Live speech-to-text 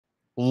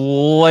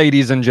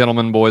Ladies and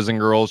gentlemen, boys and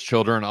girls,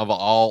 children of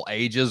all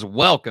ages,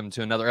 welcome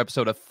to another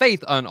episode of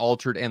Faith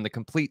Unaltered and the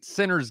Complete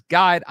Sinner's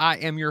Guide. I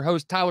am your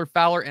host, Tyler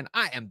Fowler, and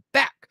I am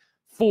back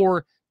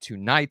for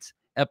tonight's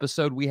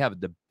episode. We have a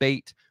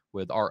debate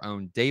with our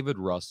own David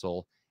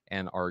Russell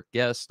and our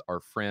guest, our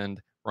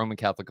friend, Roman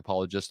Catholic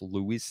apologist,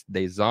 Luis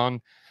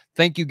Dizon.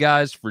 Thank you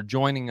guys for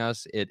joining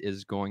us. It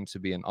is going to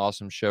be an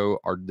awesome show.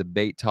 Our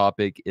debate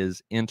topic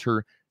is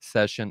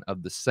intercession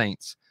of the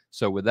saints.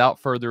 So without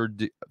further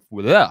ado,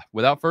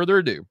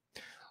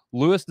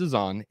 Luis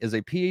Dizon is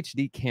a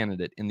PhD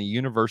candidate in the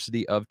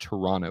University of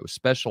Toronto,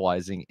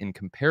 specializing in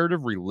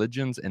comparative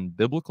religions and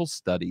biblical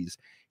studies.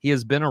 He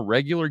has been a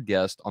regular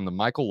guest on the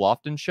Michael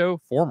Lofton Show,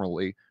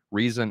 formerly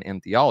Reason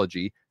and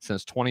Theology,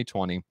 since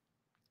 2020.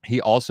 He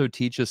also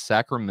teaches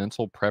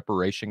sacramental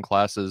preparation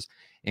classes,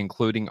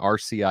 including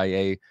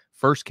RCIA,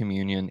 First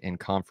Communion, and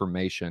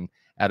Confirmation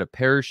at a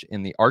parish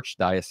in the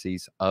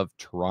Archdiocese of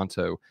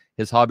Toronto.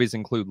 His hobbies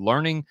include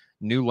learning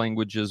new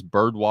languages,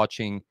 bird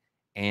watching,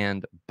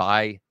 and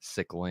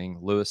bicycling.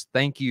 Luis,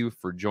 thank you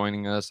for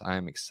joining us. I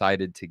am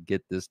excited to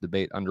get this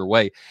debate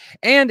underway.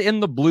 And in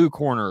the blue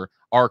corner,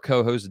 our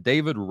co-host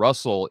David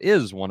Russell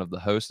is one of the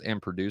hosts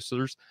and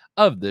producers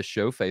of this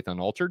show, Faith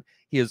Unaltered.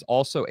 He is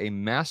also a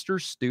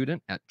master's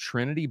student at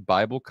Trinity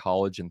Bible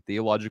College and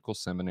Theological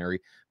Seminary,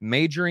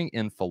 majoring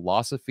in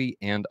philosophy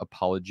and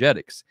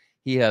apologetics.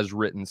 He has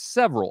written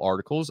several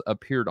articles,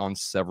 appeared on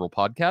several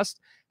podcasts,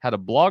 had a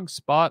blog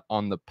spot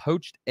on the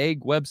Poached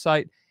Egg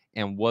website,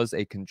 and was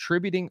a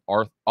contributing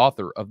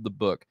author of the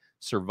book,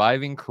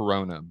 Surviving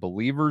Corona,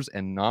 Believers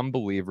and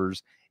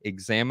Non-Believers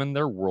Examine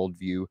Their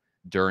Worldview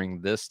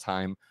During This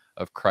Time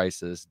of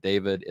Crisis.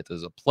 David, it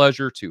is a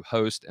pleasure to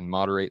host and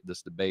moderate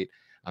this debate.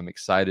 I'm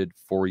excited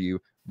for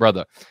you,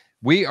 brother.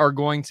 We are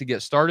going to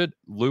get started.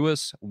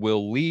 Luis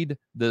will lead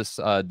this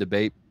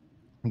debate.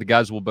 The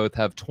guys will both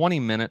have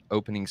 20-minute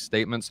opening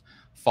statements,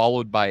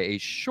 followed by a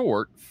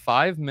short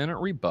 5-minute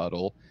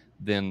rebuttal.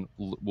 Then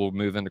we'll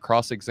move into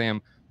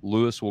cross-exam.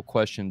 Luis will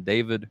question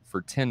David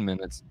for 10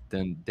 minutes.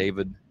 Then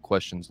David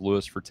questions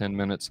Luis for 10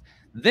 minutes.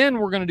 Then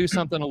we're going to do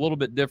something a little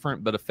bit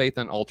different, but a Faith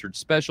Unaltered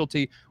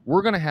specialty.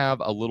 We're going to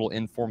have a little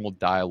informal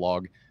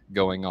dialogue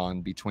going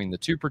on between the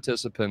two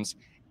participants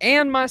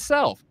and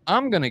myself.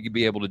 I'm going to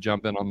be able to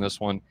jump in on this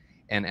one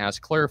and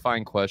ask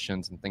clarifying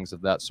questions and things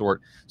of that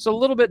sort. So a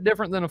little bit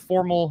different than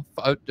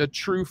a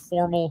true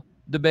formal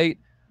debate,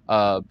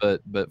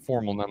 but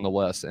formal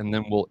nonetheless. And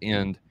then we'll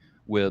end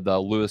with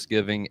Luis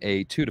giving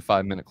a 2 to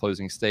 5 minute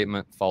closing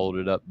statement, followed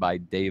it up by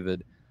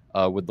David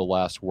with the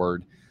last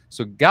word.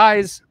 So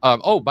guys,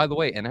 oh, by the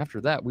way, and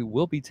after that, we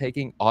will be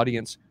taking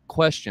audience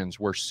questions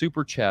where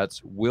super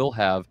chats will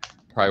have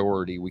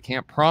priority. We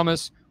can't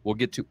promise we'll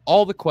get to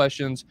all the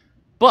questions,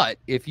 but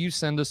if you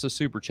send us a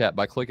super chat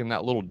by clicking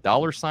that little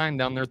 $sign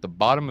down there at the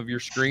bottom of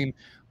your screen,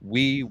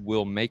 we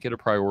will make it a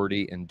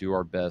priority and do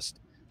our best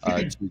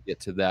to get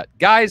to that.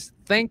 Guys,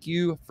 thank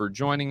you for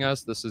joining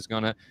us. This is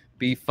going to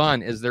be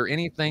fun. Is there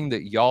anything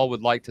that y'all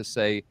would like to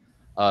say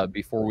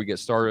before we get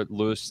started?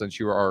 Luis, since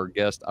you are our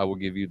guest, I will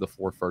give you the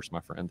floor first, my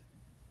friend.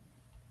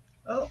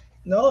 Oh,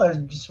 no, I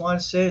just want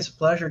to say it's a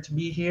pleasure to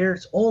be here.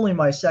 It's only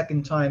my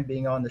second time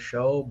being on the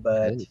show,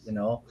 but, you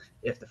know,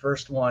 if the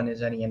first one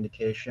is any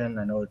indication,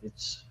 I know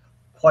it's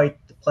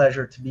quite the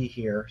pleasure to be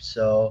here.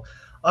 So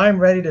I'm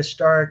ready to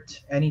start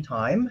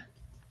anytime.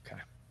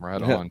 Right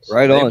on.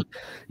 Right on.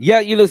 Yeah,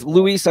 you know,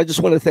 Luis, I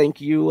just want to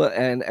thank you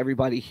and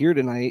everybody here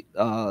tonight,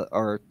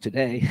 or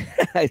today.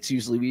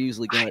 We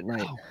usually go at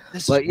night.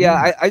 But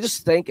yeah, I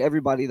just thank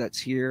everybody that's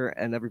here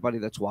and everybody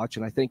that's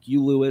watching. I thank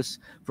you, Luis,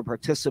 for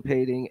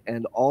participating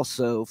and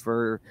also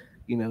for,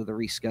 you know, the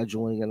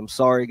rescheduling. And I'm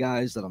sorry,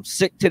 guys, that I'm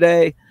sick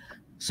today.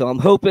 So I'm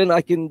hoping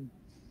I can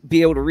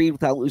be able to read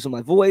without losing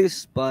my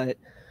voice, but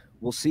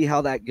we'll see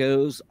how that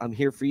goes. I'm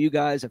here for you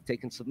guys. I've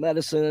taken some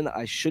medicine.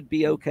 I should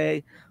be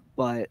okay,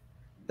 but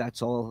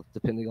that's all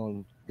depending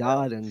on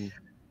God and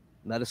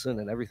medicine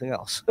and everything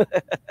else.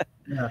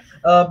 Yeah.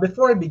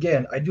 Before I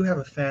begin, I do have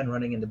a fan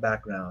running in the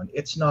background.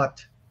 It's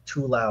not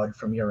too loud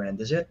from your end,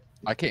 is it?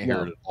 I can't hear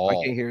it at all.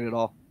 I can't hear it at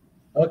all.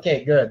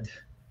 Okay, good.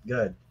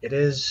 Good. It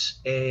is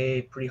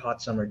a pretty hot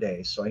summer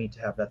day, so I need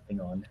to have that thing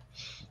on.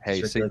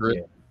 Hey,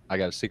 secret. I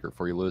got a secret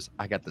for you, Luis.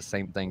 I got the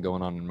same thing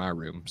going on in my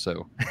room,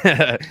 so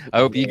I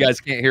hope you guys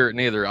can't hear it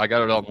neither. I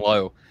got it on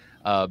low.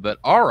 But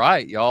all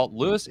right, y'all.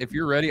 Luis, if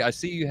you're ready, I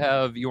see you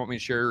want me to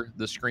share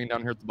the screen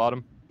down here at the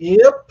bottom?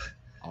 Yep.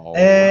 All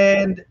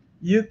and right.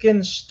 You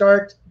can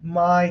start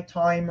my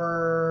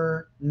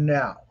timer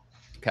now.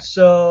 Okay.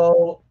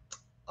 So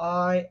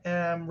I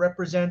am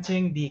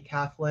representing the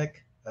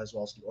Catholic as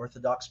well as the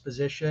Orthodox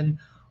position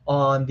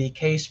on the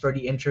case for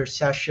the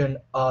intercession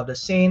of the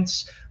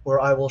saints, where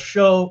I will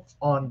show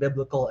on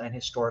biblical and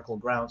historical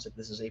grounds that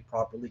this is a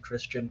properly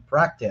Christian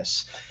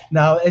practice.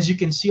 Now, as you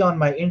can see on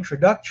my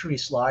introductory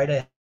slide,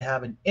 I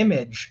have an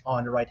image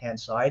on the right-hand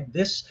side.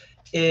 This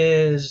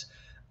is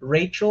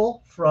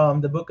Rachel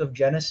from the book of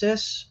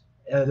Genesis.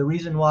 The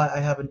reason why I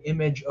have an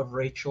image of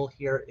Rachel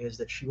here is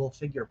that she will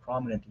figure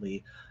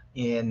prominently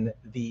in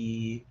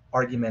the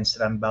arguments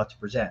that I'm about to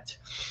present.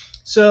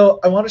 So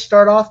I want to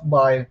start off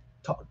by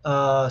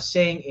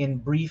saying in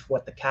brief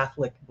what the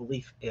Catholic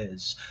belief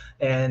is.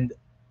 And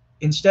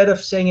instead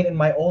of saying it in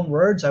my own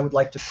words, I would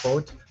like to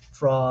quote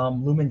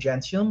from Lumen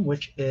Gentium,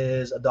 which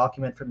is a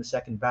document from the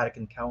Second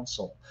Vatican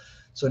Council.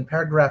 So in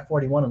paragraph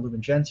 41 of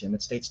Lumen Gentium,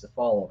 it states the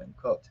following,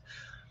 quote,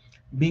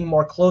 "Being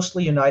more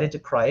closely united to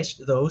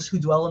Christ, those who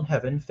dwell in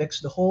heaven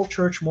fix the whole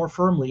church more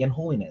firmly in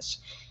holiness.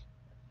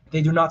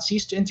 They do not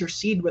cease to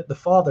intercede with the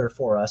Father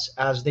for us,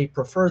 as they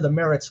prefer the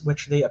merits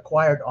which they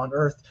acquired on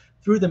earth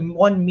through the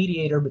one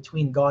mediator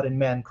between God and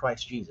man,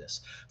 Christ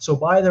Jesus. So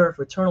by their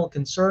fraternal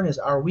concern is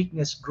our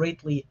weakness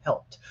greatly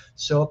helped."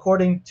 So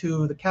according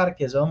to the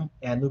Catechism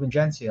and Lumen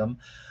Gentium,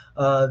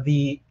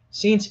 the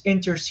saints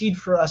intercede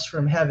for us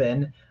from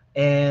heaven,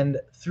 and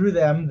through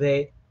them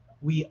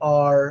we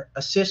are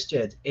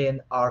assisted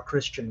in our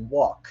Christian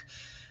walk.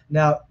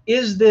 Now,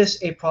 is this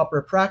a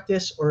proper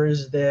practice, or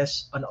is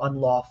this an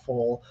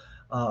unlawful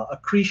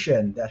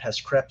accretion that has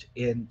crept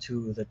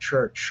into the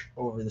church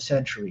over the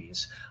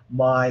centuries?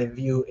 My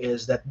view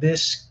is that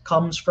this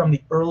comes from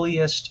the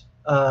earliest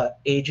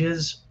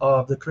ages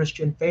of the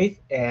Christian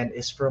faith and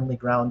is firmly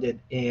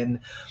grounded in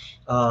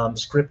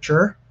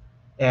scripture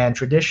and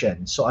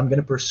tradition. So I'm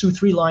going to pursue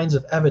three lines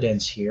of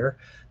evidence here.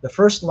 The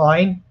first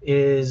line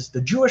is the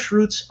Jewish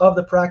roots of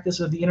the practice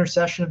of the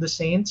intercession of the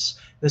saints.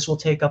 This will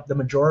take up the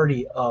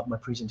majority of my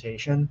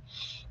presentation.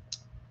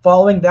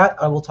 Following that,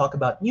 I will talk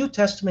about New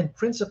Testament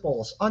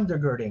principles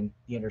undergirding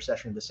the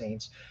intercession of the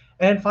saints.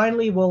 And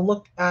finally, we'll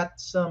look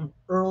at some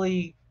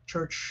early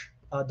church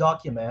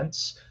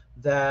documents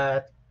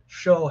that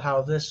show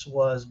how this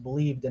was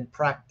believed in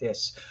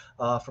practice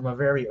from a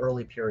very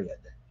early period.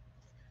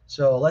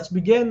 So let's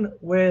begin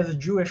with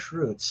Jewish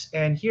roots.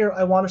 And here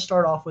I want to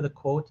start off with a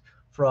quote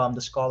from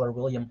the scholar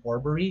William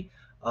Horbury.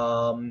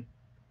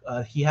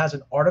 He has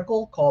an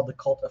article called "The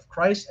Cult of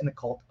Christ and the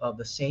Cult of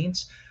the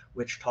Saints,"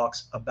 which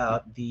talks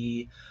about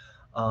the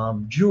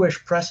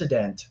Jewish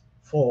precedent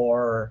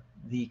for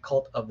the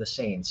cult of the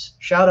saints.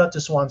 Shout out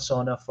to Swan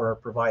Sona for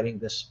providing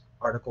this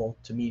article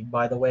to me,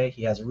 by the way.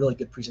 He has a really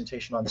good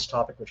presentation on this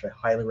topic, which I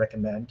highly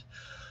recommend.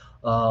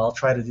 I'll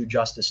try to do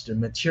justice to the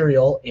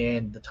material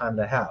in the time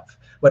that I have.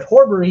 But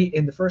Horbury,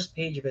 in the first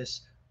page of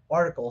his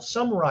article,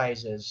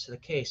 summarizes the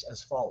case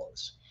as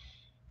follows.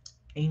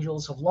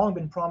 Angels have long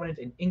been prominent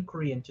in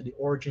inquiry into the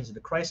origins of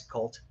the Christ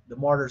cult, the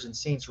martyrs and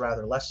saints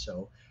rather less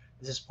so.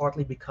 This is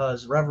partly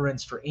because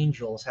reverence for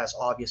angels has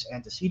obvious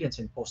antecedents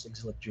in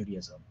post-exilic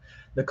Judaism.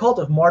 The cult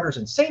of martyrs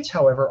and saints,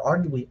 however,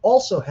 arguably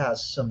also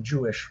has some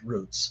Jewish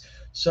roots.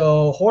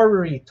 So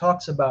Horbury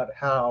talks about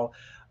how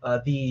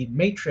the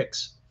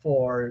matrix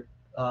for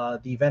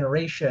the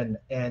veneration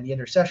and the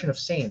intercession of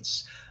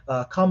saints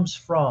comes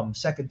from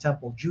Second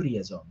Temple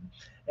Judaism.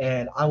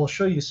 And I will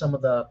show you some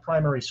of the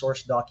primary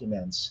source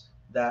documents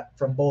that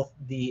from both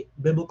the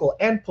biblical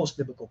and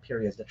post-biblical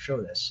periods that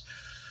show this.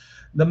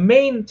 The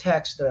main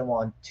text that I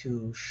want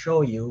to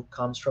show you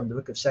comes from the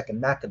book of 2nd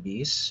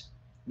Maccabees.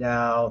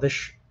 Now,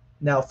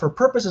 for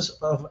purposes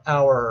of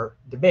our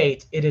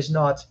debate, it is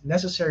not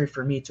necessary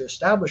for me to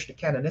establish the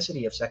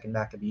canonicity of 2nd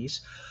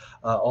Maccabees,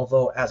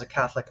 although as a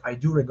Catholic, I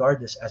do regard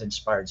this as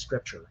inspired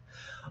scripture.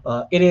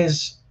 It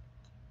is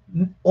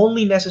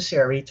only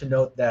necessary to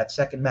note that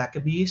 2nd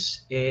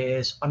Maccabees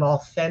is an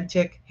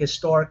authentic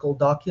historical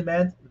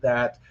document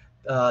that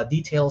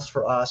details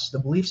for us the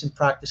beliefs and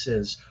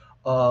practices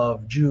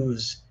of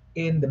Jews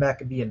in the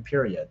Maccabean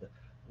period,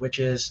 which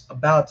is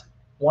about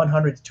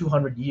 100 to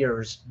 200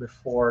 years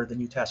before the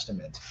New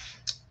Testament.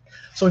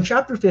 So in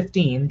chapter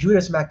 15,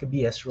 Judas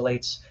Maccabeus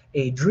relates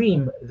a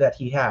dream that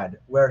he had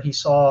where he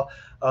saw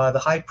the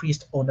high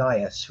priest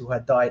Onias, who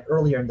had died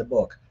earlier in the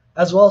book,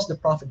 as well as the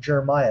prophet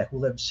Jeremiah, who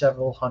lived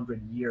several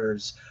hundred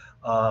years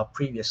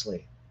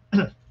previously.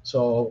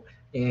 So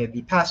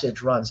the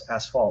passage runs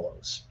as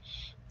follows.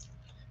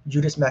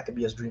 Judas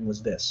Maccabeus' dream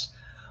was this.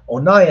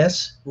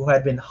 Onias, who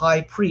had been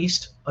high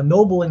priest, a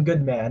noble and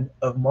good man,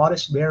 of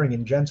modest bearing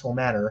and gentle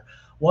manner,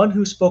 one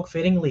who spoke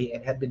fittingly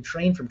and had been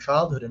trained from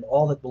childhood in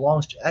all that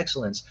belongs to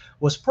excellence,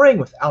 was praying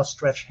with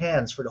outstretched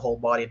hands for the whole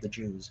body of the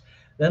Jews.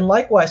 Then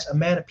likewise a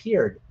man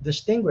appeared,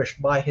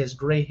 distinguished by his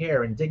gray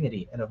hair and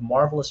dignity, and of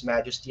marvelous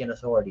majesty and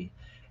authority.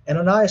 And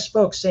Onias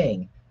spoke,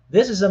 saying,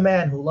 "This is a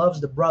man who loves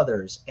the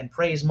brothers, and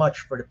prays much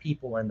for the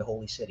people and the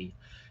holy city,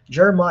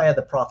 Jeremiah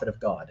the prophet of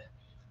God."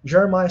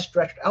 Jeremiah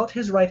stretched out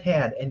his right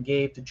hand and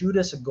gave to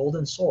Judas a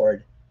golden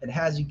sword, and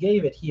as he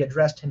gave it, he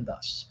addressed him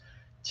thus: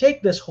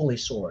 "Take this holy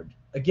sword,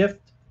 a gift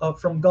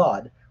from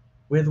God,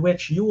 with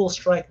which you will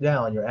strike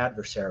down your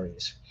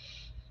adversaries."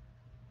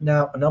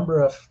 Now, a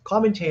number of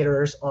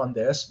commentators on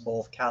this,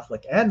 both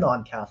Catholic and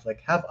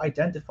non-Catholic, have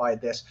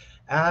identified this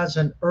as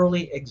an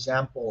early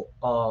example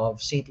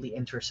of saintly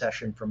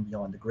intercession from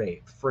beyond the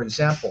grave. For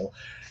example,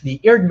 the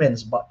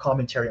Eerdmans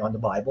commentary on the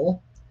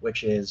Bible,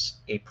 which is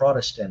a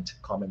Protestant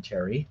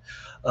commentary,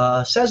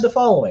 says the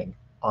following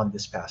on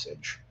this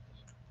passage.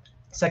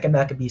 2nd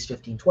Maccabees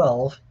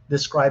 15:12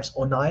 describes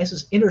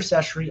Onias'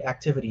 intercessory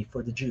activity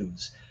for the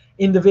Jews.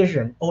 In the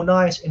vision,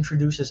 Onias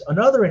introduces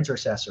another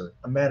intercessor,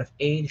 a man of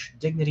age,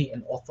 dignity,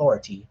 and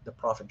authority, the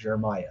prophet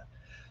Jeremiah.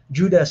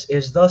 Judas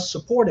is thus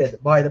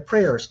supported by the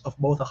prayers of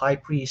both a high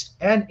priest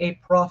and a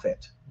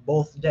prophet,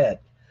 both dead.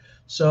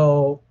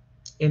 So,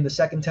 in the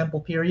Second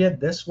Temple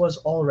period, this was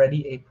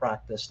already a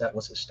practice that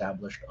was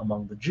established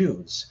among the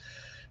Jews.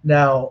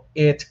 Now,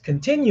 it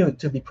continued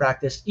to be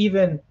practiced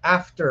even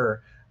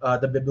after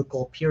the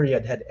biblical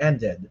period had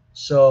ended.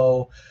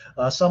 So,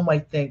 some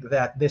might think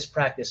that this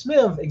practice may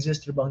have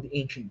existed among the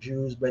ancient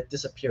Jews, but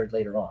disappeared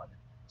later on.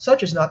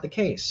 Such is not the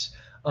case.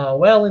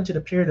 Well into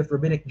the period of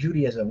Rabbinic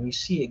Judaism, we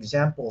see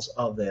examples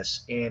of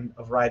this in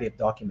a variety of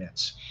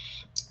documents.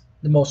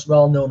 The most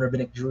well-known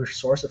rabbinic Jewish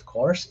source, of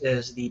course,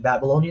 is the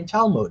Babylonian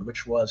Talmud,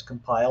 which was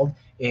compiled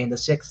in the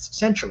 6th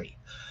century.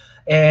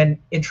 And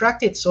in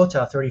Tractate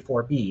Sota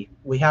 34b,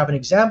 we have an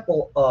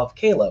example of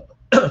Caleb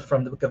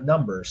from the book of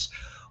Numbers,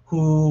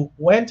 who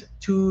went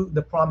to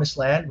the promised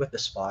land with the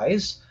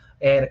spies.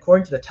 And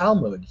according to the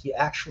Talmud, he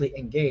actually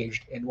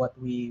engaged in what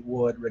we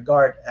would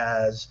regard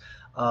as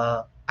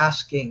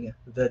asking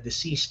the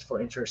deceased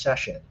for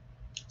intercession.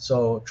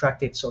 So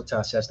Tractate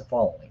Sota says the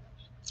following.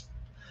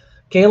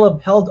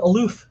 Caleb held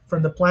aloof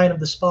from the plan of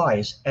the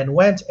spies and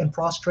went and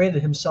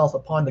prostrated himself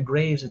upon the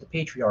graves of the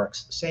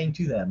patriarchs, saying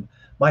to them,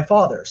 "My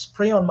fathers,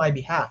 pray on my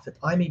behalf that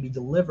I may be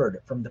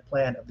delivered from the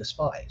plan of the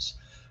spies."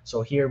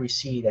 So here we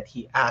see that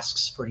he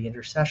asks for the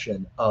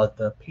intercession of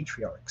the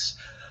patriarchs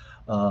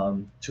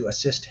to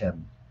assist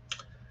him.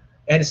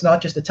 And it's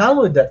not just the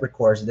Talmud that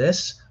records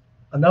this.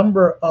 A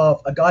number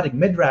of Aggadic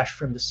Midrash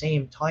from the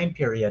same time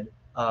period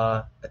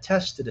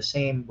attest to the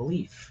same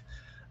belief.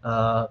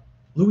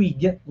 Louis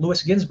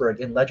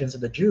Ginsburg in Legends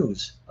of the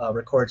Jews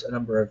records a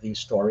number of these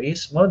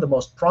stories. One of the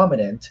most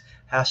prominent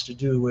has to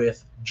do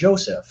with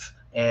Joseph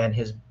and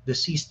his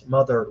deceased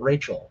mother,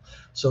 Rachel.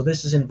 So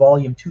this is in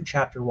volume 2,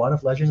 chapter 1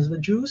 of Legends of the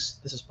Jews.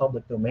 This is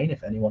public domain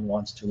if anyone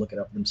wants to look it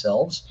up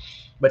themselves.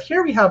 But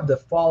here we have the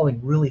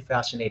following really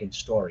fascinating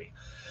story.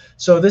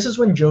 So this is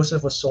when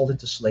Joseph was sold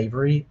into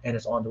slavery and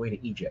is on the way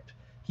to Egypt.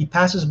 He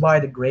passes by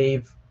the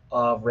grave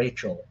of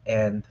Rachel,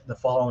 and the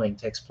following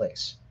takes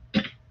place.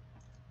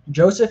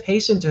 Joseph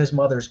hastened to his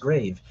mother's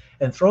grave,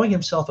 and throwing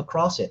himself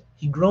across it,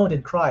 he groaned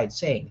and cried,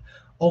 saying,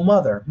 "O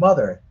mother,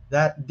 mother,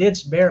 that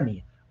didst bear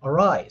me,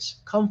 arise,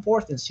 come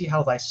forth and see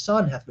how thy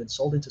son hath been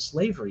sold into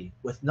slavery,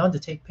 with none to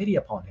take pity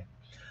upon him.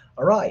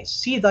 Arise,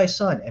 see thy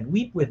son, and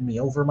weep with me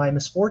over my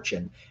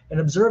misfortune, and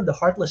observe the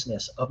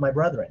heartlessness of my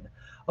brethren.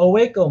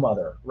 Awake, O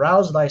mother,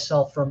 rouse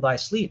thyself from thy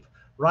sleep.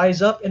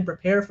 Rise up and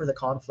prepare for the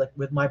conflict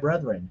with my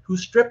brethren, who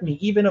stripped me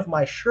even of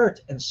my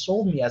shirt and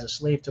sold me as a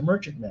slave to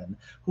merchantmen,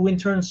 who in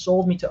turn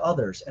sold me to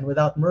others, and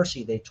without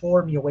mercy they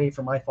tore me away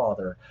from my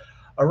father.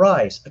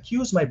 Arise,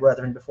 accuse my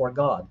brethren before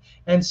God,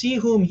 and see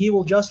whom he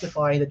will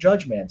justify in the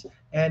judgment,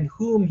 and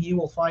whom he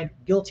will find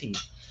guilty.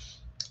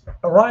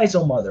 Arise,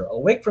 O mother,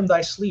 awake from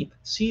thy sleep.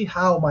 See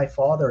how my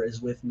father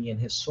is with me in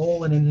his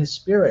soul and in his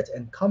spirit,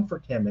 and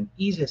comfort him and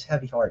ease his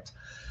heavy heart."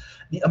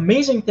 The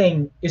amazing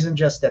thing isn't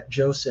just that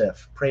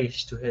Joseph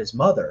prays to his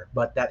mother,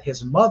 but that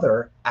his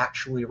mother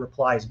actually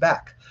replies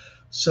back.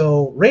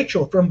 So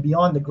Rachel from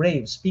beyond the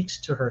grave speaks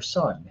to her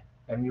son,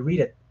 and we read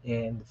it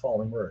in the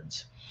following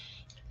words.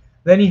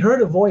 "Then he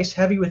heard a voice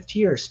heavy with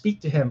tears speak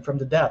to him from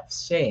the depths,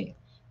 saying,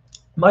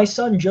 My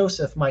son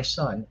Joseph, my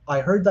son,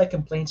 I heard thy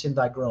complaints and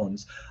thy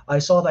groans. I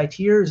saw thy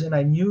tears, and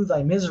I knew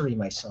thy misery,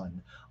 my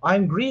son. I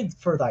am grieved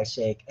for thy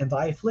sake, and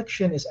thy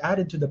affliction is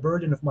added to the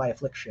burden of my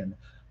affliction.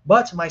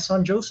 But, my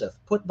son Joseph,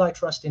 put thy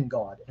trust in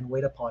God, and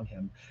wait upon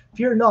him.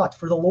 Fear not,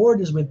 for the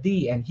Lord is with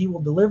thee, and he will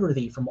deliver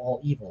thee from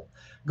all evil.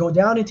 Go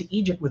down into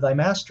Egypt with thy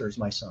masters,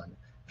 my son.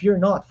 Fear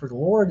not, for the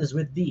Lord is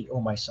with thee, O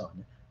my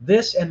son.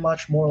 This and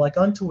much more like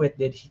unto it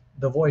did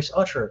the voice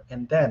utter,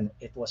 and then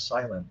it was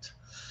silent."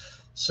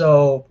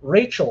 So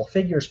Rachel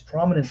figures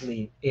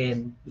prominently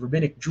in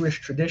rabbinic Jewish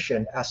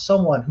tradition as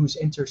someone whose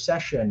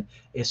intercession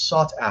is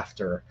sought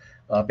after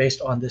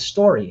based on this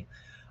story.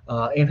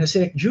 In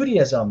Hasidic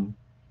Judaism,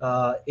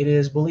 it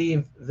is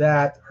believed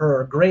that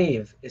her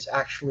grave is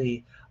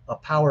actually a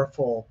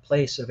powerful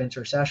place of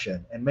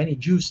intercession, and many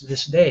Jews to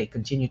this day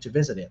continue to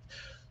visit it.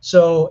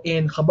 So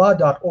in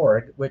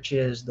Chabad.org, which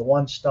is the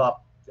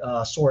one-stop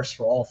source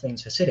for all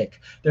things Hasidic,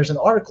 there's an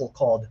article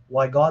called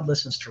 "Why God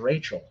Listens to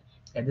Rachel,"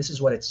 and this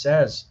is what it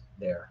says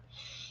there.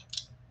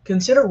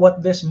 "Consider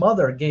what this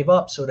mother gave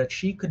up so that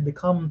she could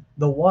become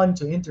the one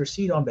to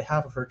intercede on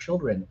behalf of her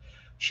children.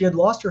 She had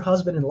lost her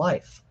husband in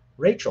life.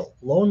 Rachel,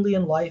 lonely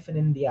in life and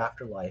in the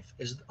afterlife,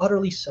 is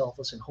utterly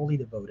selfless and wholly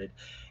devoted.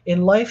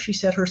 In life, she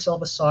set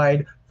herself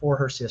aside for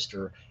her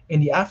sister. In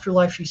the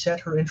afterlife, she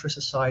set her interests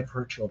aside for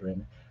her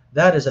children.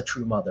 That is a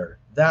true mother.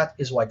 That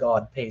is why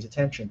God pays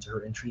attention to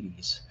her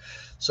entreaties."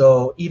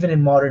 So even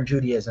in modern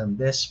Judaism,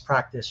 this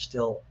practice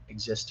still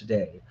exists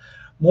today.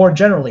 More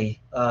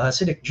generally,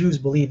 Hasidic Jews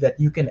believe that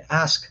you can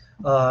ask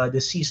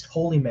deceased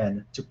holy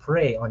men to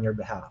pray on your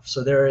behalf.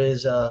 So there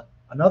is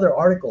another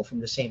article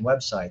from the same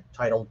website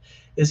titled,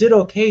 "Is it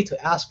okay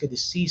to ask a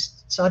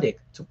deceased tzaddik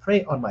to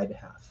pray on my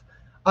behalf?"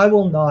 I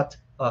will not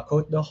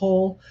quote the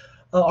whole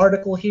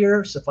article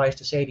here, suffice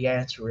to say the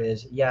answer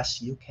is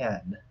yes, you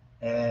can.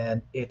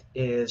 And it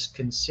is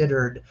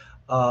considered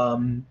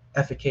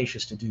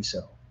efficacious to do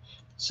so.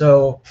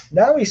 So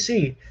now we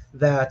see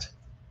that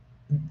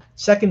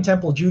Second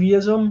Temple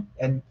Judaism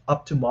and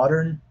up to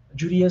modern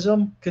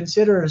Judaism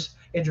considers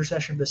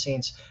intercession of the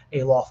saints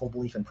a lawful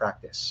belief and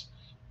practice.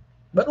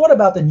 But what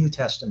about the New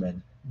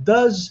Testament?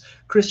 Does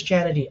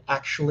Christianity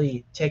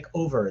actually take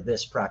over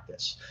this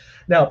practice?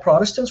 Now,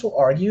 Protestants will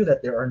argue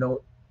that there are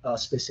no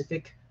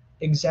specific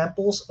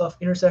examples of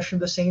intercession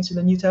of the saints in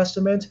the New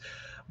Testament,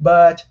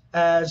 but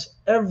as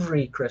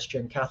every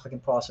Christian, Catholic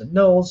and Protestant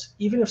knows,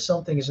 even if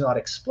something is not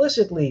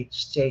explicitly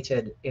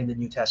stated in the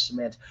New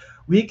Testament,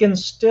 we can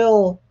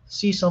still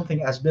see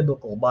something as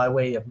biblical by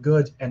way of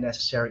good and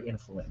necessary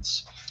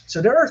influence.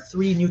 So there are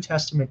three New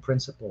Testament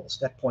principles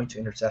that point to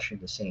intercession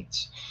of the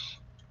saints.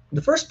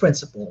 The first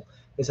principle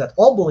is that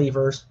all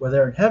believers,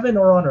 whether in heaven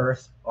or on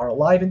earth, are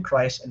alive in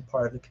Christ and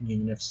part of the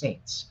communion of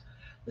saints.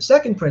 The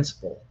second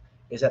principle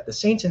is that the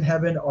saints in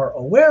heaven are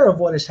aware of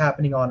what is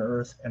happening on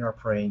earth and are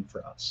praying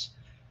for us.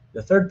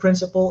 The third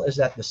principle is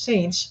that the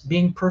saints,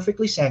 being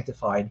perfectly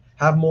sanctified,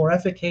 have more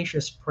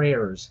efficacious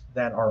prayers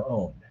than our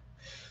own.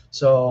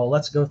 So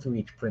let's go through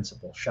each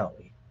principle, shall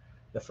we?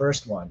 The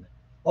first one,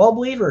 all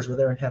believers,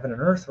 whether in heaven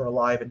and earth, are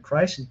alive in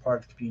Christ and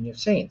part of the communion of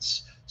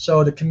saints.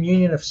 So the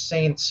communion of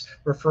saints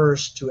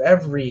refers to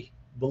every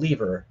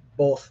believer,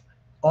 both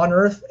on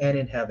earth and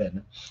in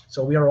heaven.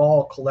 So we are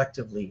all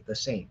collectively the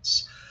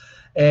saints.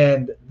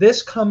 And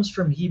this comes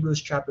from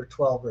Hebrews chapter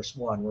 12, verse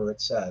 1, where it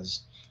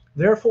says,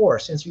 therefore,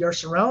 since we are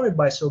surrounded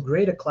by so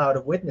great a cloud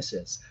of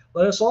witnesses,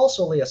 let us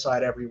also lay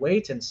aside every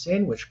weight and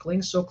sin which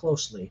clings so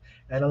closely,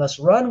 and let us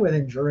run with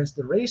endurance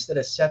the race that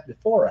is set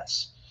before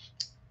us.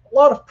 A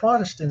lot of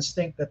Protestants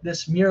think that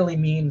this merely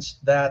means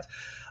that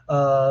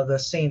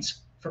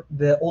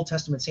the Old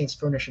Testament saints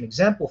furnish an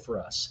example for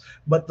us,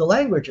 but the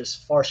language is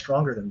far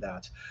stronger than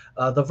that.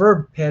 The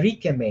verb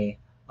perikeme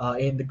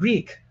in the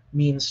Greek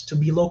means to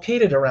be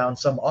located around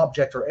some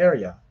object or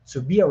area,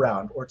 to be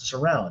around or to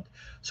surround.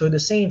 So the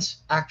saints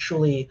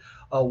actually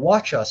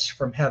watch us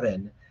from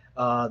heaven,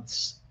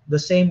 the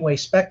same way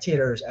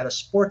spectators at a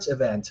sports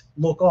event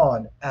look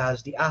on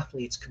as the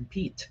athletes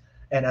compete.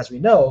 And as we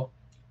know,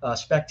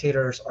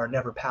 spectators are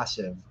never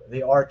passive.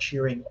 They are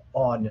cheering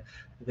on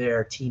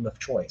their team of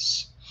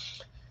choice.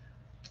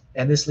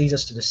 And this leads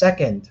us to the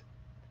second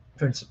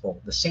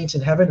principle. The saints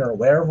in heaven are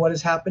aware of what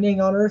is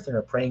happening on earth and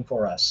are praying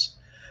for us.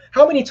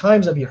 How many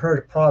times have you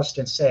heard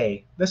Protestants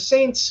say, the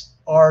saints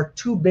are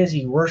too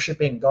busy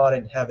worshiping God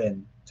in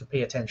heaven to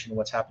pay attention to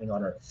what's happening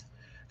on earth?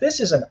 This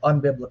is an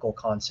unbiblical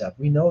concept.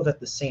 We know that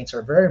the saints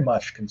are very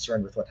much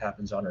concerned with what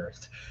happens on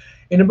earth.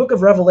 In the book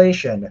of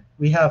Revelation,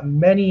 we have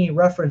many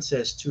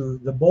references to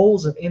the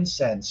bowls of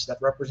incense that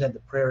represent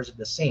the prayers of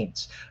the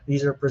saints.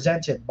 These are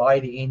presented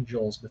by the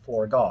angels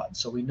before God.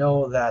 So we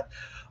know that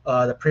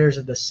the prayers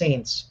of the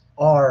saints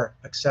are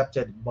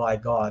accepted by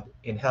God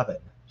in heaven.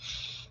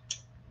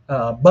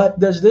 But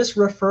does this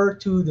refer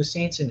to the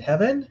saints in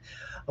heaven?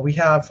 We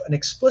have an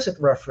explicit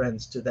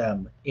reference to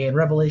them in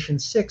Revelation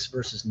 6,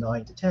 verses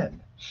 9 to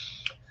 10.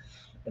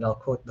 And I'll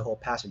quote the whole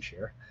passage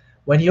here.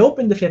 When he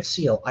opened the fifth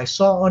seal, I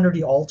saw under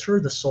the altar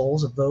the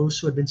souls of those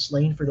who had been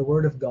slain for the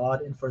word of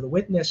God and for the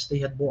witness they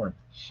had borne.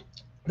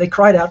 They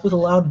cried out with a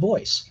loud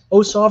voice,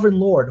 O sovereign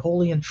Lord,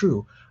 holy and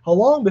true, how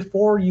long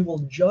before you will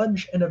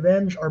judge and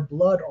avenge our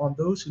blood on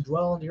those who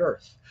dwell on the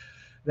earth?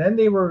 Then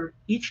they were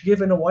each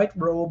given a white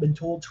robe and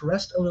told to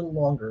rest a little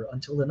longer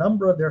until the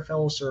number of their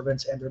fellow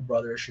servants and their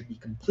brothers should be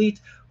complete,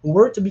 who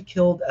were to be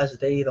killed as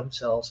they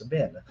themselves have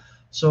been.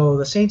 So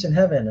the saints in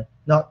heaven,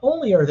 not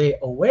only are they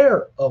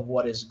aware of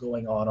what is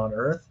going on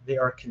earth, they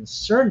are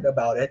concerned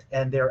about it,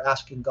 and they're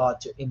asking God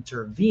to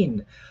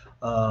intervene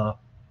on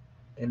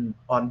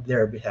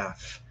their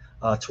behalf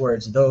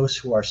towards those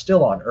who are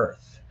still on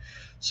earth.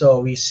 So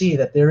we see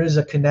that there is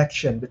a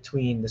connection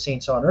between the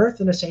saints on earth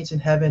and the saints in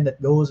heaven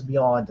that goes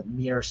beyond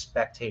mere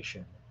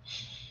spectation.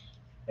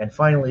 And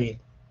finally,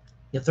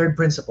 the third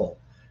principle,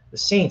 the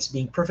saints,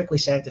 being perfectly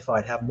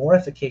sanctified, have more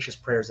efficacious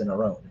prayers than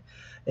our own.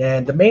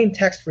 And the main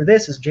text for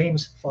this is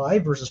James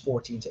 5, verses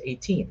 14 to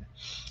 18.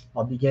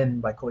 I'll begin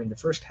by quoting the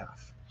first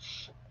half.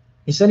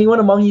 Is anyone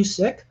among you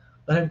sick?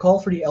 Let him call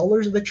for the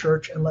elders of the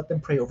church and let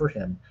them pray over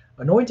him,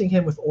 anointing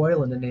him with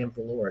oil in the name of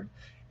the Lord.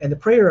 And the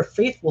prayer of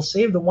faith will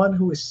save the one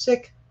who is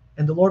sick,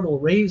 and the Lord will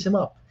raise him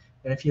up.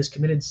 And if he has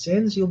committed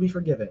sins, he will be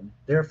forgiven.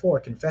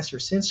 Therefore, confess your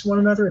sins to one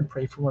another and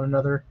pray for one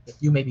another that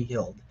you may be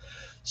healed.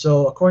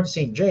 So, according to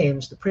St.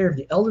 James, the prayer of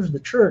the elders of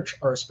the church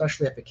are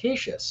especially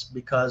efficacious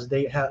because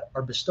they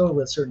are bestowed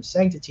with a certain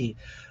sanctity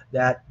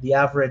that the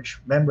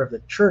average member of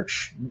the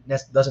church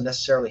doesn't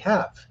necessarily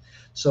have.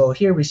 So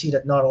here we see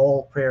that not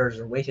all prayers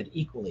are weighted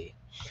equally.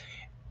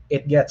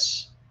 It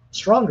gets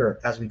stronger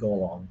as we go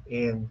along.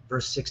 In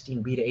verse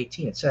 16b to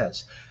 18, it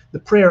says, the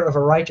prayer of a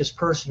righteous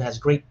person has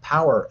great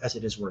power as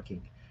it is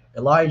working.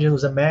 Elijah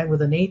was a man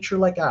with a nature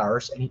like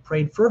ours, and he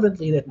prayed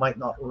fervently that it might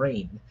not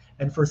rain.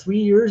 And for 3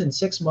 years and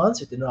 6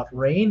 months it did not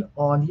rain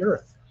on the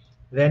earth.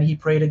 Then he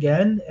prayed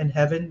again, and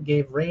heaven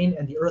gave rain,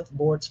 and the earth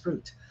bore its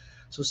fruit.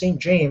 So St.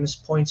 James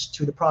points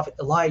to the prophet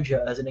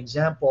Elijah as an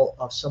example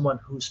of someone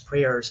whose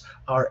prayers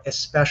are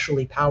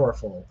especially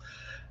powerful.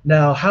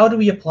 Now, how do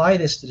we apply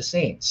this to the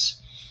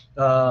saints?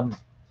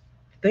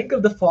 Think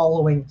of the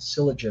following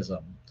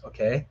syllogism,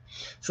 okay?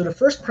 So the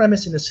first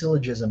premise in the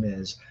syllogism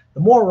is, the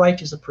more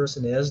righteous a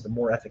person is, the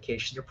more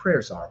efficacious their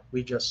prayers are.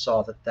 We just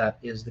saw that that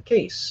is the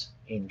case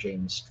in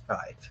James 5.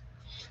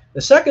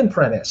 The second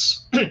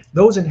premise,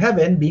 those in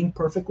heaven being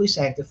perfectly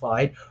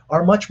sanctified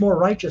are much more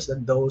righteous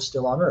than those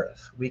still on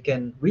earth. We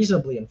can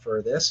reasonably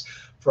infer this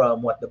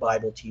from what the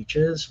Bible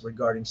teaches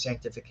regarding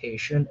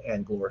sanctification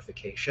and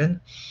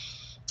glorification.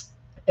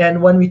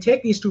 And when we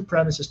take these two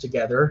premises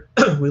together,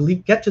 we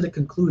get to the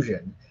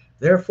conclusion,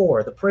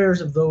 therefore, the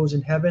prayers of those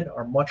in heaven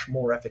are much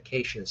more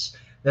efficacious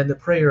than the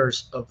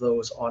prayers of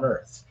those on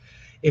earth.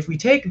 If we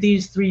take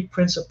these three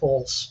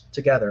principles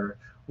together,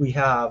 we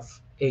have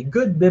a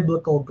good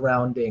biblical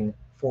grounding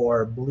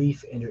for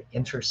belief in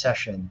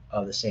intercession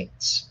of the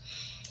saints.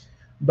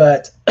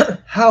 But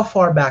how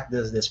far back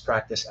does this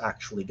practice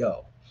actually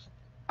go?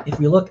 If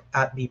we look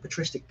at the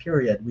patristic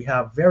period, we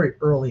have very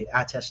early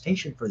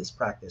attestation for this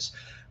practice,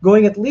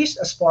 going at least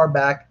as far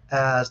back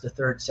as the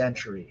 3rd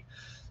century.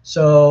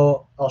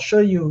 So I'll show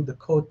you the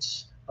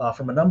quotes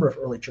from a number of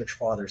early church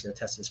fathers that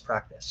attest this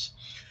practice.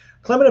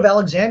 Clement of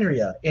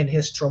Alexandria, in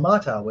his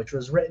Stromata, which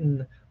was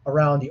written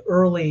around the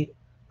early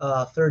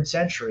 3rd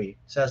century,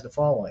 says the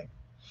following: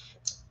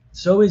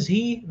 "So is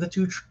he, the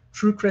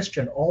true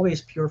Christian,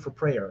 always pure for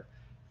prayer.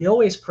 He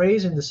always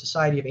prays in the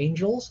society of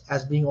angels,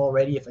 as being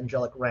already of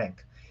angelic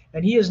rank.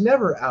 And he is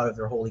never out of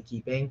their holy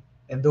keeping,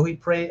 and though he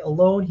pray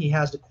alone, he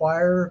has the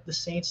choir of the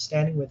saints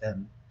standing with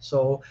him.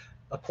 So,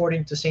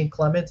 according to St.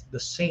 Clement, the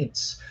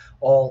saints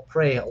all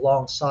pray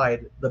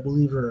alongside the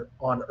believer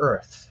on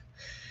earth."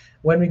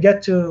 When we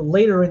get to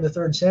later in the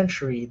 3rd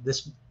century,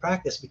 this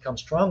practice becomes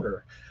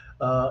stronger.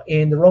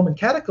 In the Roman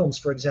catacombs,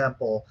 for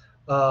example,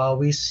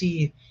 we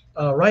see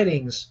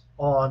writings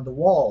on the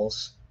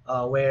walls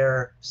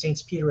where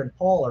Saints Peter and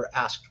Paul are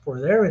asked for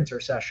their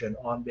intercession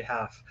on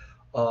behalf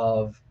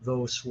of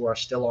those who are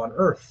still on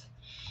earth.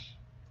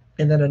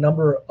 And then a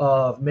number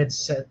of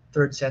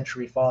mid-3rd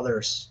century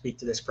fathers speak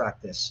to this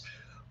practice.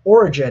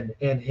 Origen,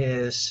 in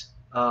his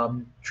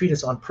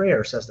treatise on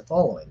prayer, says the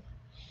following: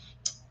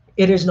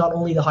 "It is not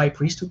only the high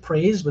priest who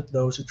prays with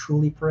those who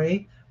truly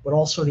pray, but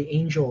also the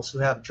angels who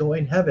have joy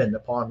in heaven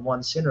upon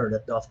one sinner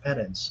that doth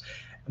penance,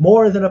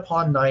 more than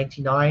upon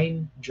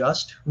 99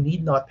 just who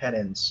need not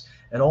penance,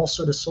 and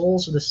also the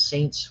souls of the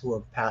saints who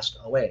have passed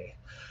away."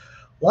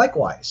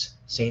 Likewise,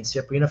 Saint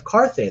Cyprian of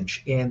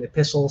Carthage, in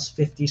Epistles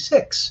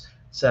 56,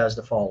 says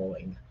the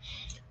following: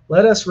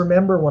 "Let us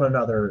remember one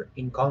another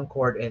in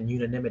concord and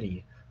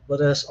unanimity. Let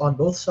us on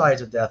both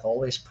sides of death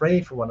always pray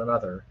for one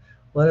another.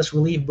 Let us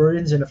relieve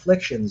burdens and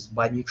afflictions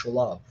by mutual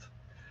love."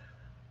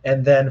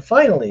 And then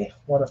finally,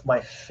 one of my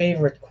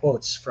favorite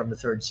quotes from the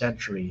 3rd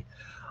century.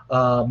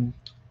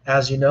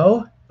 As you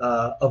know,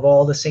 of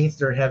all the saints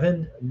that are in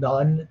heaven,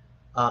 none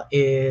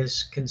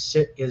is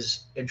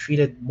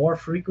entreated more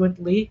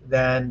frequently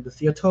than the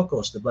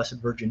Theotokos, the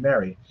Blessed Virgin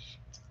Mary.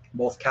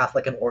 Both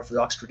Catholic and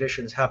Orthodox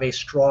traditions have a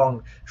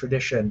strong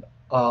tradition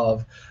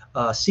of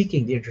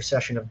seeking the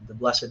intercession of the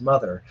Blessed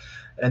Mother.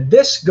 And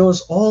this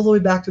goes all the way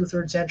back to the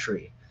 3rd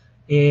century.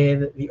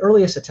 In the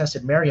earliest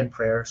attested Marian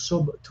prayer,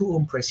 Sub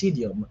Tuum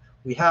Praesidium,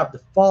 we have the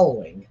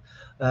following.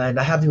 And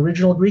I have the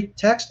original Greek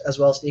text as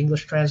well as the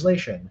English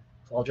translation.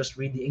 So I'll just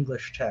read the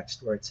English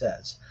text where it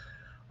says: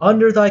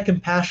 "Under thy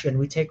compassion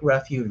we take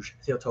refuge,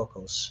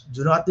 Theotokos.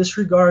 Do not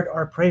disregard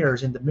our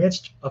prayers in the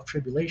midst of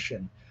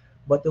tribulation,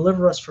 but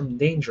deliver us from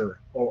danger,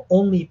 O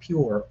only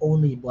pure,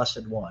 only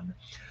blessed one."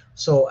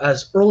 So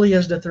as early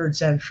as the 3rd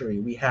century,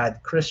 we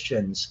had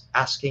Christians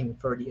asking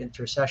for the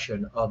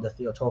intercession of the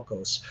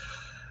Theotokos.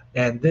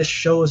 And this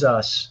shows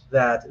us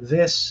that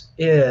this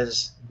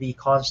is the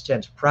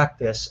constant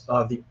practice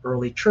of the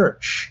early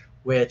church,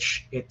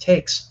 which it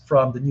takes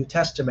from the New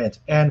Testament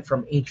and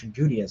from ancient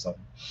Judaism.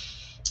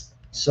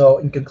 So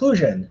in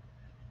conclusion,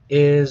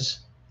 is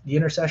the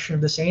intercession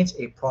of the saints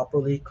a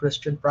properly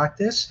Christian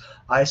practice?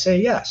 I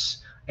say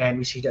yes. And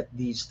we see that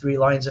these three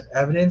lines of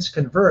evidence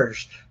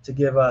converge to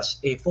give us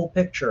a full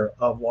picture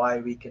of why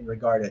we can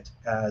regard it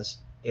as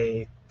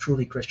a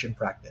truly Christian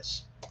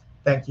practice.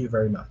 Thank you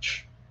very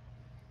much.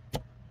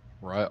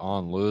 Right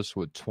on, Lewis,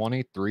 with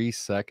 23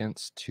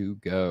 seconds to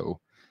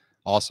go.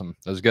 Awesome.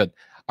 That was good.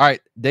 All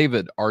right,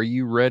 David, are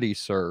you ready,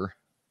 sir?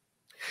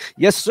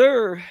 Yes,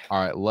 sir.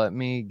 All right, let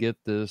me get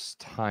this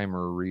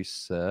timer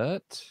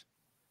reset.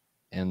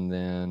 And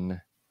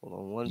then hold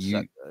on one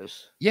sec,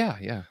 guys.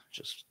 Yeah.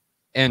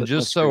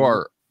 Just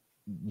while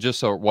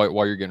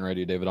you're getting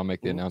ready, David, I'll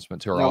make the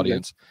announcement to our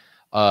audience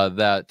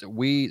that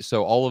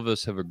all of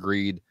us have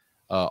agreed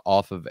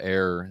off of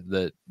air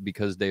that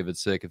because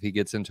David's sick, if he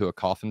gets into a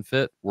coughing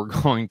fit, we're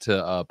going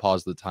to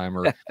pause the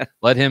timer,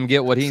 let him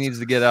get what he needs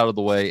to get out of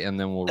the way, and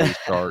then we'll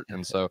restart.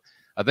 And so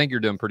I think you're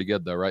doing pretty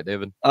good though, right,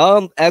 David?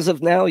 As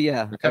of now,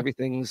 yeah, Okay.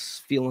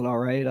 everything's feeling all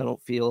right. I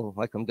don't feel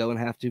like I'm going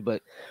to have to,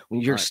 but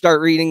when you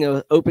start reading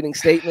an opening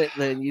statement,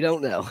 then you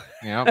don't know.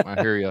 Yeah,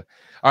 I hear you.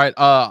 All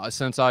right.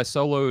 Since I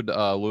soloed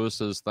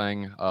Lewis's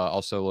thing,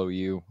 I'll solo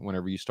you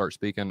whenever you start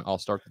speaking. I'll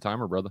start the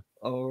timer, brother.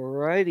 All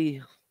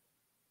righty.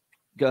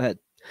 Go ahead.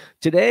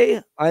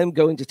 Today, I am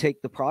going to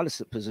take the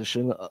Protestant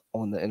position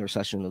on the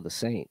intercession of the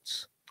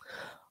saints.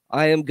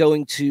 I am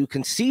going to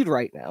concede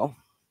right now.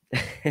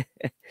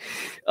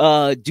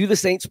 Do the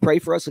saints pray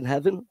for us in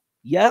heaven?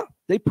 Yeah,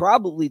 they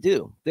probably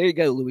do. There you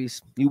go,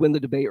 Luis. You win the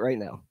debate right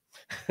now.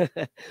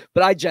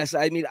 But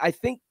I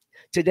think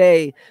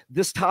today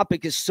this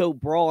topic is so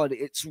broad,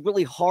 it's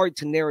really hard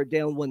to narrow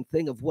down one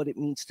thing of what it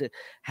means to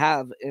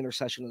have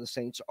intercession of the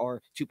saints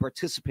or to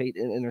participate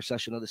in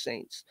intercession of the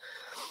saints.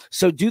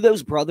 So do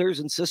those brothers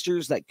and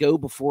sisters that go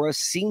before us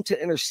seem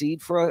to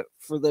intercede for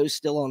those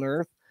still on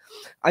earth?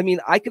 I mean,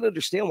 I can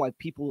understand why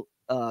people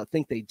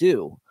think they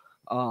do.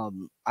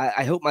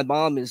 I hope my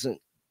mom isn't,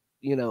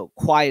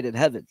 quiet in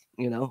heaven,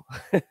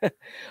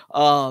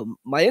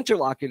 my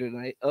interlocutor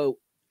tonight. Oh,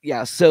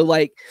 yeah. So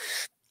like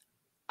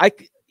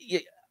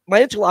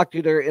my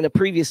interlocutor in a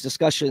previous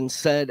discussion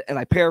said, and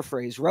I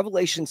paraphrase,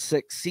 Revelation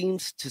 6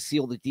 seems to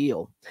seal the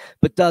deal,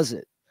 but does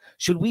it?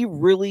 Should we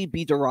really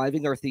be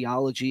deriving our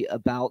theology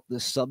about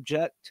this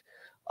subject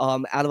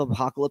out of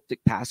apocalyptic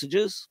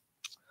passages?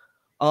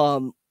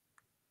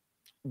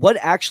 What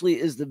actually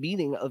is the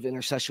meaning of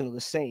intercession of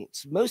the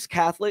saints? Most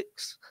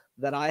Catholics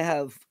that I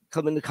have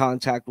come into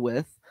contact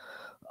with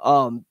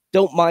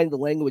don't mind the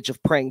language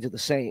of praying to the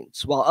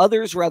saints, while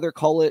others rather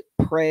call it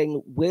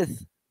praying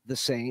with the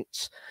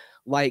saints,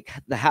 like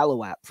the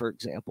Hallow app, for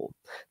example.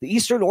 The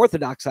Eastern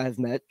Orthodox I have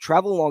met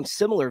travel along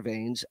similar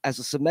veins, as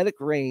a Semitic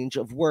range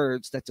of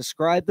words that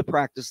describe the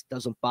practice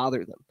doesn't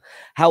bother them.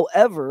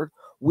 However,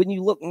 when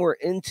you look more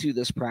into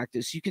this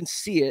practice, you can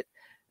see it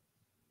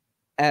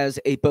as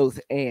a both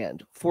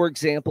and. For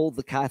example,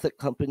 the Catholic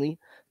Company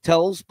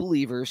tells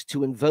believers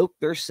to invoke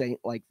their saint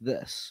like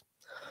this: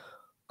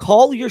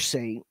 call your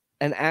saint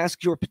and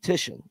ask your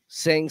petition,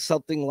 saying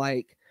something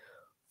like,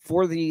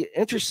 for the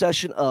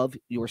intercession of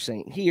your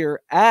saint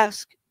here,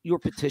 ask your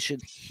petition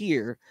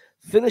here,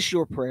 finish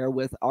your prayer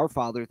with Our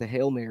Father, the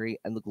Hail Mary,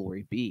 and the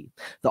Glory Be.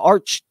 The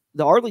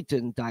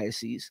Arlington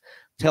Diocese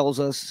tells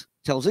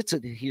its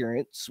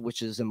adherents,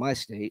 which is in my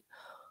state,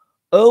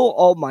 O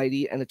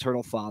Almighty and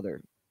Eternal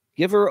Father,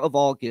 Giver of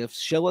all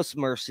gifts, show us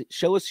mercy,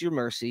 show us your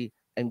mercy,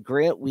 and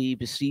grant, we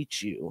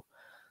beseech you,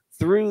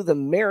 through the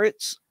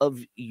merits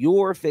of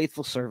your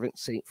faithful servant,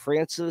 Saint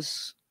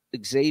Francis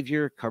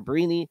Xavier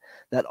Cabrini,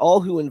 that all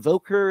who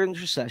invoke her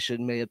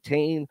intercession may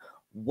obtain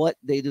what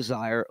they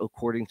desire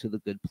according to the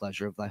good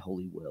pleasure of thy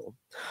holy will.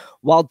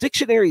 While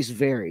dictionaries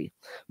vary,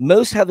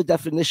 most have a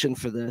definition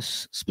for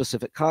this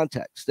specific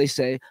context. They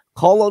say,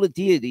 call on a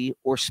deity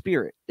or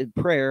spirit in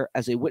prayer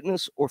as a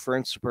witness or for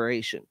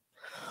inspiration.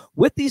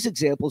 With these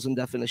examples and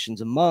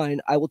definitions in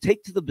mind, I will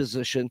take to the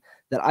position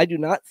that I do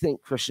not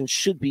think Christians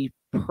should be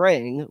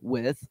praying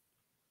with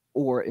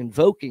or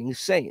invoking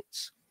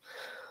saints.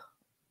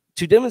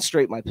 To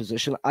demonstrate my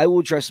position, I will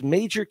address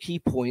major key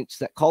points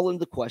that call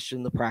into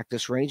question the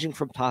practice, ranging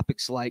from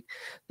topics like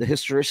the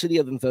historicity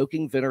of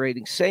invoking,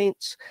 venerating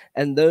saints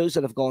and those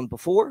that have gone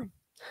before,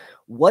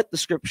 what the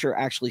scripture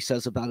actually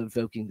says about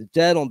invoking the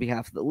dead on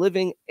behalf of the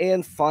living,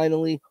 and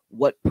finally,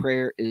 what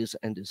prayer is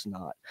and is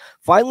not.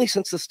 Finally,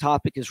 since this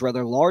topic is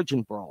rather large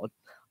and broad,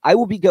 I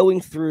will be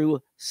going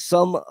through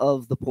some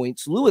of the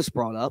points Lewis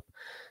brought up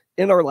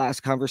in our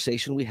last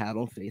conversation we had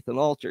on Faith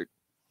Unaltered.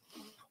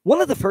 One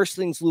of the first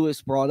things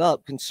Lewis brought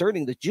up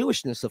concerning the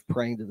Jewishness of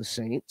praying to the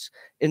saints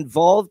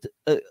involved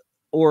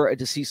or a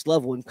deceased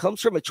loved one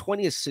comes from a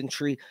 20th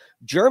century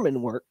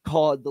German work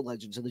called The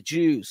Legends of the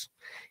Jews.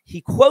 He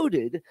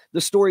quoted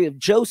the story of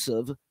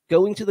Joseph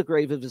going to the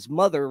grave of his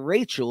mother,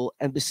 Rachel,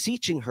 and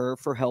beseeching her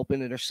for help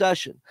and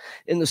intercession.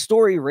 In the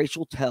story,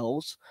 Rachel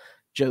tells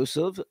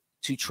Joseph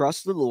to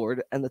trust the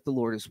Lord and that the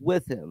Lord is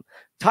with him.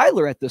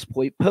 Tyler, at this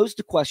point, posed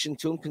a question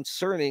to him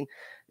concerning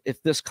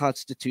if this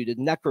constituted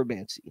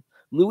necromancy.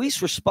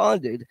 Luis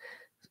responded,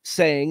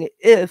 saying,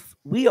 if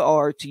we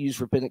are to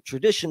use rabbinic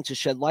tradition to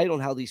shed light on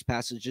how these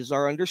passages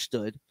are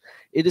understood,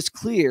 it is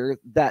clear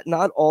that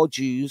not all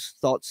Jews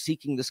thought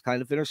seeking this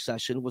kind of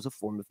intercession was a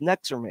form of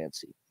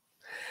necromancy.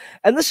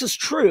 And this is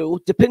true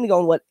depending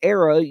on what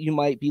era you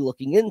might be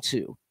looking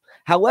into.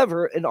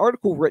 However, an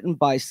article written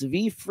by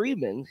Zvi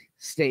Freeman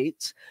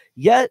states,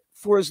 yet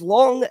for as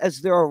long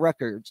as there are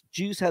records,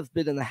 Jews have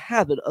been in the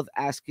habit of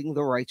asking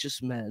the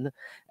righteous men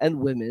and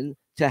women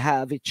to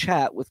have a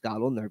chat with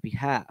God on their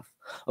behalf.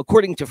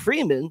 According to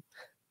Freeman,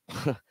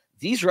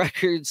 these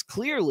records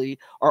clearly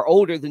are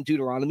older than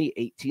Deuteronomy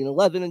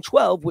 18:11 and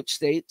 12, which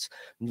states,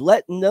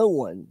 let no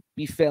one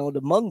be found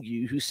among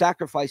you who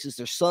sacrifices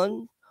their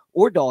son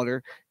or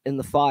daughter in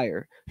the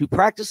fire, who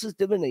practices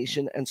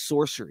divination and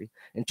sorcery,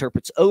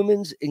 interprets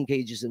omens,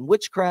 engages in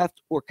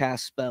witchcraft, or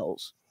casts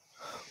spells,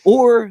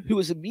 or who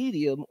is a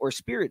medium or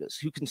spiritist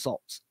who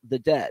consults the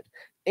dead,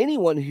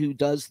 anyone who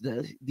does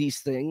these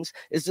things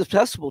is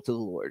detestable to the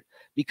Lord.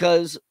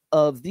 Because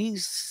of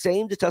these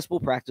same detestable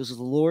practices,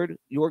 the Lord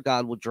your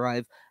God will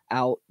drive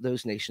out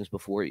those nations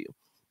before you.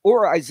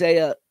 Or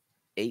Isaiah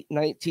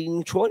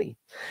 8:19-20.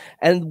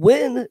 And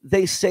when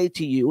they say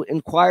to you,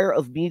 inquire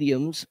of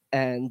mediums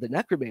and the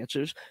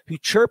necromancers who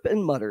chirp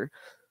and mutter,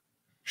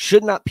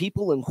 should not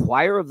people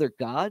inquire of their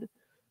God?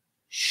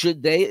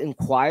 Should they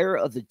inquire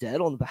of the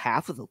dead on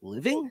behalf of the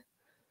living?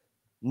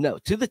 No,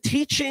 to the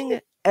teaching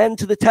and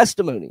to the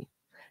testimony.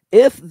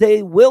 If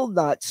they will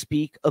not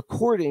speak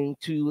according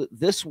to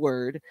this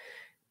word,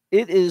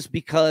 it is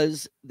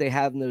because they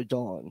have no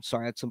dawn.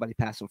 Sorry, I had somebody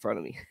pass in front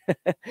of me.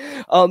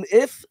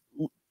 If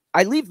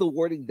I leave the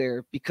wording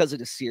there because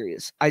it is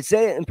serious.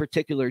 Isaiah in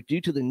particular,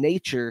 due to the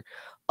nature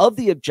of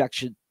the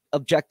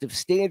objective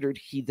standard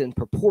he then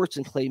purports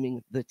in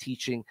claiming the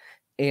teaching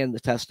and the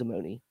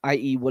testimony,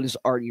 i.e. what is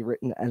already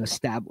written and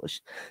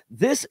established.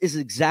 This is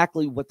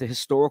exactly what the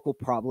historical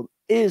problem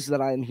is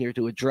that I am here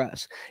to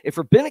address. If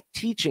rabbinic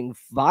teaching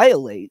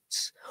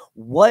violates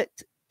what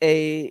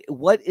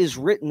is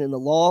written in the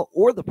law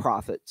or the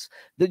prophets,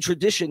 then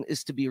tradition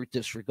is to be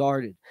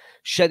disregarded.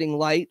 Shedding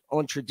light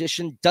on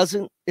tradition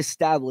doesn't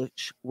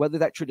establish whether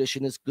that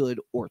tradition is good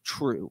or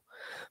true.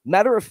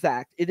 Matter of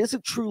fact, it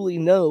isn't truly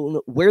known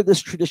where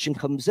this tradition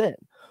comes in.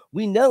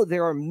 We know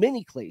there are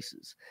many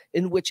places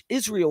in which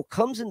Israel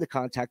comes into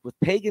contact with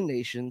pagan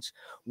nations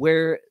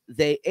where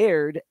they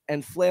erred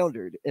and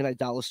floundered in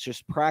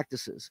idolatrous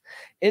practices.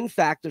 In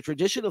fact, the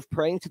tradition of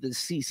praying to the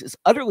deceased is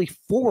utterly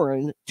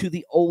foreign to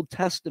the Old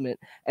Testament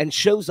and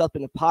shows up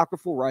in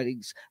apocryphal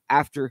writings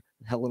after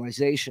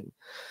Hellenization.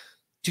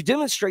 To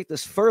demonstrate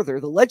this further,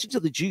 the Legends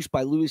of the Jews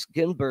by Louis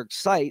Ginzberg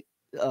cites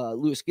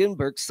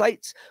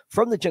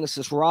from the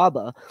Genesis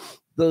Rabbah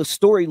the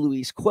story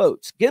Louis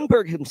quotes.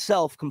 Ginzberg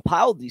himself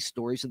compiled these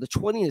stories in the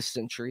 20th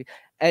century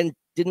and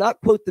did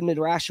not quote the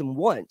Midrashim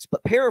once,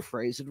 but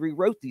paraphrased and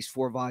rewrote these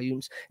 4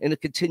 volumes in a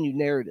continued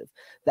narrative.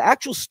 The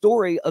actual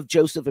story of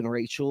Joseph and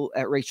Rachel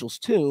at Rachel's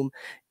tomb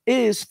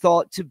is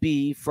thought to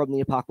be from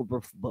the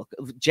apocryphal book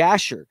of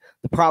Jasher.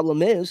 The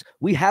problem is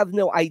we have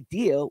no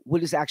idea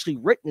what is actually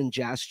written in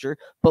Jasher,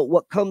 but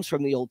what comes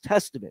from the Old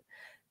Testament.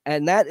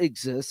 And that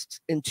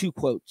exists in 2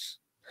 quotes.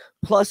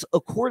 Plus,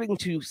 according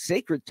to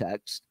sacred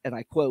text, and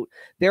I quote,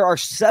 there are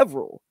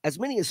several, as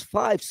many as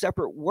 5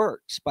 separate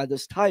works by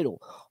this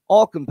title,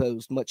 all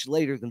composed much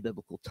later than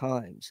biblical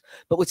times.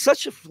 But with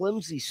such a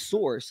flimsy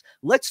source,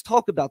 let's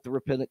talk about the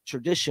rabbinic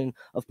tradition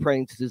of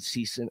praying to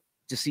the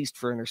deceased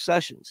for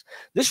intercessions.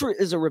 This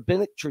is a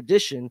rabbinic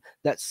tradition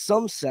that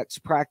some sects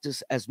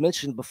practice, as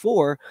mentioned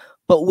before,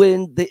 but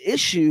when the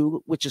issue,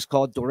 which is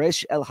called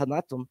Doresh el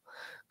Hanatum,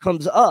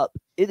 comes up,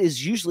 it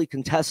is usually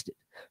contested.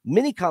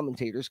 Many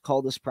commentators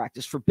call this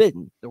practice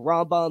forbidden. The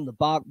Rambam, the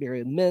Bach,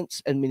 Miriam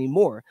Mintz, and many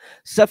more.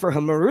 Sefer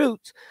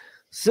HaMarut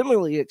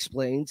similarly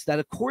explains that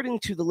according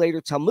to the later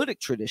Talmudic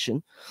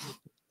tradition,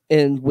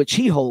 in which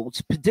he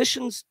holds,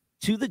 petitions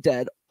to the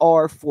dead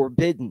are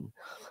forbidden.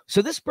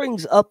 So this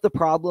brings up the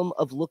problem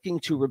of looking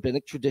to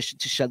rabbinic tradition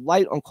to shed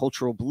light on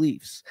cultural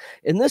beliefs.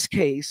 In this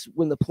case,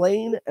 when the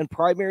plain and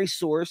primary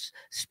source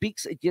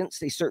speaks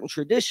against a certain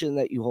tradition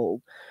that you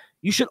hold,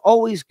 you should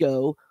always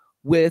go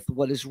with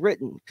what is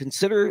written.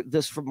 Consider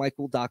this from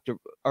Dr.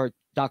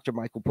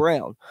 Michael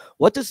Brown.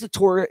 What does the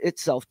Torah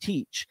itself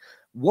teach?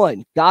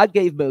 1, God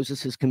gave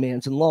Moses his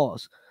commands and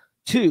laws.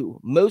 2,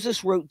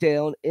 Moses wrote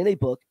down in a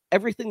book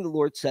everything the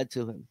Lord said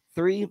to him.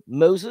 3,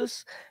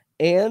 Moses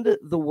and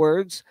the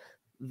words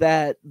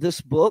that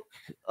this book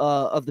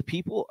of the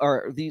people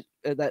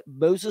that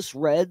Moses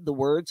read the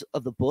words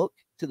of the book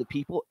to the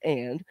people,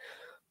 and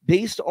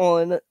based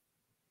on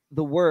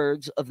the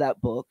words of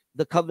that book,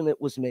 the covenant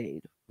was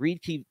made.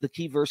 Read the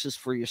key verses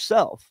for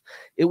yourself.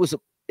 It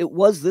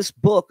was this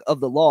book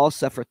of the law,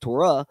 Sefer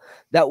Torah,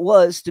 that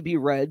was to be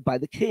read by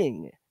the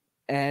king,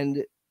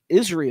 and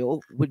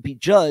Israel would be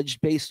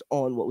judged based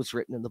on what was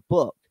written in the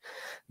book.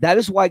 That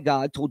is why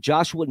God told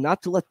Joshua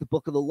not to let the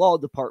book of the law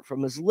depart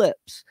from his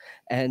lips,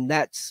 and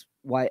that's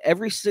why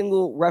every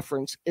single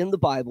reference in the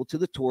Bible to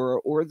the Torah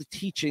or the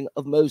teaching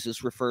of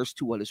Moses refers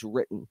to what is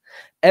written.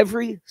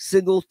 Every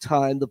single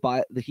time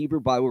the Hebrew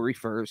Bible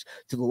refers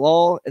to the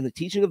law and the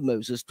teaching of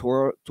Moses,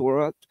 Torah,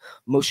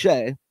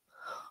 Moshe,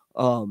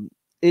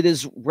 it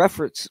is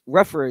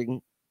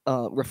referring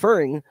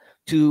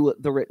to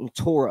the written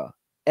Torah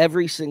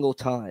every single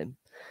time.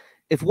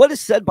 If what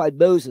is said by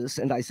Moses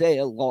and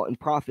Isaiah, law and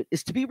prophet,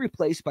 is to be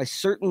replaced by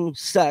certain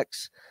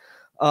sects,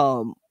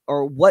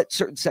 or what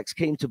certain sects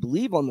came to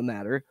believe on the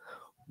matter,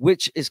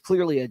 which is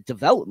clearly a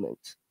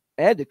development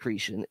and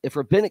accretion, if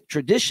rabbinic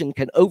tradition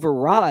can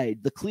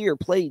override the clear,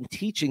 plain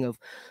teaching of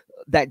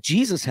that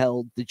Jesus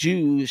held the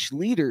Jewish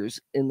leaders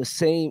in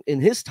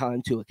his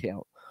time to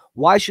account,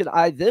 why should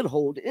I then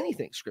hold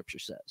anything Scripture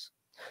says?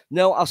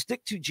 No, I'll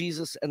stick to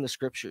Jesus and the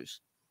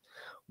Scriptures,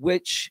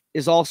 which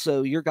is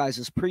also your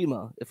guys'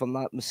 prima, if I'm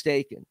not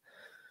mistaken.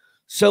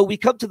 So we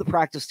come to the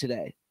practice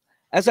today.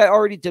 As I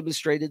already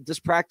demonstrated, this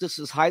practice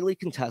is highly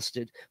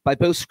contested by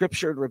both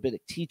Scripture and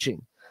rabbinic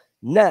teaching.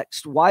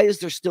 Next, why is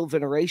there still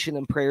veneration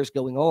and prayers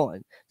going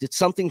on? Did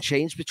something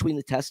change between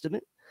the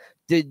Testament?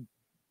 Did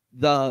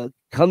the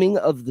coming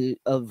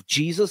of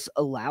Jesus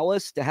allow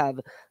us to have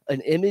an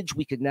image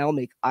we could now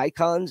make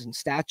icons and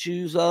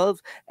statues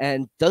of?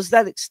 And does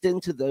that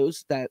extend to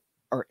those that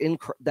are in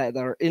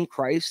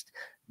Christ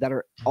that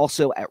are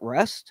also at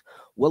rest?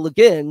 Well,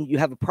 again, you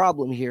have a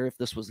problem here if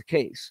this was the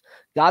case.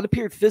 God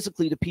appeared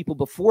physically to people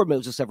before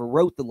Moses ever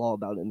wrote the law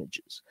about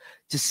images.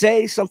 To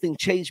say something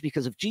changed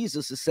because of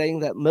Jesus is saying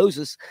that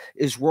Moses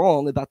is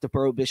wrong about the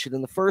prohibition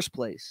in the first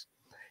place.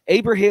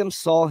 Abraham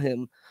saw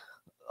him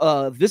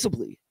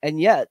visibly,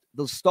 and yet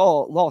the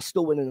law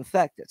still went in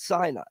effect at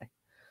Sinai.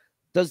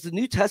 Does the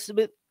New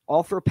Testament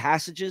offer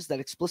passages that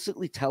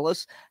explicitly tell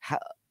us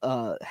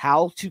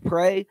how to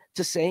pray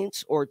to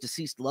saints or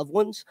deceased loved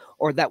ones,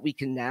 or that we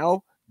can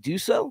now do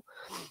so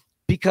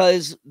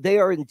because they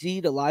are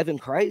indeed alive in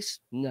Christ?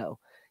 No.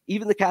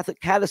 Even the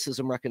Catholic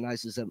Catechism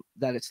recognizes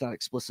that it's not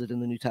explicit in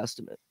the New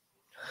Testament.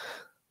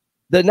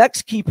 The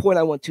next key point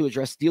I want to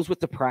address deals with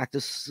the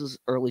practice's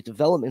early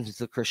development into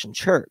the Christian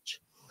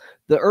church.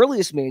 The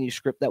earliest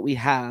manuscript that we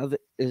have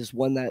is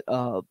one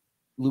that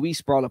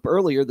Luis brought up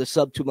earlier, the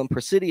Subtumum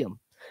Praesidium,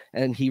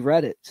 and he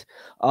read it.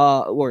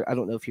 Or I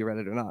don't know if he read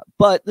it or not.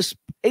 But this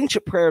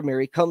ancient prayer of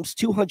Mary comes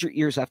 200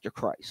 years after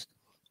Christ.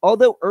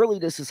 Although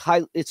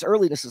its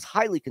earliness is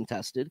highly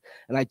contested,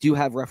 and I do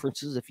have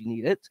references if you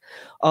need it,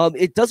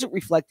 it doesn't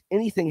reflect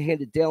anything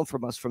handed down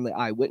from us from the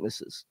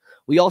eyewitnesses.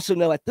 We also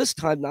know at this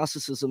time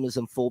Gnosticism is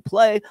in full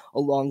play,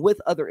 along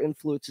with other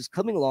influences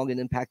coming along and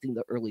impacting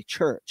the early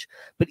church.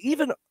 But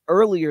even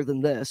earlier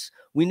than this,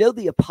 we know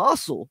the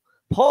apostle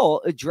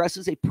Paul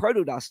addresses a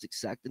proto-Gnostic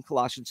sect in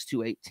Colossians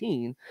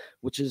 2:18,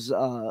 which is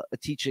a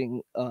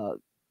teaching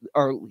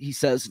or he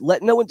says,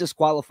 let no one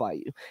disqualify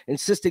you,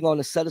 insisting on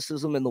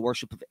asceticism and the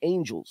worship of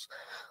angels,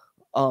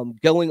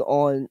 going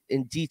on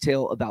in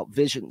detail about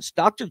visions.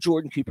 Dr.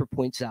 Jordan Cooper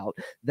points out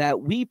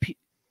that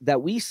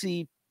we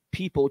see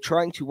people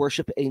trying to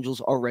worship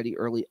angels already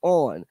early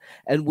on.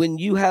 And when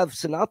you have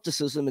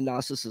synopticism and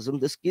Gnosticism,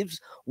 this gives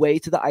way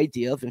to the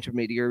idea of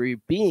intermediary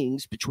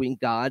beings between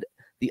God,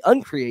 the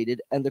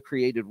uncreated, and the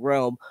created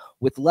realm,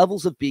 with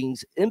levels of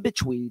beings in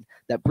between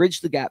that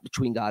bridge the gap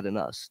between God and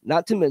us.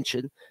 Not to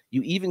mention,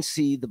 you even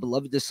see the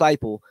beloved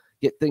disciple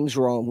get things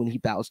wrong when he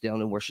bows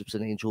down and worships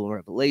an angel in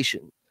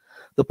Revelation.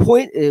 The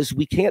point is,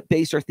 we can't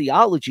base our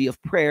theology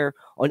of prayer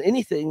on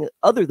anything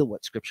other than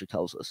what Scripture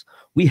tells us.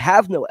 We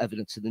have no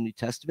evidence in the New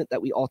Testament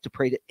that we ought to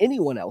pray to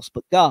anyone else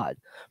but God.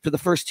 For the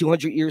first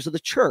 200 years of the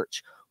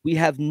church, we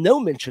have no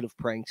mention of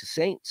praying to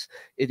saints.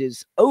 It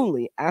is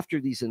only after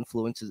these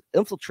influences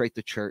infiltrate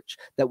the church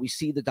that we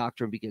see the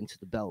doctrine begin to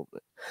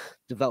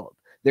develop.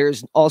 There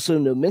is also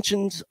no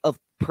mentions of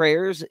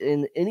prayers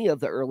in any of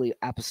the early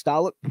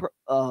apostolic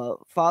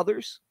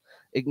fathers.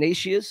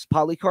 Ignatius,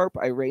 Polycarp,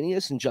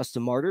 Irenaeus, and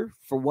Justin Martyr.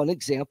 For one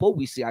example,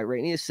 we see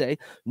Irenaeus say,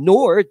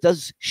 nor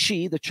does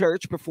she, the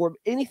church, perform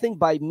anything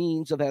by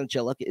means of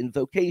angelic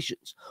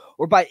invocations,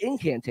 or by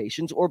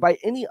incantations, or by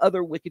any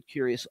other wicked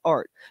curious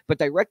art, but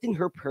directing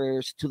her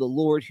prayers to the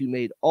Lord who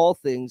made all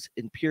things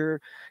in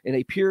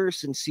a pure,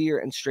 sincere,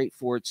 and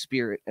straightforward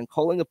spirit, and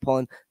calling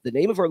upon the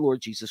name of our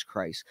Lord Jesus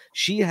Christ.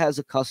 She has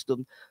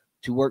accustomed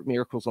to work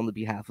miracles on the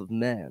behalf of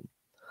man.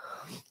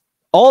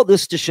 All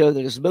this to show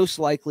that is most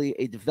likely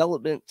a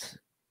development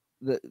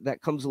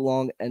that comes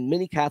along, and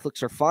many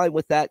Catholics are fine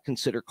with that.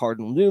 Consider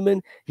Cardinal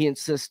Newman. He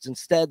insists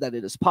instead that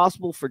it is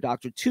possible for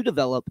doctrine to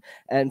develop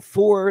and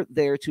for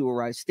there to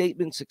arise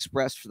statements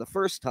expressed for the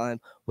first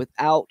time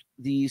without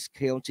these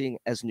counting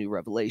as new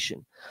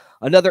revelation.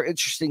 Another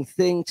interesting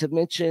thing to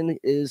mention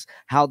is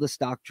how this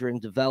doctrine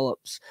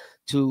develops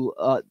to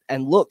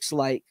and looks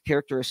like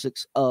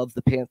characteristics of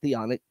the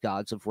pantheonic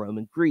gods of Rome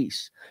and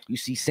Greece. You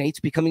see saints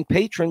becoming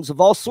patrons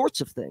of all sorts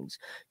of things.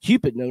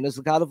 Cupid, known as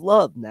the god of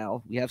love.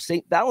 Now we have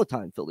Saint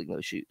Valentine filling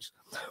those shoes.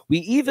 We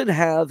even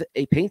have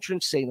a patron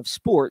saint of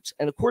sports,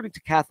 and according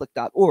to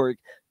Catholic.org,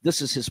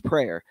 this is his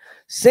prayer.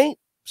 Saint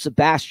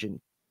Sebastian,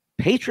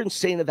 patron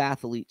saint of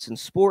athletes and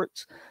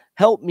sports,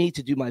 help me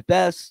to do my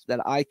best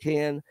that I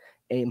can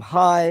aim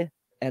high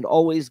and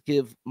always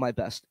give my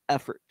best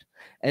effort.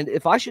 And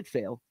if I should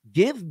fail,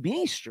 give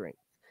me strength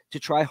to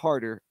try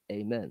harder.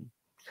 Amen.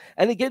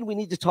 And again, we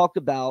need to talk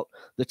about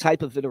the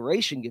type of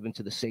veneration given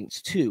to the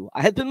saints too.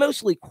 I have been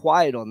mostly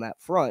quiet on that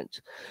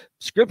front.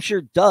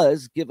 Scripture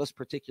does give us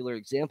particular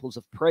examples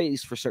of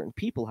praise for certain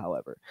people,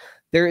 however.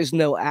 There is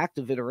no act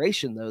of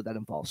veneration, though, that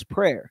involves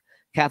prayer.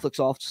 Catholics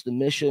often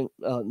mention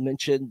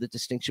the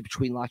distinction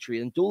between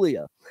latria and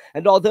dulia.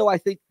 And although I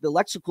think the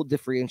lexical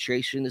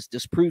differentiation is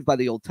disproved by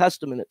the Old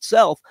Testament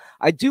itself,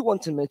 I do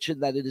want to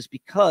mention that it is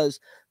because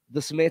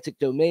the semantic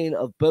domain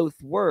of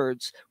both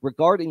words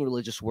regarding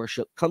religious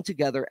worship come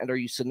together and are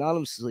used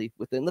synonymously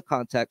within the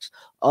context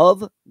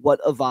of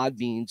what avad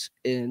means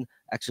in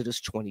Exodus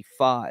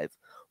 25,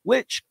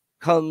 which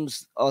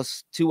comes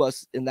to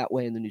us in that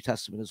way in the New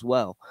Testament as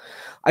well.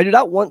 I do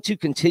not want to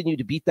continue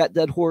to beat that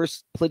dead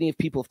horse. Plenty of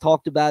people have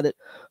talked about it,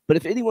 but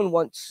if anyone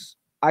wants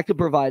I could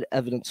provide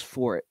evidence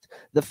for it.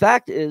 The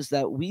fact is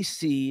that we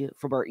see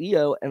from our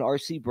EO and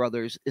RC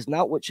brothers is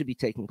not what should be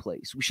taking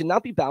place. We should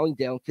not be bowing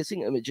down,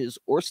 kissing images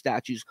or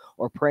statues,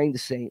 or praying to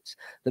saints.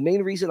 The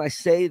main reason I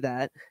say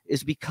that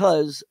is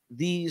because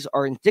these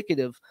are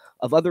indicative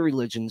of other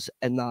religions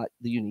and not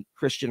the unique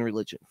Christian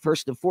religion.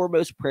 First and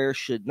foremost, prayer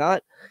should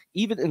not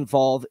even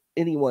involve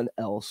anyone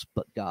else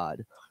but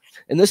God.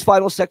 In this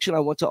final section,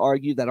 I want to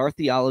argue that our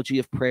theology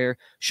of prayer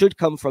should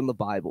come from the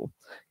Bible.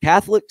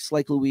 Catholics,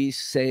 like Louise,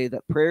 say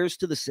that prayers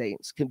to the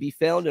saints can be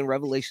found in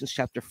Revelations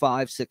chapter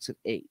 5, 6, and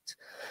 8.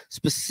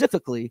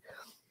 Specifically,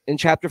 in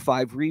chapter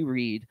 5, we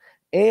read,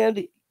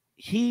 "And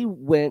he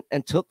went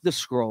and took the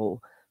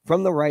scroll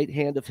from the right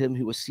hand of him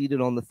who was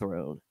seated on the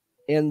throne.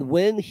 And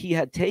when he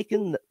had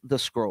taken the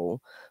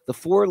scroll, the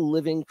 4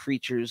 living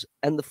creatures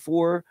and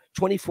the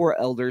 24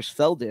 elders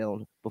fell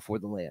down before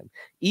the Lamb,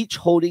 each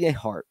holding a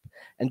harp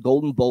and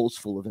golden bowls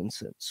full of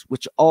incense,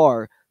 which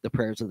are the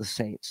prayers of the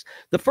saints."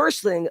 The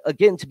first thing,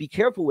 again, to be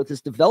careful with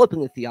is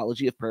developing a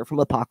theology of prayer from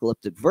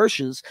apocalyptic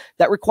verses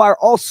that require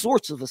all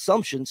sorts of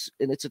assumptions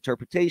in its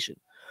interpretation.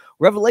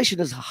 Revelation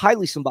is a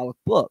highly symbolic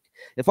book.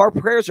 If our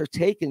prayers are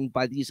taken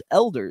by these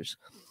elders,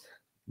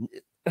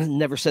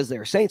 never says they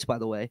are saints, by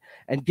the way,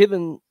 and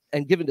given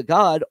to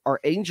God, are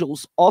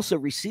angels also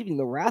receiving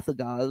the wrath of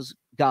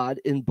God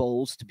in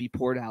bowls to be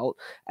poured out,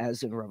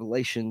 as in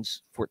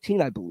Revelations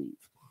 14, I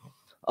believe.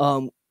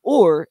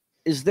 Or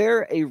is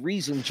there a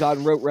reason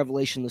John wrote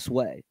Revelation this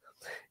way?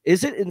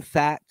 Is it in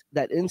fact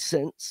that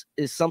incense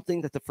is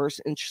something that the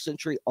first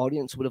century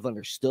audience would have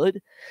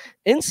understood?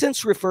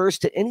 Incense refers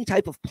to any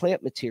type of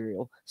plant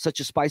material, such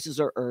as spices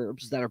or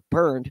herbs, that are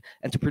burned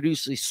and to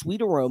produce a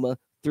sweet aroma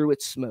through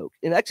its smoke.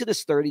 In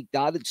Exodus 30,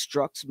 God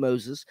instructs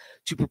Moses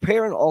to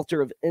prepare an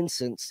altar of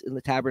incense in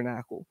the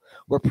tabernacle,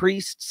 where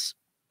priests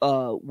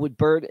would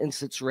burn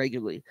incense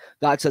regularly.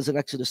 God says in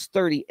Exodus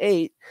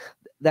 38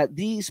 that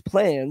these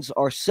plans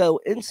are so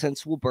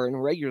incense will burn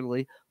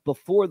regularly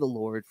before the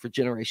Lord for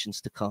generations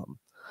to come.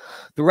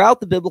 Throughout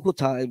the biblical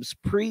times,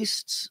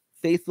 priests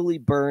faithfully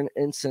burn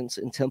incense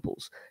in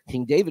temples.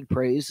 King David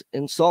prays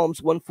in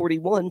Psalms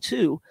 141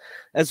 too,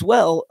 as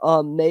well,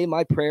 may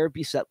my prayer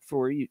be set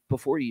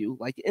before you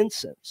like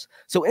incense.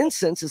 So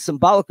incense is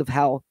symbolic of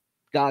how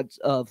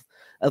of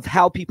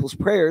how people's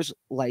prayers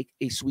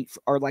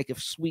are like a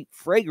sweet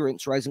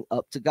fragrance rising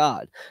up to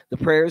God. The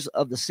prayers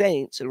of the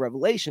saints in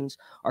Revelations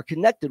are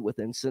connected with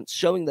incense,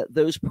 showing that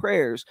those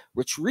prayers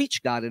which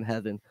reach God in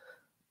heaven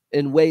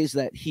in ways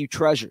that he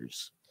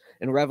treasures.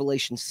 In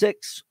Revelation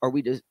 6, are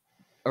we to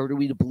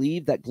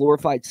believe that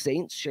glorified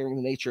saints sharing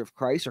the nature of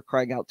Christ are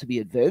crying out to be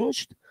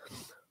avenged?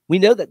 We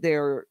know that they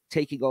are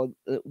taking on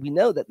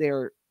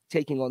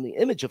the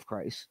image of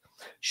Christ.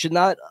 Should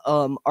not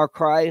our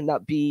cry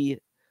not be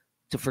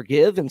to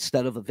forgive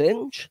instead of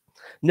avenge?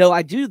 No,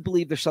 I do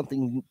believe there's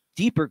something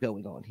deeper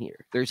going on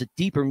here. There's a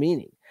deeper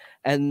meaning,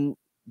 and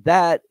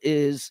that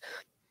is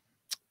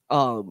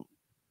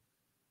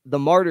the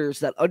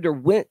martyrs that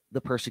underwent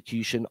the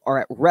persecution are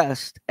at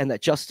rest, and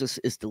that justice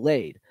is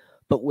delayed,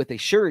 but with a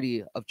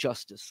surety of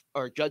justice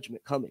or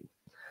judgment coming.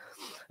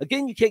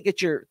 Again, you can't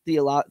get your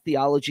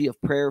theology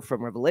of prayer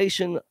from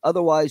Revelation.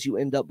 Otherwise, you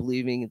end up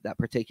believing that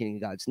partaking in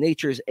God's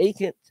nature is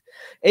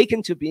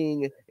akin to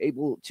being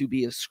able to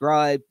be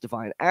ascribed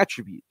divine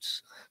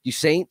attributes. Do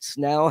saints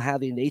now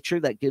have a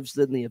nature that gives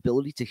them the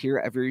ability to hear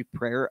every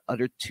prayer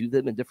uttered to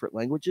them in different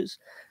languages?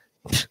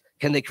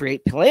 Can they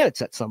create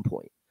planets at some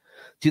point?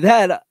 To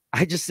that,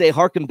 I just say,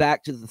 hearken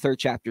back to the 3rd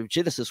chapter of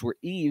Genesis, where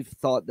Eve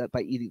thought that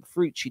by eating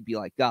fruit, she'd be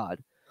like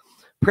God.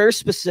 Prayer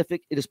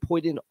specific, it is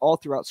pointed all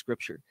throughout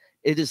Scripture.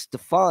 It is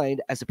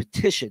defined as a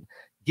petition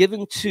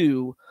given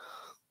to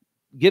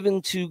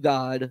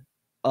God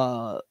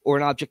or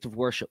an object of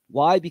worship.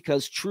 Why?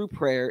 Because true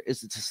prayer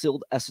is the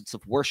distilled essence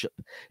of worship.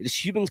 It is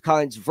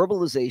humankind's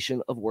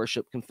verbalization of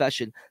worship,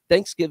 confession,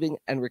 thanksgiving,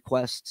 and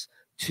requests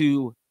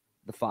to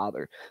the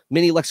Father.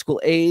 Many lexical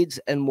aids,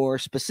 and more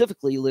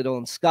specifically Liddell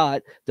and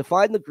Scott,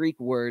 define the Greek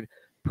word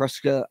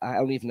proska, I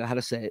don't even know how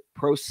to say it,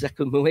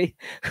 prosekumui,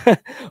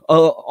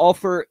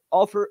 offers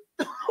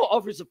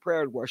of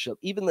prayer and worship.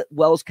 Even the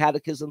Wells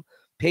Catechism,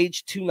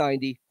 page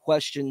 290,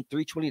 question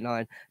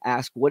 329,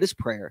 ask, what is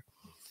prayer?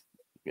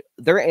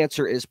 Their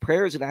answer is,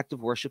 prayer is an act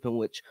of worship in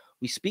which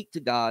we speak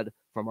to God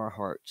from our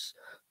hearts.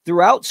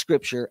 Throughout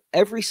Scripture,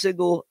 every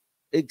single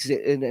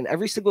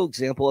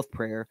example of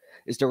prayer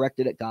is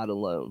directed at God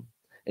alone.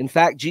 In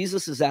fact,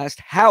 Jesus is asked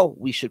how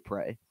we should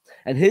pray,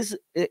 and his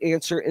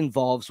answer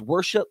involves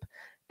worship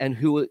and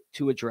who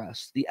to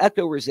address. The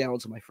echo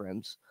resounds, my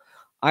friends.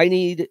 I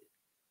need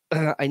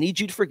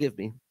you to forgive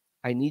me.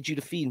 I need you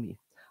to feed me.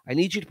 I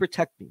need you to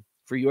protect me,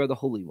 for you are the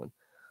Holy One.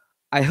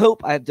 I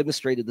hope I have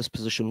demonstrated this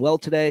position well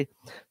today.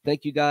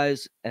 Thank you,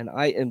 guys, and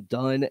I am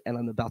done, and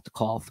I'm about to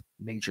cough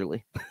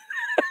majorly.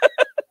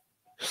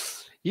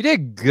 You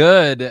did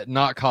good at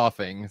not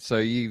coughing, so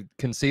you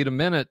concede a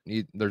minute.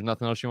 There's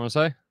nothing else you want to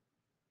say?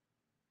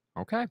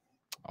 Okay.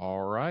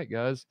 All right,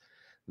 guys.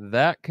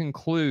 That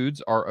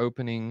concludes our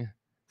opening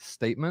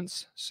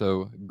statements.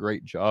 So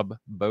great job,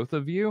 both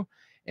of you.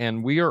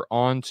 And we are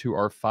on to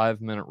our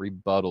 5-minute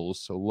rebuttals.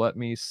 So let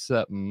me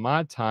set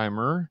my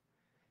timer.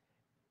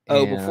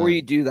 Oh, before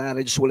you do that,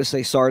 I just want to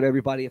say sorry to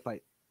everybody if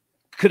I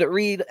couldn't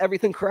read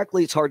everything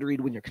correctly. It's hard to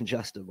read when you're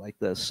congested like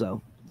this.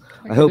 So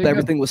I hope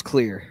everything was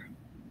clear.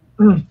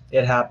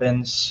 It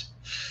happens.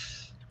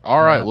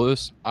 All right,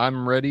 Lewis,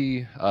 I'm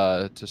ready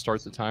to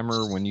start the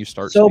timer when you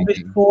start so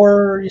speaking.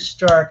 Before you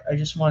start, I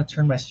just want to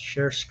turn my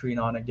share screen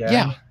on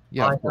again.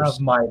 Yeah, I have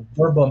my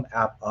Verbum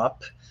app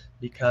up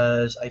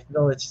because I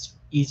feel it's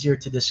easier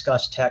to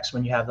discuss text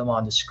when you have them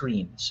on the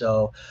screen.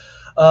 So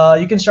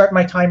you can start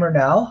my timer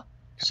now.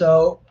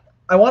 So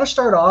I want to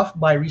start off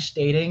by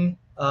restating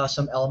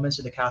some elements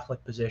of the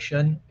Catholic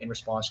position in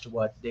response to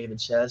what David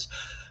says.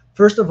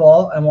 First of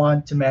all, I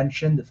want to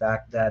mention the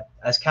fact that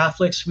as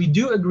Catholics, we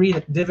do agree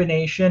that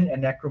divination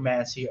and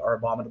necromancy are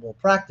abominable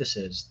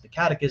practices. The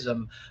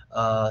Catechism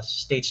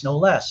states no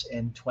less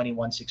in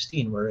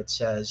 2116, where it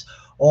says,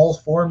 all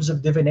forms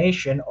of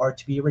divination are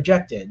to be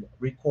rejected.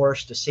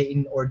 Recourse to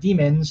Satan or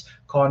demons,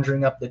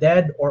 conjuring up the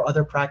dead, or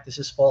other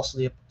practices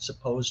falsely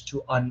supposed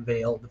to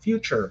unveil the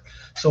future.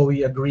 So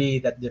we agree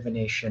that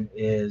divination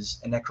and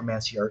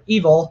necromancy are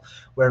evil.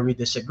 Where we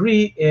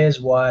disagree is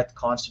what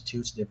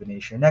constitutes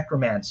divination and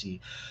necromancy.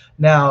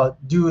 Now,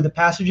 do the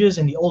passages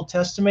in the Old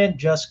Testament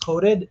just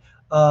quoted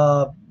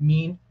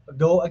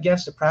go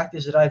against the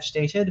practice that I've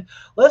stated?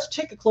 Let's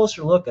take a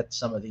closer look at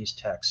some of these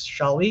texts,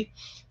 shall we?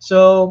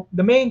 So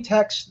the main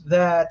text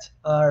that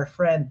our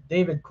friend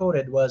David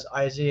quoted was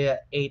Isaiah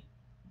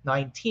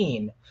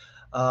 8:19,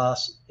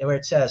 where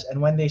it says,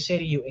 and when they say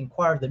to you,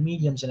 inquire of the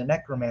mediums and the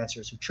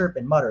necromancers who chirp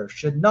and mutter,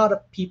 should not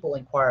a people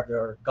inquire of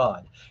their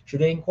God?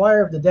 Should they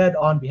inquire of the dead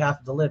on behalf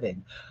of the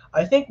living?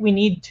 I think we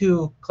need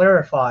to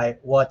clarify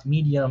what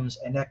mediums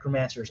and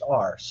necromancers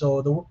are.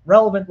 So the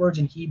relevant words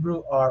in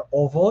Hebrew are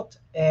ovot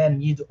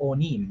and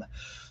yidonim.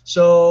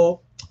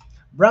 So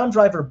Brown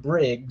Driver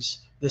Briggs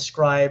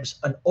describes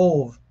an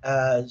ov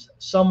as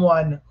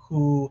someone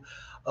who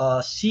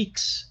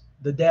seeks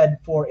the dead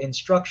for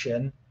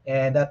instruction,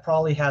 and that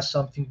probably has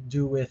something to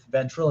do with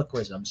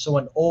ventriloquism. So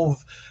an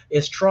ov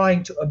is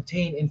trying to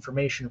obtain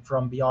information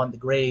from beyond the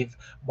grave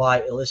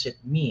by illicit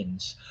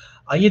means.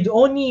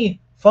 Yidoni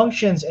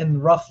functions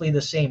in roughly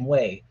the same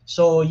way.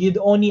 So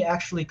yidoni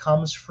actually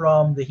comes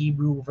from the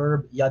Hebrew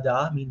verb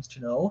yada, means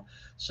to know.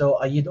 So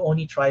a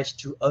yidoni tries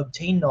to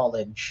obtain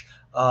knowledge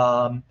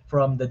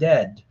from the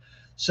dead.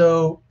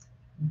 So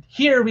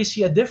here we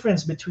see a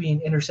difference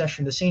between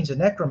intercession to saints and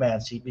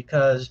necromancy,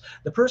 because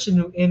the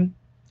person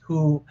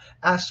who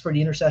asks for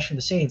the intercession of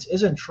the saints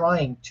isn't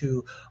trying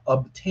to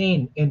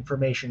obtain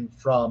information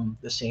from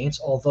the saints,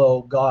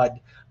 although God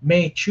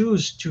may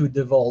choose to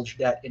divulge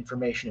that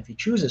information if he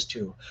chooses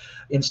to.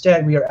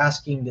 Instead, we are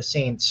asking the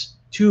saints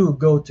to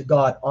go to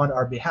God on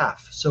our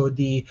behalf. So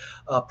the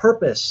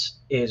purpose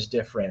is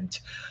different.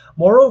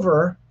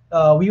 Moreover,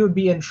 we would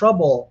be in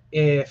trouble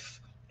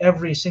if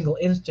every single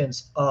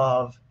instance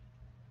of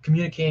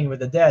communicating with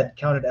the dead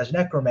counted as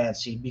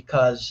necromancy,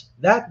 because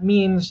that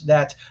means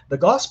that the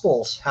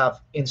Gospels have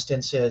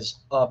instances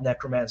of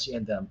necromancy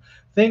in them.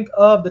 Think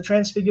of the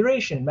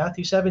Transfiguration,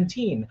 Matthew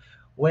 17,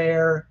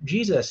 where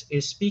Jesus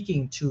is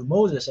speaking to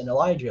Moses and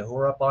Elijah who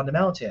are up on the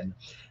mountain.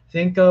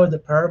 Think of the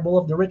parable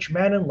of the rich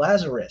man and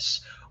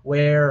Lazarus,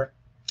 where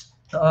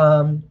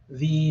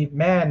the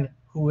man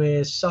who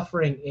is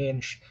suffering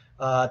in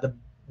the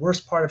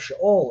worst part of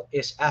Sheol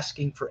is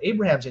asking for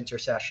Abraham's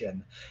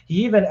intercession.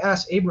 He even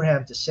asked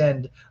Abraham to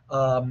send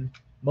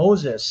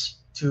Moses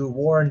to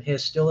warn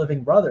his still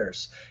living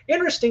brothers.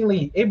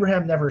 Interestingly,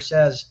 Abraham never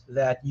says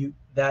that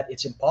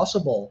it's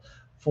impossible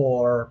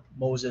for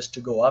Moses to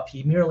go up.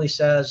 He merely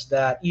says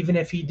that even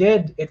if he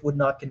did, it would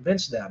not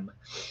convince them.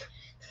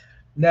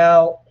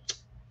 Now,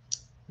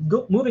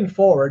 moving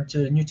forward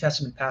to New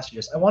Testament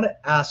passages, I want to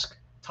ask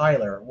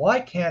Tyler,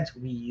 why can't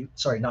we,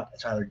 sorry, not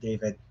Tyler,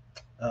 David,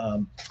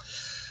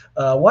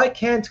 why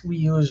can't we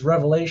use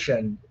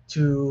Revelation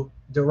to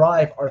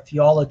derive our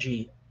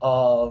theology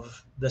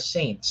of the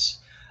saints?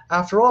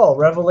 After all,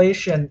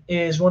 Revelation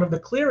is one of the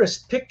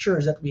clearest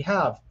pictures that we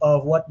have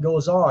of what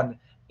goes on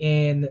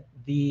in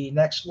the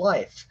next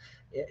life.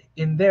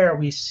 In there,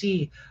 we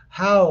see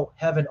how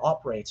heaven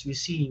operates. We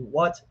see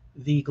what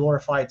the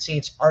glorified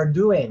saints are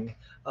doing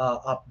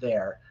up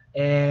there.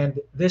 And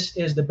this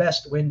is the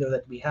best window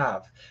that we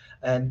have.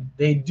 And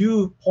they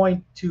do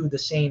point to the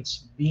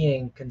saints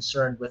being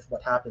concerned with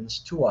what happens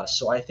to us.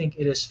 So I think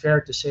it is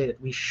fair to say that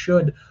we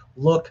should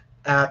look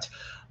at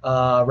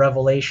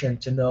Revelation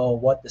to know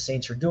what the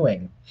saints are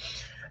doing.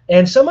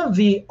 And some of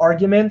the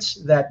arguments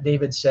that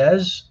David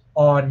says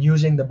on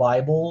using the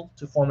Bible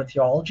to form a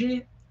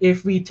theology,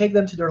 if we take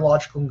them to their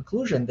logical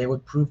conclusion, they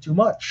would prove too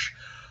much.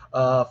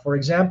 For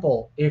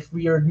example, if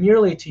we are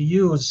merely to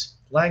use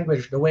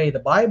language the way the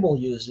Bible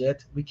used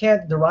it, we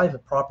can't derive a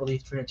properly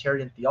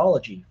Trinitarian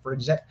theology. For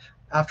example,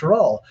 after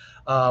all,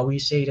 we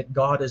say that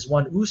God is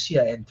one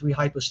ousia and three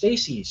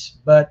hypostases,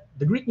 but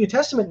the Greek New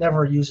Testament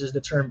never uses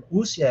the term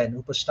ousia and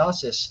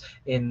hypostasis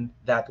in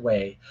that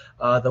way.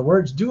 The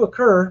words do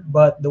occur,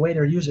 but the way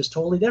they're used is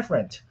totally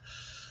different.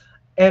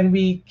 And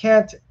we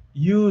can't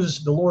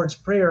use the Lord's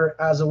Prayer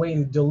as a way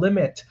to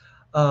delimit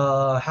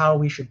how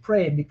we should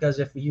pray, because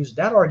if we use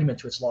that argument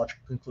to its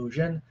logical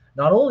conclusion,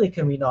 not only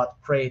can we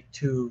not pray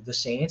to the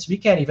saints, we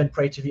can't even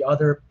pray to the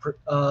other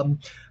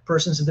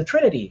persons of the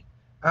Trinity.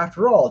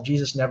 After all,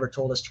 Jesus never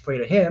told us to pray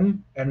to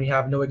him, and we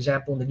have no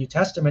example in the New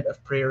Testament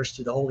of prayers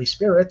to the Holy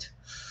Spirit.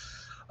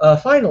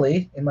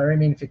 Finally, in my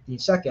remaining 15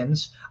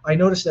 seconds, I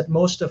noticed that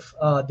most of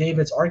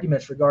David's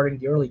arguments regarding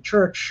the early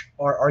church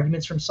are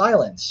arguments from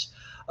silence.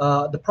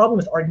 The problem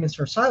with arguments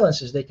from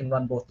silence is they can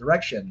run both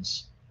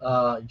directions.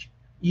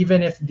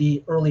 Even if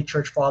the early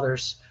church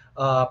fathers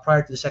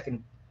prior to the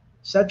 2nd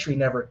century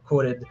never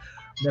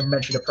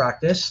mentioned a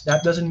practice,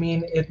 that doesn't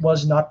mean it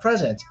was not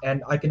present.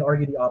 And I can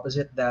argue the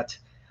opposite, that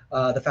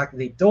the fact that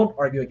they don't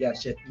argue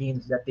against it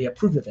means that they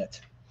approve of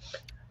it.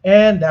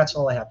 And that's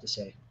all I have to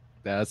say.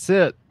 That's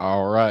it.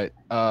 All right.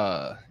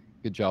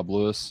 Good job,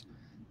 Lewis.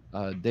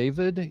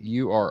 David,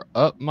 you are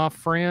up, my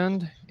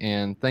friend,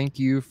 and thank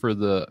you for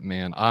the,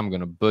 man, I'm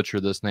going to butcher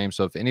this name,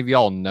 so if any of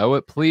y'all know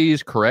it,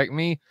 please correct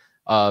me.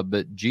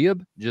 But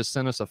Jib just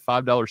sent us a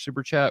 $5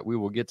 super chat. We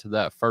will get to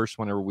that first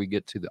whenever we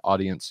get to the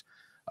audience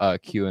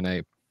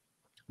Q&A.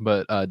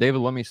 But David,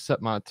 let me set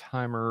my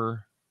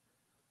timer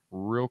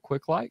real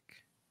quick like.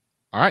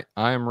 All right,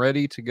 I am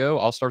ready to go.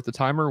 I'll start the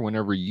timer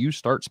whenever you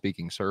start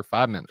speaking, sir.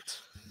 5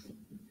 minutes.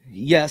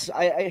 Yes,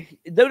 I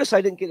noticed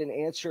I didn't get an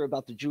answer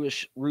about the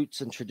Jewish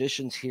roots and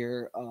traditions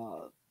here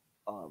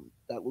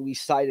that Louis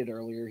cited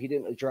earlier. He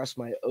didn't address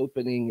my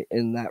opening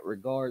in that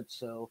regard.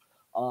 So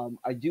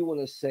I do want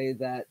to say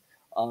that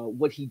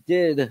what he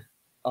did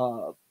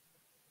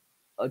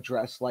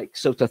address, like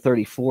Sota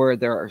 34,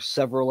 there are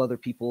several other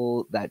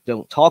people that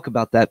don't talk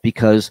about that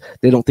because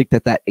they don't think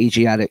that that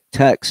Asiatic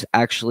text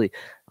actually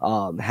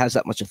has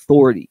that much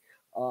authority.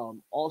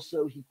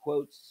 Also, he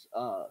quotes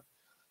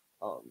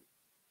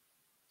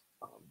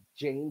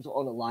James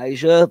on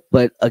Elijah,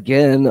 but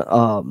again,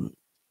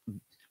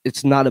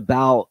 it's not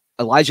about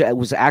Elijah.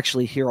 Was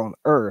actually here on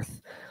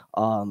earth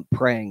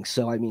praying.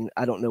 So, I mean,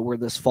 I don't know where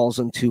this falls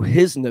into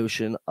his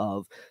notion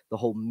of the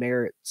whole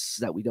merits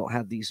that we don't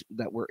have these,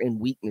 that we're in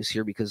weakness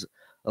here, because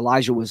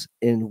Elijah was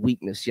in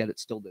weakness, yet it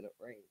still didn't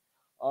rain.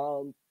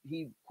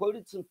 He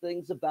quoted some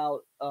things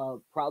about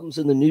problems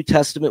in the New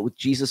Testament with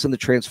Jesus and the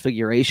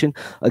Transfiguration.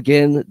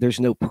 Again, there's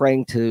no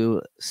praying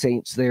to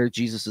saints there.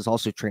 Jesus is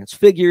also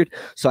transfigured.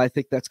 So I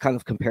think that's kind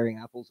of comparing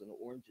apples and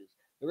oranges.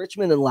 The rich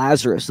man and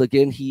Lazarus,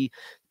 again, he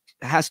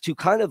has to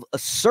kind of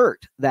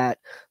assert that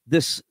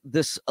this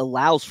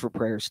allows for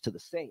prayers to the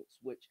saints,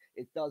 which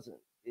it doesn't.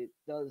 It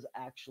does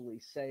actually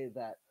say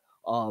that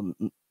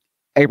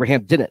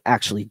Abraham didn't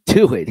actually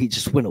do it. He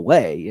just went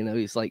away. You know,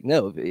 he's like,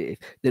 no, if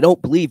they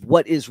don't believe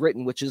what is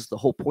written, which is the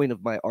whole point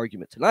of my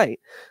argument tonight,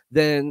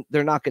 then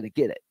they're not going to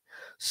get it.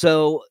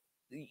 So,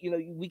 you know,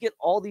 we get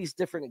all these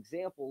different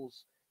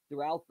examples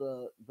throughout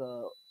the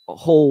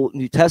whole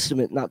New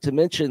Testament, not to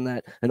mention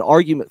that an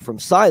argument from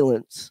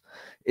silence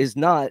is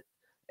not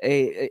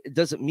it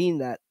doesn't mean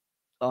that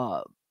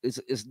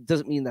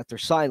doesn't mean that they're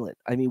silent.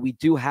 I mean, we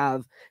do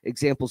have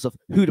examples of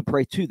who to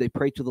pray to. They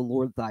pray to the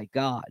Lord thy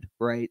God,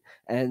 right?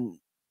 And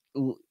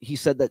he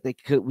said that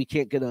we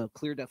can't get a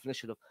clear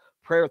definition of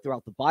prayer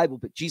throughout the Bible,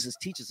 but Jesus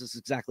teaches us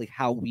exactly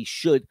how we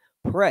should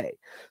pray.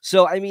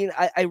 So, I mean,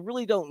 I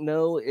really don't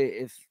know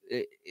if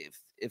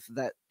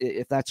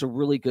that's a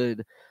really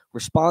good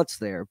response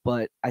there,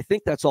 but I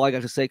think that's all I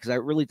got to say, because I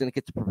really didn't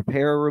get to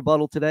prepare a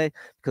rebuttal today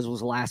because it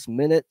was last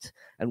minute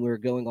and we were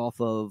going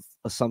off of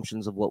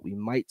assumptions of what we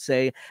might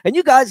say, and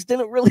you guys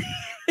didn't really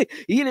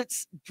he didn't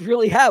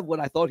really have what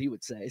I thought he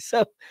would say,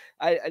 so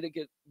I didn't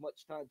get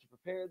much time to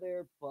prepare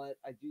there. But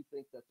I do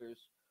think that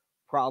there's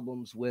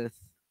problems with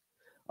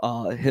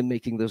him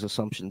making those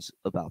assumptions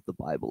about the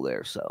Bible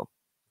there. So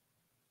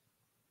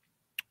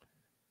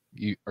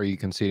Are you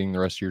conceding the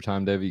rest of your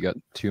time, Dave? You got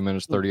 2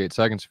 minutes, 38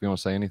 seconds. If you want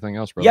to say anything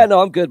else, brother. Yeah, no,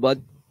 I'm good,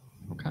 bud.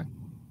 Okay.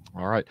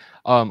 All right.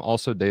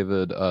 Also,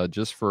 David,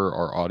 just for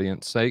our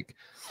audience sake,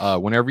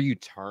 whenever you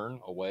turn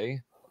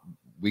away,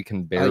 we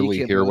can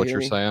barely hear what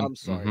you're saying. I'm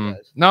sorry,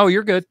 guys. No,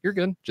 you're good. You're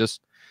good.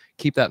 Just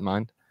keep that in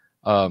mind.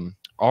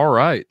 All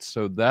right.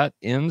 So that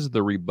ends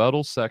the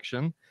rebuttal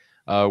section.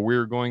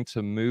 We're going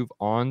to move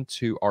on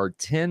to our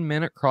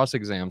 10-minute cross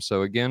exam.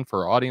 So again,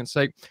 for our audience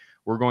sake,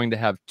 we're going to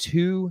have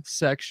 2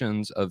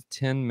 sections of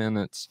 10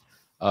 minutes.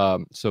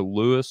 So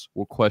Lewis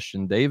will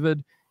question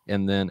David,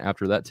 and then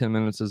after that 10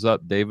 minutes is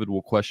up, David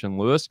will question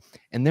Lewis,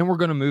 and then we're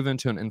going to move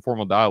into an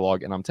informal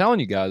dialogue. And I'm telling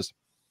you guys,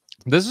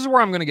 this is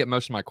where I'm going to get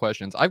most of my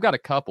questions. I've got a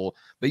couple,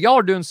 but y'all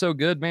are doing so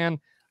good, man.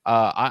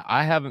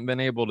 I haven't been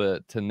able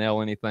to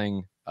nail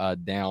anything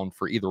down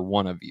for either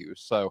one of you,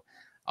 so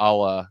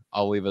I'll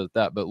leave it at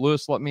that. But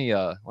Lewis, let me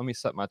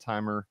set my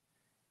timer,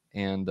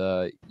 and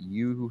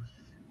you.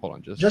 Hold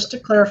on, just to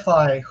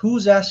clarify,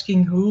 who's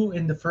asking who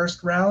in the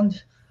first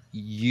round?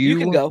 You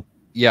can go.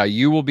 Yeah,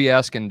 you will be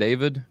asking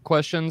David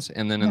questions,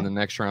 and then in the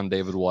next round,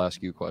 David will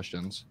ask you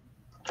questions.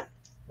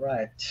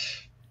 Right.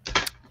 All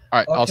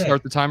right, Okay. I'll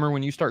start the timer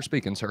when you start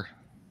speaking, sir.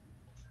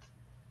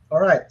 All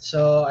right,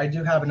 so I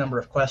do have a number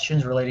of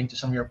questions relating to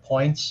some of your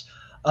points.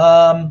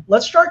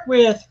 Let's start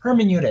with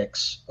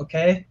hermeneutics,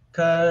 okay?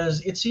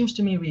 Because it seems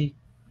to me we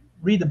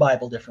read the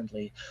Bible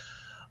differently.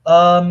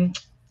 Um,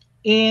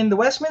 in the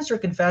Westminster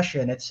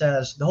Confession, it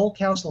says, the whole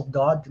counsel of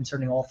God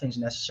concerning all things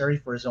necessary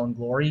for his own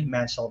glory,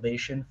 man's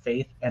salvation,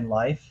 faith, and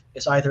life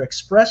is either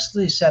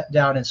expressly set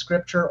down in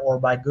Scripture or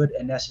by good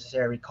and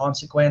necessary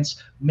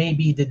consequence may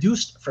be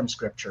deduced from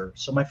Scripture.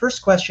 So my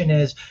first question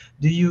is,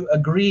 do you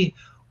agree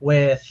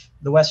with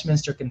the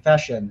Westminster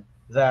Confession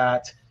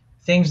that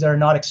things that are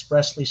not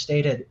expressly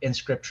stated in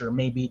Scripture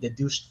may be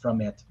deduced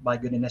from it by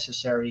good and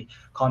necessary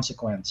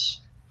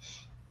consequence?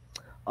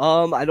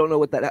 I don't know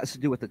what that has to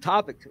do with the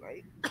topic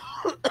tonight,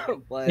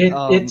 but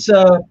it's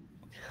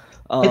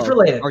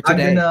related. Or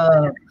today. I'm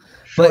gonna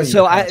but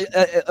so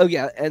oh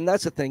yeah, and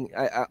that's the thing.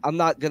 I'm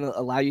not gonna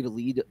allow you to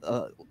lead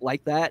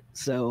like that.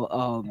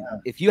 So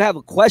if you have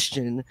a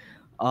question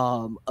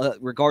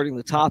regarding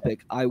the topic,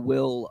 I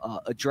will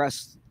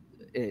address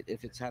it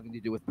if it's having to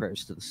do with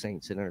prayers to the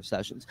saints and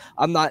intercessions.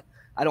 I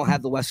don't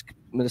have the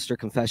Westminster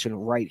Confession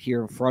right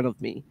here in front of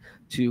me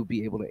to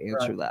be able to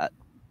answer that.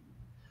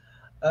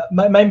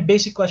 My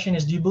basic question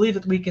is, do you believe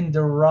that we can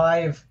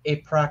derive a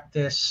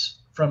practice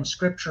from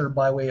Scripture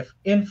by way of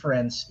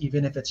inference,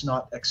 even if it's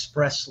not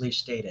expressly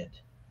stated?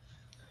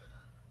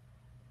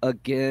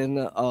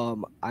 Again,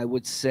 I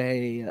would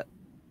say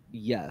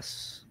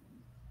yes.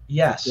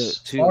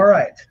 Yes. All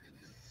right.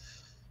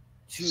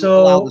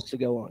 So allow this to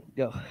go on.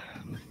 Go.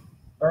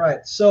 All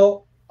right.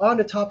 So on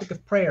the topic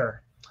of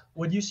prayer,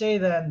 would you say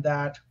then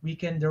that we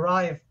can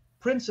derive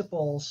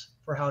principles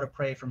for how to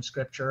pray from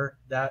Scripture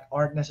that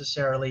aren't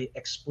necessarily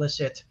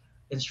explicit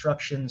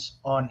instructions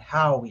on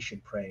how we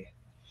should pray?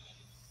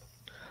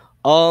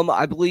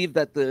 I believe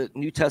that the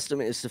New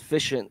Testament is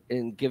sufficient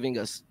in giving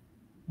us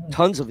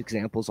tons of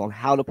examples on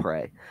how to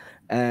pray.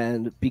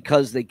 And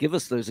because they give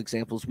us those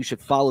examples, we should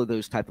follow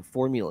those type of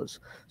formulas.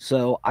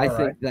 So I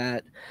think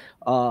that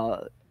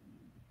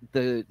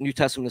the New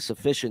Testament is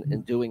sufficient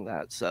in doing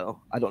that.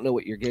 So I don't know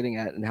what you're getting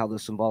at and how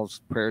this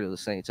involves prayer to the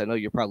saints. I know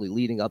you're probably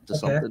leading up to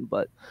something,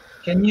 but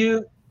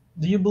do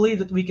you believe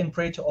that we can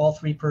pray to all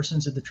three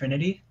persons of the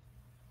Trinity?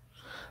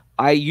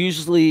 I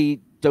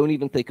usually don't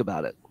even think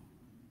about it.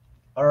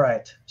 All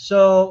right.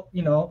 So,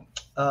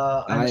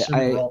 I'm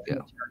assuming we're all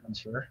Trinitarians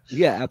here.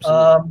 Yeah,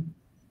 absolutely.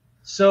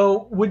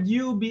 So would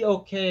you be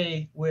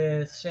okay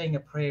with saying a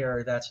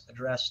prayer that's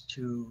addressed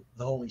to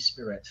the Holy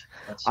Spirit?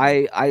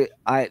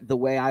 The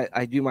way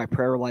I do my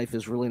prayer life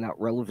is really not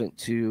relevant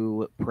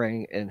to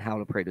praying and how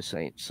to pray to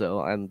saints. So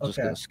I'm just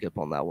going to skip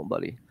on that one,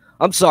 buddy.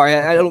 I'm sorry.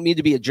 I don't mean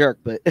to be a jerk,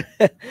 but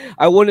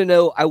I want to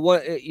know, I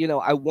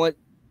want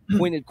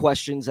pointed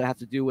questions that have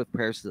to do with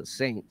prayers to the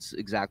saints.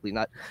 Exactly.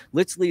 Not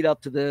let's lead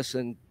up to this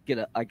and get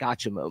a I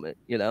gotcha moment,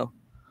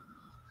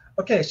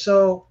 Okay.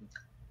 So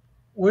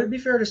would it be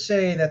fair to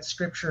say that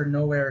Scripture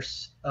nowhere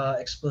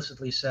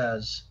explicitly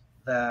says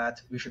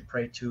that we should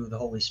pray to the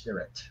Holy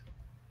Spirit?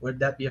 Would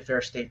that be a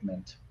fair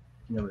statement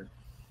in your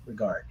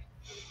regard?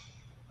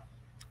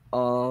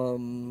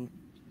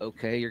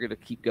 Okay, you're gonna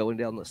keep going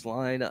down this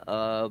line.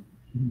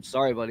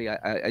 Sorry, buddy.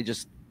 I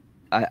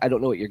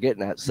don't know what you're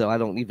getting at, so I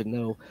don't even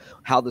know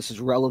how this is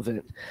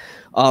relevant.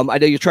 I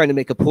know you're trying to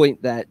make a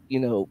point that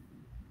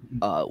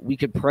we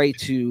could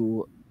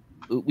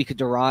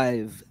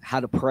derive how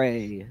to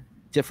pray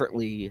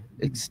differently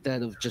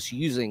instead of just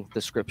using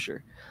the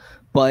Scripture,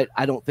 but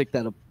I don't think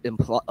that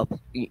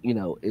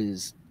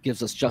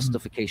gives us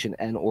justification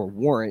and or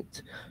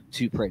warrant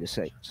to pray to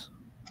saints.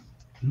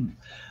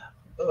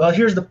 Well,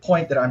 here's the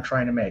point that I'm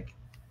trying to make.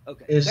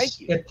 Okay. Is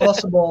it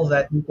possible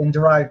that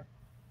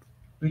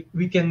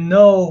we can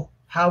know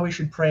how we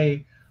should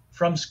pray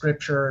from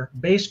Scripture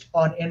based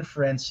on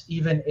inference,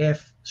 even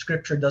if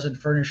Scripture doesn't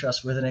furnish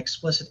us with an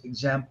explicit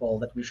example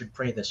that we should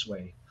pray this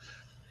way?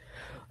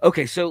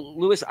 Okay, so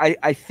Lewis,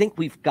 I think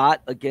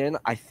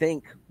I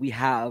think we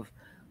have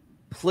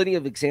plenty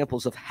of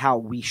examples of how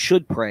we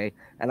should pray,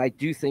 and I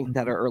do think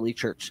that our early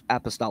church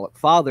apostolic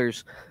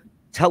fathers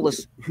tell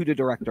us who to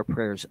direct our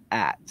prayers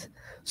at.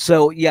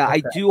 So yeah,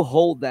 I do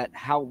hold that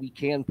how we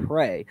can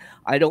pray.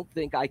 I don't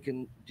think I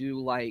can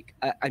do I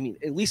mean,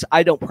 at least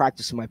I don't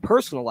practice in my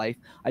personal life.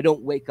 I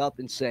don't wake up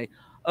and say,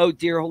 "Oh,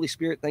 dear Holy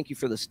Spirit, thank you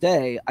for this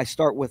day." I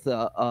start with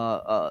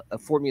a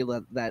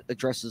formula that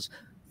addresses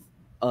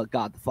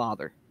God the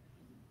Father.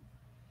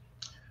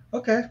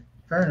 Okay,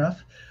 fair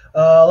enough.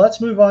 Let's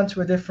move on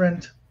to a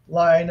different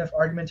line of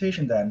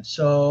argumentation then.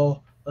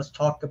 So let's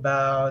talk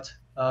about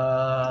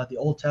the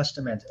Old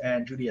Testament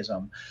and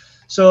Judaism.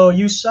 So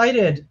you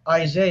cited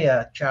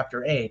Isaiah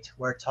chapter 8,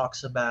 where it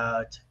talks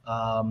about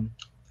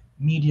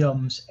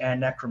mediums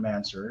and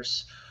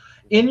necromancers.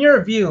 In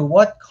your view,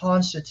 what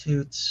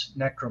constitutes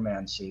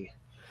necromancy?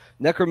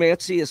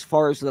 Necromancy, as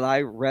far as that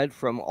I read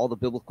from all the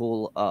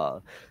biblical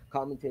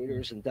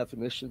commentators and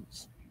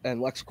definitions and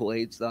lexical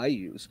aids that I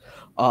use,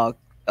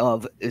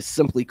 is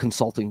simply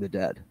consulting the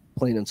dead,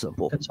 plain and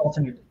simple.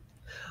 Consulting.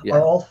 Yeah,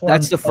 are all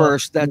that's the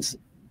first. That's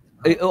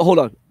hold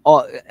on,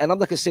 and I'm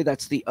not gonna say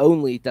that's the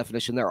only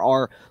definition. There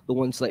are the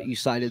ones that you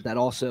cited that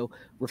also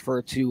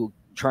refer to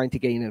trying to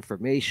gain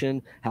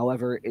information.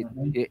 However,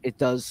 it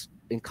does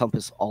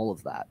encompass all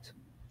of that.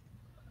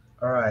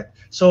 All right.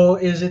 So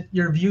is it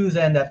your view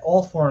then that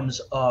all forms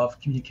of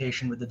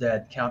communication with the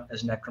dead count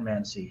as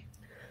necromancy?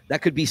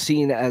 That could be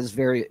seen as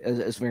very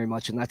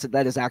much, and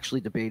that is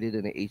actually debated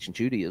in ancient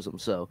Judaism.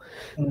 So,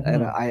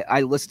 and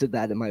I listed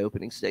that in my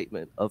opening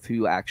statement of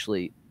who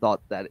actually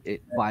thought that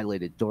it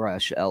violated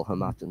Doresh El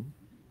Hamatan.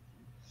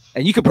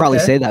 And you could probably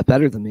say that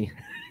better than me.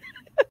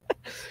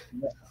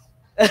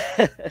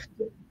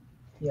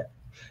 Yeah.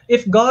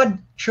 If God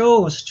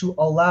chose to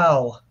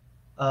allow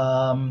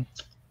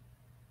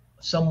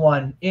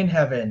someone in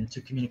heaven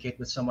to communicate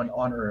with someone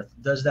on earth,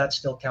 does that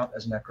still count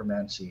as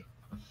necromancy?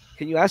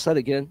 Can you ask that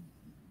again?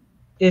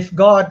 If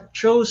God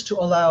chose to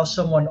allow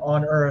someone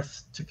on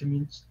earth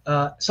to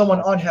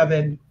someone on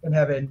heaven in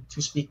heaven to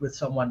speak with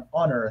someone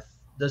on earth,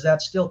 does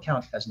that still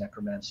count as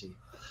necromancy?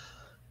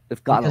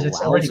 If God because allows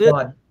it's already it,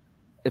 God.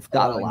 if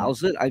God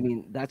allows it, I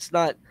mean, that's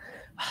not.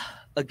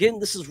 Again,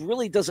 this is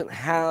really doesn't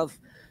have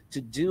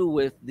to do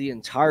with the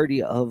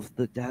entirety of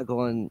the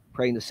daggone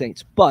praying the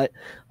saints, but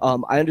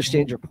I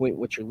understand your point,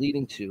 what you're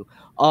leading to.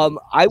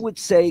 I would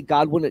say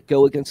God wouldn't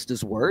go against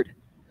His word.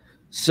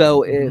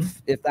 So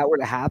if that were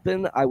to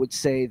happen, I would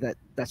say that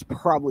that's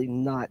probably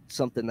not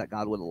something that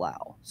God would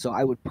allow. So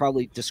I would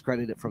probably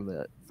discredit it from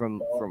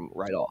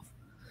right off.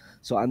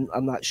 So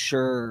I'm not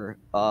sure,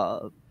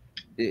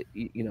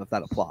 if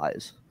that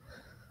applies.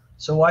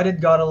 So why did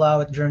God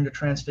allow it during the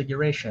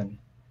Transfiguration?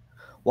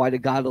 Why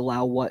did God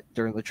allow what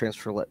during the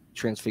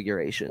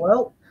Transfiguration?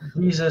 Well,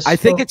 Jesus. I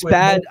think it's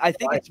bad. I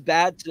think it's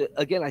bad to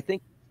again. I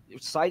think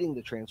citing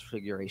the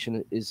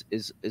Transfiguration is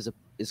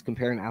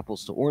comparing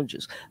apples to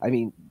oranges. I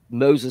mean,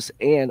 Moses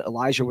and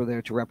Elijah were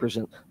there to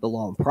represent the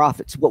law and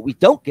prophets. What we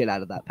don't get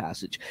out of that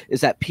passage is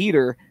that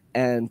Peter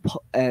and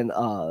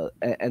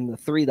the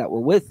three that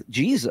were with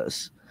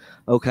Jesus,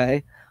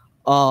 okay,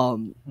 are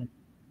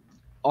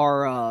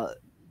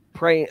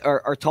praying,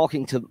 are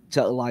talking to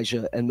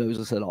Elijah and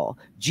Moses at all.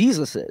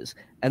 Jesus is,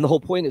 and the whole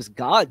point is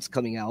God's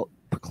coming out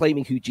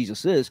proclaiming who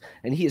Jesus is,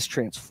 and He is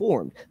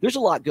transformed. There's a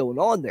lot going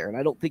on there, and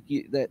I don't think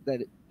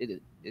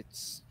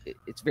it's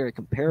very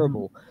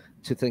comparable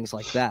to things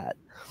like that.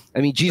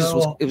 I mean, Jesus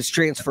was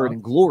transferred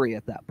in glory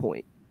at that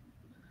point.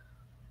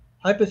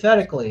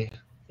 Hypothetically,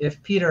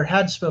 if Peter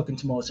had spoken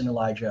to Moses and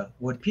Elijah,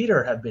 would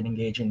Peter have been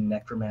engaging in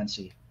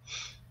necromancy?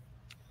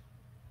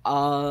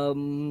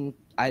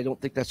 I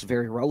don't think that's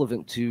very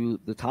relevant to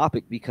the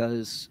topic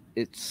because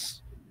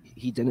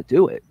he didn't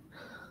do it.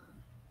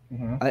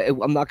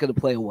 I'm not going to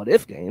play a what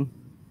if game.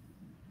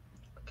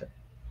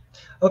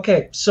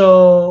 Okay.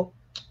 So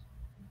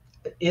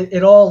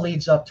it all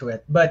leads up to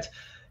it, but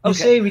you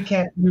say we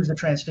can't use the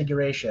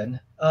Transfiguration.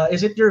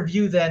 Is it your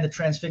view then the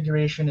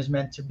Transfiguration is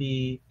meant to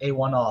be a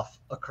one-off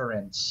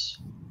occurrence?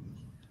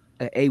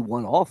 A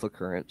one-off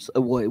occurrence.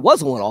 Well, it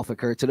was a one-off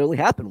occurrence. It only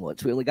happened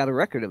once. We only got a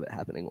record of it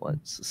happening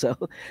once. So,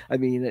 I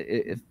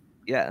mean,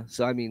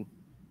 So, I mean,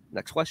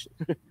 next question.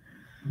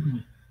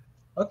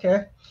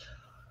 Okay.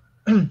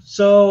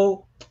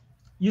 So,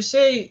 you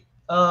say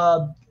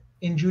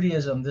in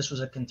Judaism this was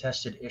a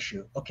contested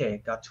issue.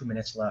 Okay, got 2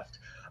 minutes left.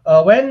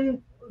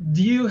 When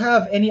do you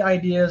have any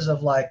ideas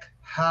of like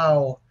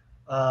how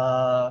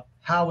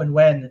and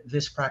when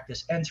this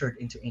practice entered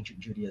into ancient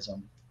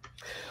Judaism?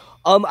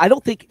 I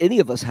don't think any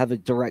of us have a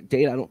direct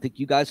date. I don't think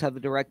you guys have a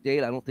direct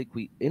date. I don't think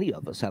any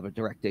of us have a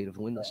direct date of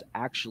when this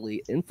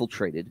actually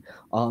infiltrated.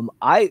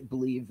 I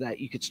believe that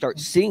you could start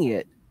seeing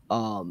it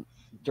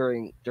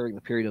during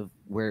the period of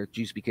where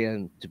Jews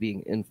began to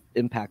being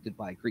impacted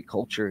by Greek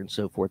culture and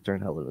so forth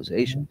during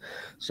Hellenization.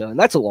 So, and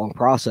that's a long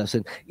process.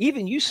 And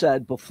even you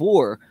said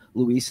before,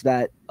 Luis,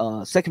 that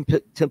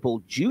Second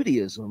Temple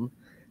Judaism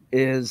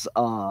is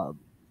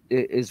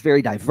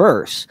very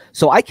diverse.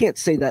 So I can't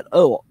say that,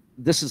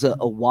 this is a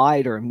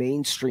wide or a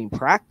mainstream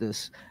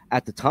practice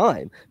at the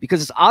time,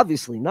 because it's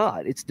obviously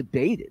not. It's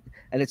debated,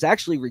 and it's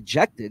actually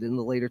rejected in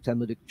the later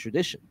Talmudic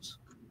traditions.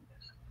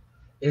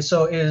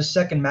 So is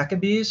Second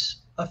Maccabees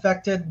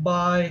affected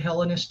by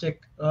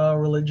Hellenistic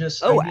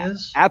religious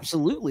ideas?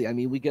 Absolutely. I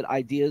mean, we get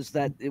ideas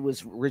that it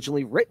was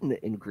originally written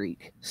in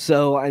Greek.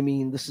 So, I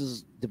mean, this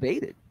is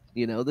debated.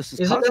 This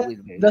is constantly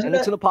debated, and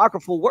it's an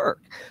apocryphal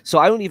work. So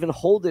I don't even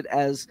hold it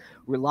as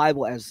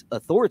reliable, as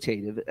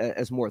authoritative,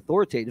 as more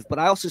authoritative. But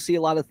I also see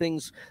a lot of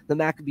things the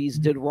Maccabees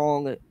did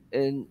wrong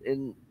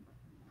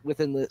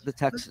within the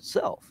text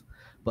itself.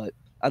 But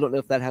I don't know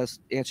if that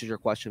answers your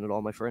question at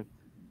all, my friend.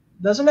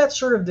 Doesn't that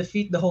sort of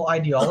defeat the whole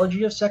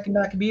ideology of Second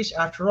Maccabees?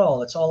 After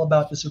all, it's all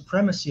about the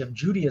supremacy of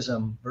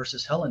Judaism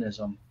versus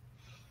Hellenism.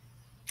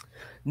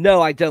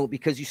 No, I don't,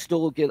 because you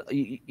still get,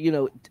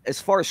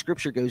 as far as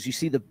scripture goes, you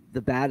see the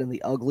bad and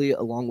the ugly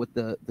along with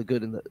the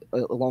good and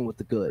along with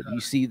the good. You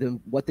see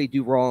them, what they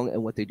do wrong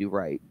and what they do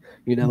right.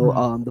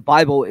 The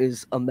Bible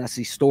is a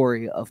messy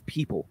story of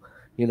people,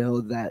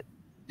 that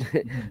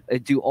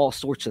do all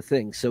sorts of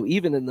things. So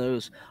even in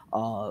those,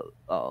 the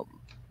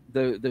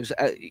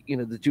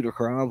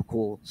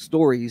Deuteronomical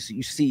stories,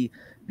 you see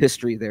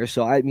history there.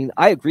 So I mean,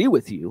 I agree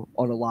with you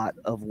on a lot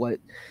of what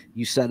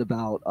you said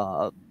about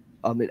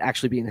it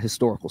actually being a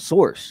historical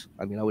source.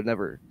 I mean, I would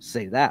never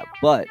say that,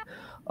 but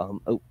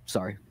Oh,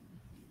 sorry.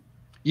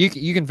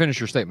 You can finish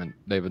your statement,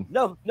 David.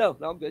 No,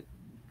 I'm good.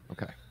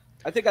 Okay.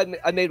 I think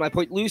I made my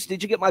point. Luce,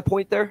 did you get my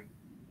point there?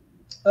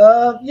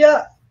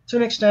 Yeah, to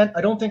an extent.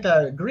 I don't think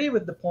I agree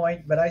with the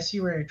point, but I see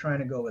where you're trying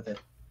to go with it.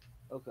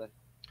 Okay.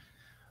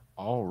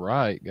 All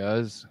right,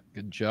 guys.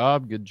 Good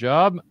job. Good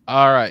job.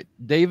 All right,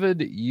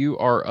 David, you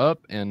are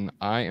up, and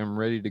I am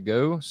ready to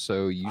go.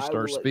 So you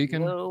start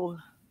speaking.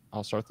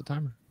 I'll start the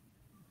timer.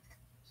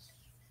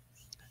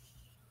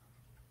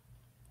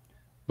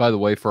 By the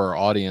way, for our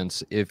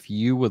audience, if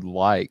you would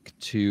like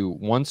to,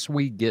 once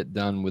we get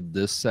done with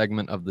this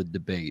segment of the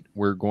debate,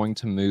 we're going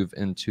to move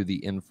into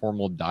the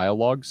informal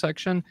dialogue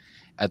section.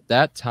 At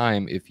that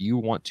time, if you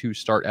want to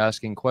start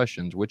asking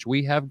questions, which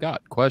we have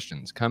got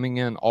questions coming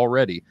in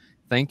already,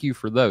 thank you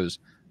for those.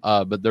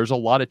 But there's a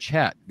lot of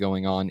chat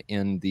going on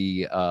in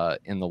the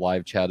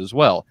live chat as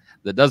well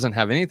that doesn't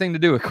have anything to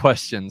do with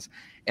questions.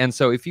 And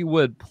so if you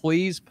would,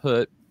 please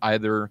put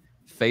either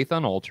Faith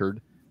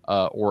Unaltered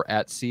or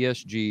at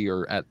CSG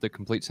or at the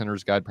Complete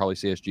Sinner's Guide, probably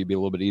CSG be a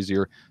little bit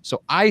easier,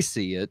 so I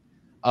see it.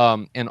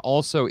 And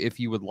also, if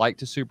you would like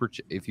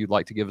to if you'd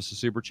like to give us a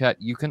super chat,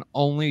 you can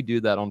only do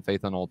that on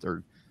Faith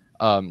Unaltered.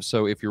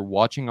 So if you're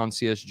watching on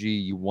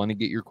CSG, you want to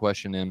get your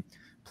question in,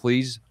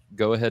 please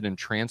go ahead and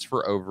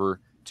transfer over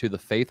to the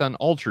Faith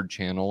Unaltered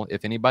channel.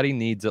 If anybody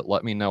needs it,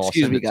 let me know. I'll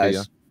send it to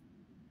you.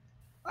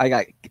 I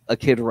got a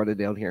kid running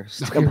down here.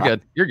 You're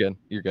good. You're good.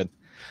 You're good.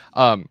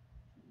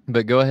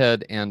 But go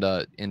ahead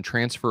and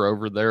transfer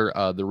over there.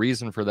 The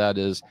reason for that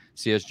is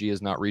CSG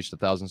has not reached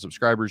 1,000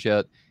 subscribers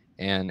yet,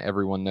 and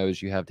everyone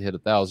knows you have to hit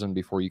 1,000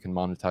 before you can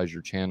monetize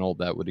your channel.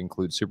 That would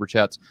include super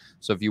chats.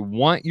 So if you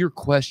want your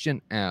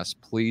question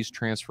asked, please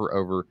transfer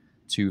over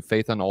to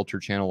Faith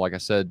Unaltered channel. Like I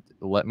said,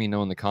 let me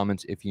know in the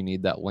comments if you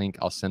need that link.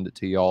 I'll send it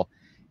to y'all,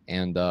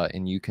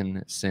 and you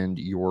can send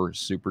your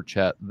super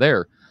chat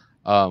there.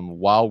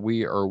 While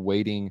we are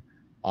waiting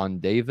on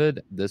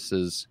David, this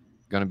is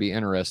going to be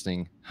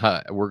interesting.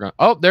 We're going.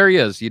 Oh, there he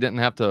is. You didn't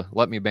have to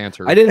let me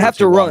banter. I didn't have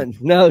to run.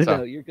 No,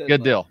 you're good.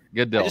 Good deal.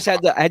 Good deal.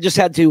 I just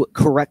had to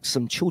correct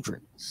some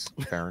children.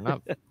 Fair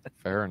enough.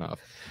 Fair enough.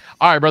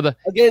 All right, brother.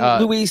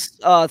 Again, Luis,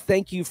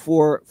 thank you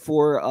for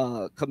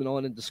coming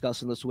on and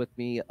discussing this with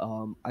me.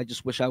 I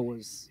just wish I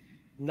was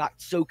not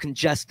so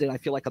congested. I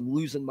feel like I'm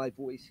losing my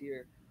voice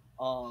here.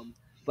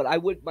 But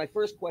my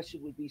first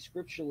question would be,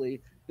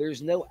 scripturally,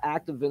 there's no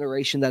act of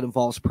veneration that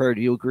involves prayer.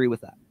 Do you agree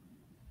with that?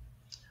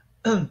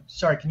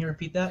 Sorry, can you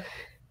repeat that?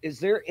 Is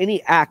there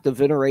any act of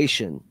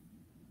veneration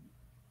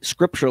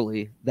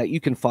scripturally that you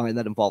can find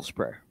that involves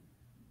prayer?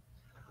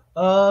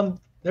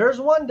 There's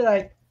one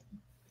that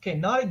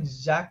not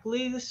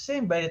exactly the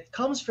same, but it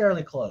comes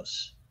fairly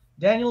close.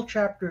 Daniel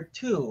chapter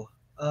 2,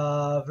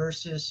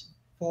 verses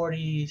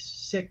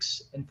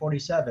 46 and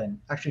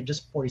 47, actually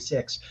just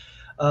 46.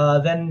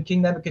 Then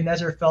King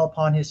Nebuchadnezzar fell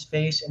upon his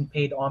face and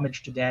paid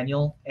homage to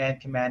Daniel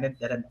and commanded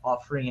that an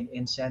offering and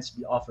incense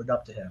be offered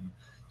up to him.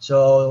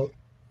 So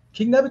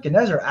King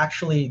Nebuchadnezzar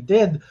actually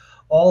did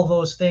all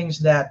those things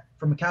that,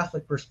 from a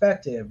Catholic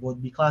perspective,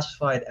 would be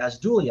classified as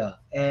dulia,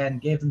 and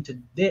gave them to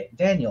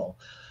Daniel.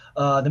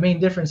 The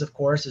main difference, of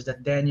course, is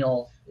that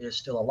Daniel is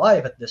still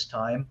alive at this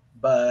time,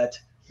 but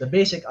the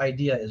basic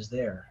idea is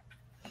there.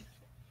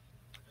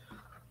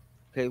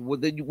 Okay,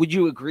 would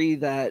you agree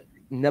that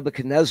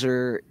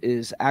Nebuchadnezzar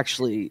is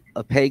actually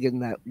a pagan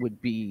that would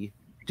be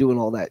doing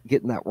all that,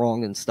 getting that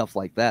wrong and stuff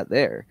like that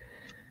there?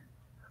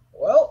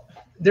 Well,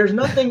 there's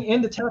nothing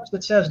in the text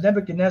that says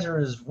Nebuchadnezzar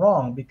is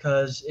wrong,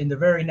 because in the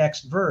very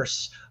next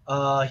verse,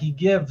 he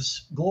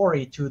gives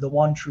glory to the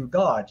one true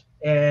God,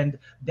 and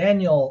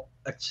Daniel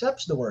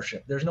accepts the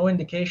worship. There's no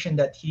indication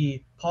that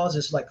he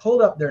pauses, like,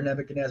 hold up there,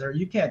 Nebuchadnezzar,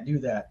 you can't do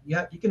that.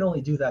 You can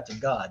only do that to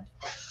God.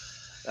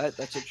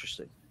 That's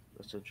interesting.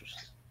 That's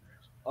interesting.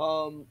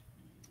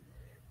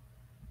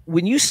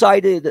 When you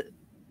cited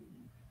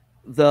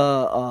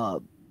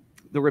the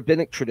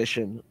rabbinic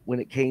tradition when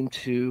it came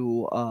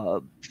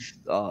to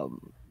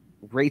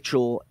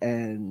Rachel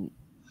and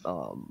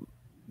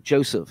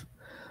Joseph,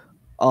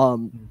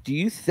 do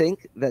you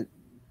think that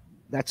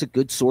that's a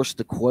good source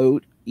to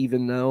quote,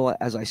 even though,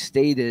 as I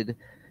stated,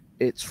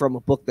 it's from a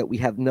book that we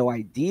have no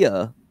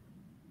idea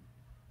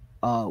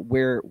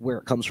where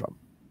it comes from?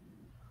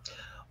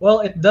 Well,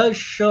 it does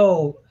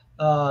show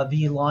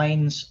the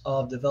lines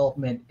of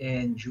development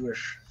in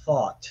Jewish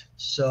thought.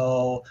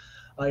 So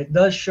it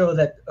does show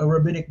that a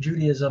rabbinic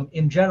Judaism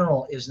in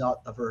general is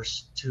not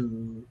averse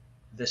to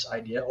this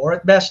idea, or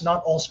at best,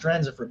 not all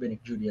strands of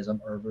rabbinic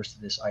Judaism are averse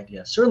to this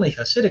idea. Certainly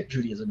Hasidic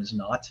Judaism is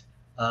not,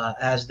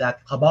 as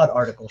that Chabad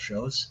article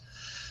shows.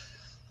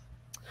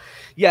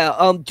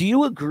 Yeah. Do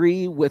you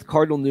agree with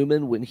Cardinal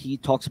Newman when he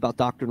talks about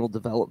doctrinal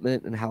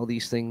development and how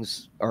these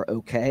things are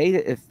okay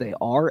if they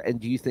are? And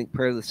do you think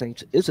prayer of the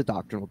saints is a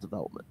doctrinal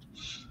development?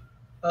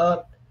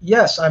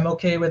 Yes, I'm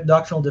okay with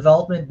doctrinal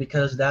development,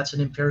 because that's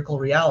an empirical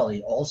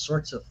reality. All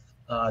sorts of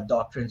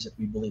doctrines that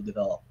we believe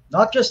develop,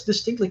 not just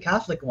distinctly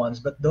Catholic ones,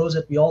 but those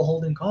that we all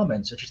hold in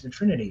common, such as the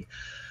Trinity.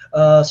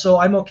 So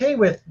I'm okay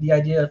with the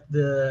idea of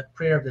the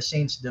prayer of the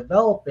saints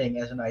developing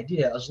as an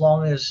idea, as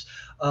long as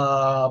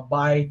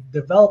by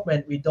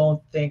development we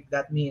don't think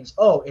that means,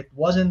 oh, it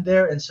wasn't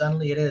there and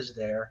suddenly it is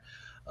there.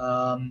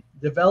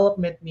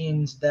 Development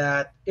means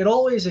that it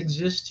always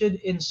existed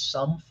in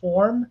some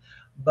form,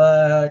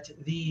 but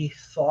the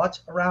thought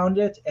around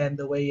it and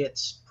the way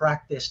it's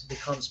practiced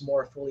becomes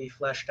more fully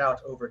fleshed out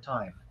over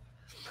time.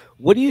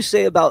 What do you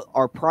say about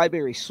our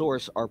primary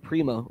source, our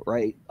prima,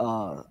 right?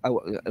 I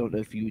don't know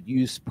if you would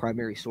use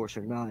primary source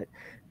or not,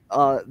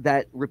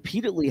 that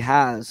repeatedly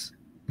has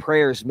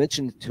prayers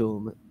mentioned to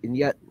him, and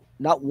yet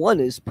not one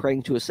is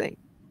praying to a saint.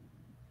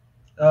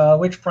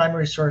 Which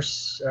primary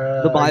source?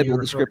 The Bible,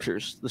 the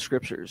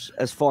scriptures,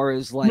 as far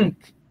as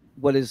like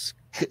what is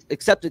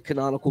accepted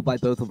canonical by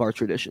both of our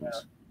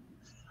traditions.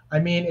 I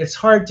mean, it's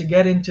hard to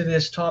get into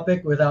this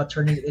topic without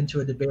turning it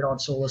into a debate on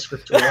sola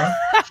scriptura.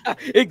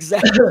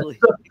 Exactly.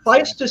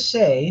 Suffice to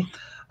say,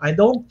 I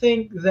don't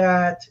think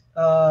that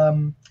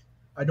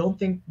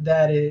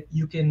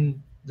you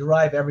can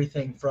derive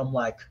everything from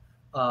like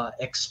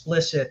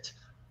explicit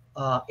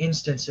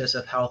instances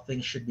of how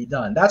things should be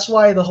done. That's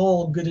why the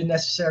whole good and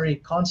necessary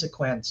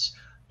consequence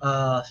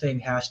thing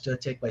has to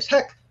take place.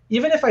 Heck,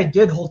 even if I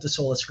did hold to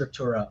sola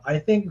scriptura, I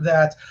think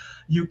that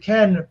you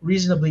can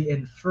reasonably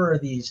infer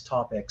these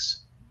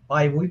topics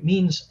by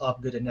means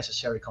of good and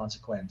necessary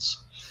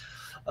consequence.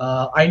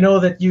 I know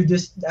that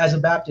as a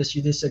Baptist,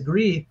 you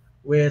disagree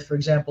with, for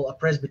example, a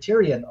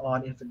Presbyterian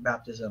on infant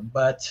baptism,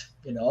 but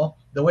you know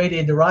the way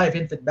they derive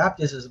infant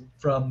baptism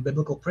from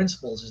biblical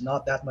principles is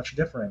not that much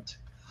different.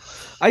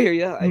 I hear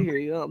you. I hear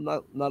you. I'm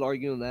not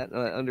arguing that.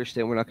 I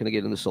understand we're not going to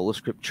get into sola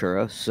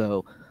scriptura.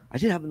 So I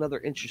did have another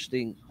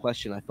interesting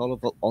question I thought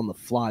of on the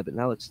fly, but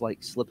now it's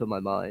like slipping my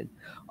mind.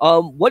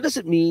 What does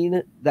it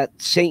mean that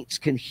saints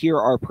can hear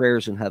our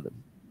prayers in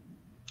heaven?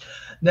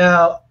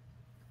 Now,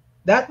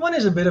 that one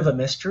is a bit of a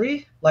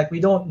mystery. Like,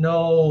 we don't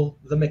know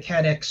the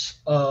mechanics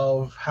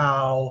of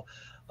how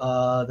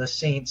the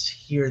saints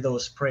hear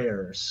those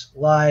prayers.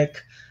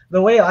 Like,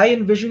 the way I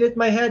envision it in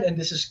my head, and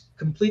this is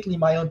completely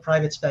my own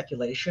private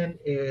speculation,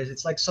 is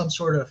it's like some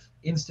sort of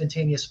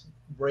instantaneous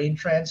brain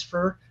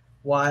transfer,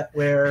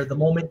 where the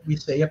moment we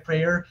say a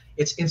prayer,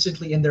 it's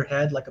instantly in their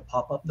head like a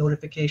pop-up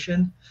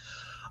notification.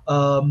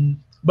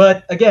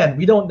 But again,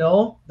 we don't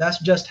know. That's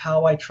just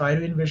how I try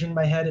to envision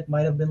my head it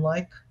might have been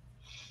like.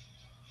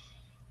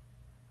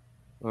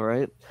 All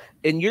right.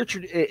 In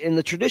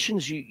the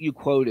traditions you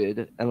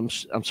quoted, and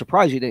I'm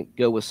surprised you didn't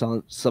go with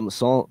some of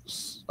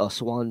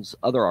Swan's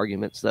other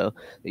arguments though,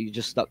 that you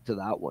just stuck to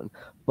that one.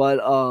 But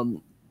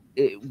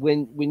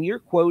when you're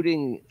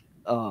quoting,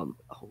 what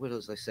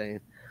was I saying?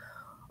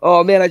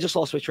 Oh man, I just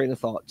lost my train of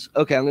thoughts.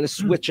 Okay, I'm going to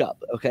switch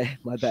up. Okay,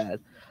 my bad.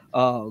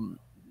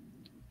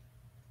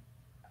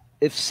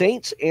 If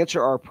saints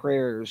answer our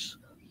prayers,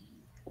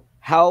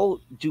 how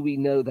do we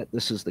know that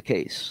this is the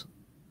case?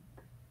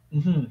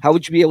 Mm-hmm. How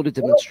would you be able to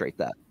demonstrate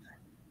that?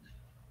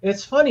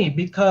 It's funny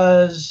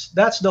because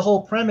that's the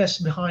whole premise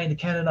behind the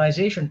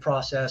canonization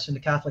process in the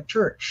Catholic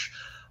Church.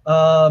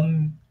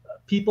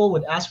 People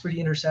would ask for the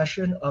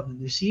intercession of the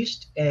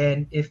deceased,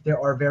 and if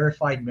there are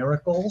verified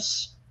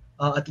miracles,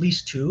 at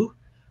least two,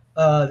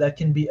 that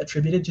can be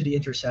attributed to the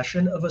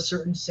intercession of a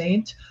certain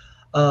saint,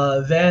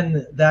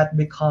 then that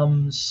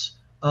becomes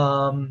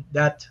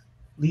that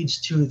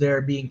leads to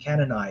their being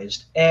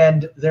canonized.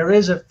 And there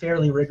is a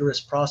fairly rigorous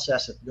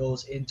process that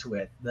goes into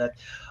it. That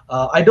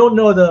I don't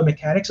know the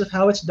mechanics of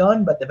how it's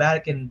done, but the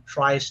Vatican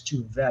tries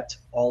to vet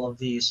all of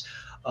these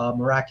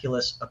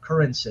miraculous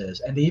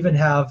occurrences, and they even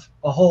have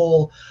a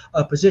whole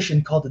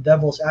position called the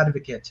devil's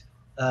advocate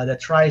that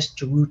tries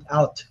to root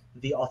out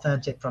the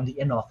authentic from the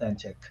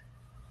inauthentic.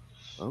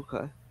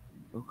 Okay.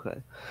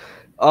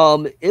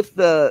 If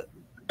the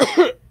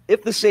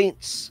if the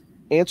saints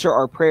answer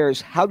our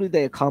prayers, how do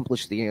they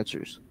accomplish the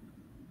answers?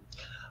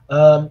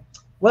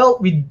 Well,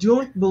 we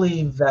don't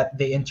believe that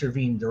they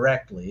intervene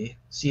directly.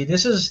 See,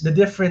 this is the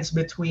difference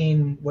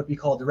between what we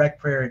call direct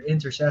prayer and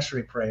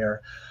intercessory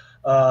prayer.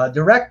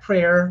 Direct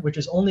prayer, which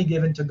is only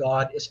given to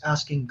God, is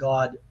asking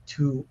God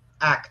to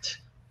act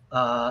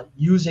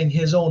using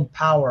his own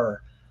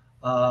power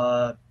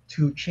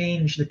to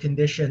change the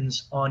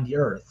conditions on the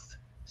earth.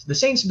 The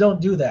saints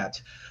don't do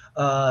that.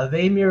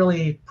 They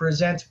merely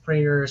present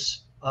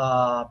prayers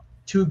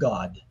to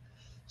God.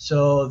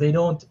 So they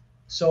don't.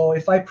 So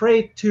if I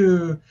pray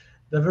to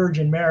the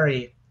Virgin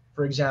Mary,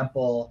 for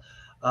example,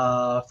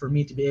 for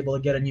me to be able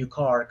to get a new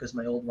car because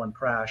my old one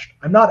crashed,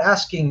 I'm not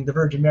asking the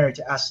Virgin Mary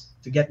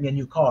to get me a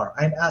new car.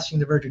 I'm asking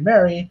the Virgin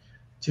Mary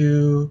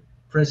to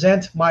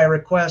present my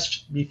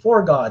request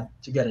before God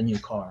to get a new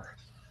car.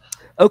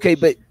 Okay,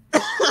 but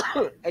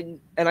and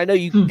I know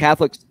you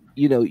Catholics,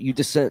 you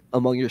dissent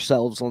among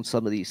yourselves on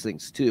some of these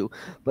things too.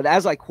 But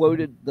as I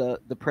quoted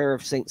the prayer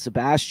of Saint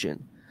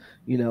Sebastian,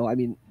 I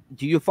mean,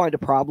 do you find a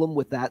problem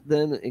with that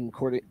then,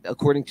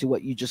 according to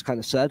what you just kind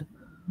of said?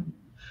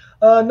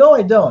 No,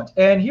 I don't.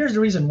 And here's the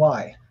reason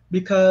why.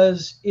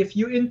 Because if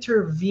you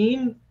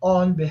intervene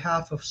on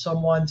behalf of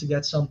someone to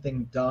get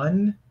something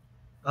done,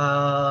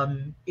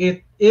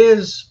 it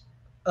is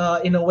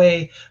in a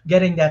way,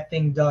 getting that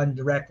thing done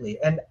directly.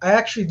 And I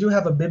actually do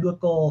have a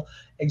biblical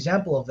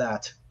example of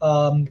that.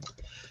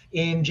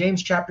 In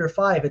James chapter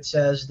 5, it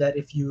says that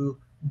if you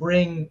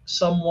bring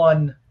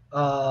someone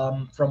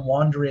from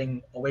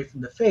wandering away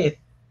from the faith,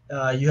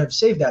 you have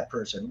saved that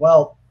person.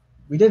 Well,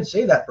 we didn't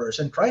save that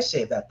person. Christ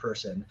saved that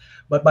person.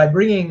 But by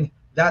bringing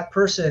that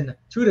person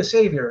to the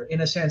Savior,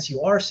 in a sense,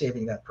 you are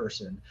saving that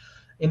person.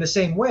 In the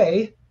same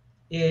way,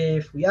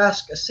 if we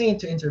ask a saint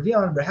to intervene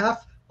on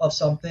behalf of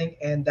something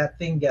and that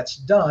thing gets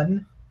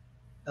done,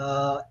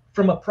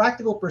 from a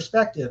practical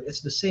perspective,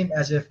 it's the same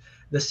as if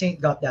the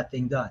saint got that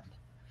thing done.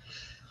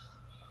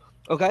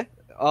 Okay.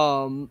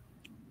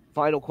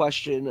 Final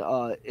question.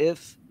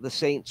 If the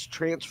saints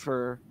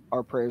transfer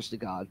our prayers to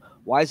God,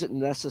 why is it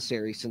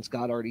necessary, since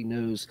God already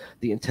knows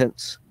the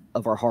intents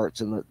of our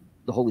hearts and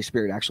the Holy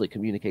Spirit actually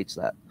communicates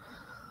that?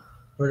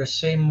 For the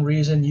same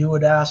reason you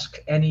would ask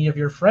any of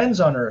your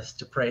friends on earth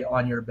to pray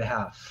on your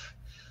behalf,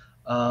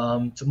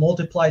 to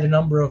multiply the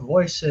number of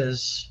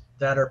voices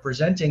that are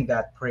presenting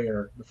that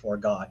prayer before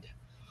God.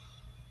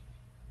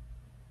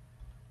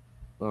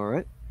 All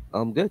right.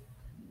 I'm good.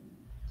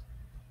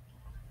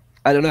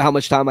 I don't know how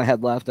much time I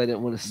had left. I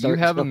didn't want to start.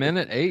 You have a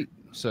minute 8,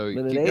 so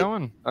keep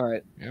going. All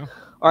right. Yeah.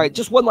 All right.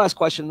 Just one last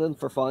question then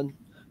for fun.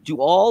 Do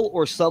all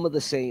or some of the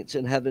saints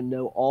in heaven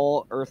know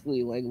all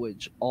earthly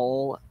language,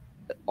 all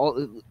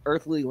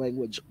earthly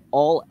language,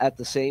 all at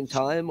the same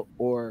time,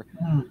 or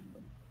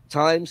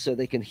time so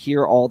they can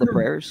hear all the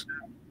prayers?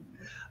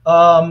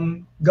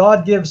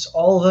 God gives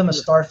all of them a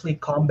Starfleet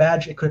comm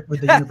badge equipped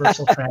with the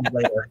universal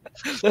translator.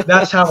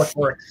 That's how it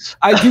works.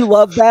 I do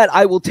love that.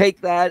 I will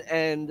take that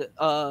and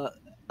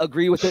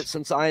agree with it,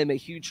 since I am a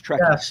huge Trekkie.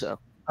 Yes. So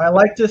I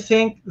like to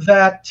think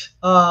that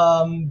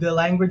the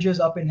languages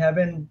up in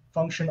heaven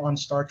function on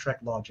Star Trek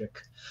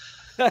logic.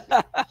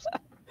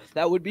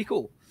 That would be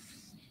cool.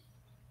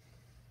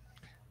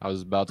 I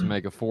was about to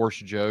make a Force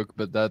joke,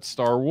 but that's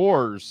Star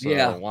Wars. So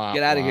yeah,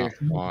 get out of here.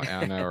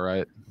 I know,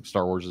 right?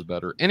 Star Wars is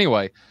better.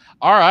 Anyway,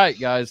 all right,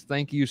 guys.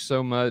 Thank you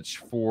so much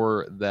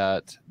for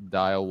that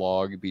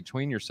dialogue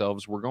between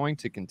yourselves. We're going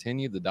to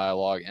continue the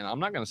dialogue, and I'm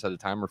not going to set a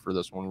timer for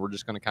this one. We're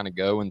just going to kind of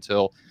go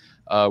until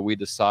we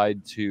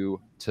decide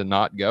to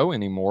not go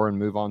anymore and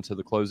move on to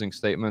the closing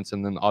statements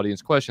and then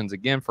audience questions.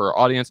 Again, for our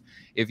audience,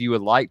 if you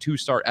would like to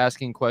start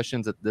asking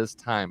questions at this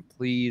time,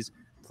 please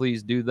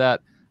do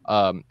that.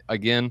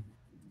 Again,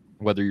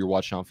 whether you're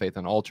watching on Faith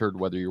Unaltered,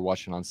 whether you're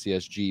watching on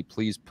CSG,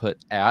 please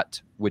put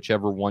at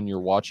whichever one you're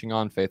watching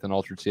on, Faith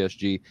Unaltered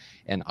CSG,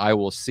 and I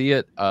will see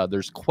it.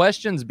 There's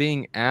questions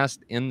being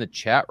asked in the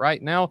chat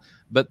right now,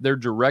 but they're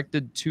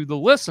directed to the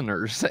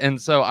listeners,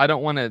 and so I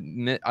don't want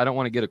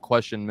to get a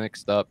question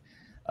mixed up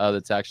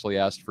that's actually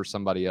asked for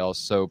somebody else.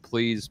 So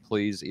please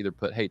either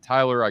put, "Hey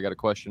Tyler, I got a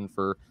question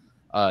for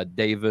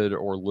David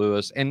or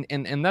Lewis," and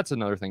that's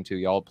another thing too,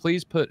 y'all.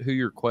 Please put who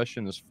your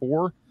question is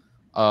for.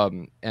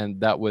 And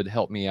that would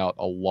help me out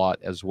a lot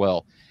as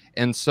well.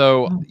 And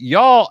so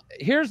y'all,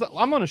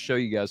 I'm going to show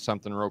you guys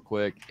something real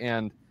quick,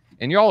 and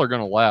y'all are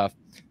going to laugh.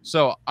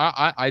 So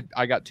I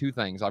got two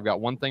things. I've got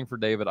one thing for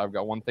David. I've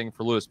got one thing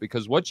for Lewis,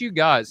 because what you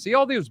guys see,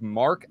 all these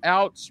mark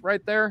outs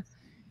right there,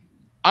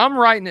 I'm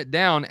writing it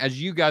down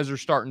as you guys are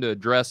starting to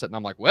address it. And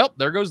I'm like, well,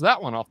 there goes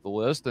that one off the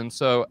list. And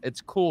so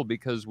it's cool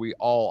because we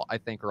all, I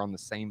think, are on the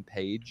same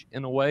page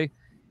in a way.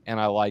 And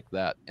I like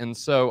that. And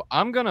so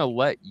I'm going to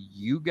let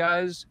you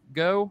guys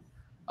go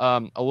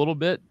a little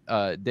bit.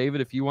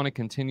 David, if you want to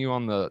continue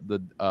on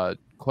the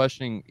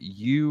questioning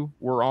you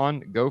were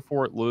on, go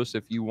for it. Lewis,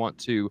 if you want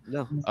to,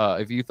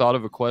 if you thought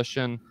of a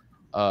question,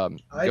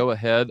 go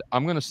ahead.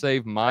 I'm going to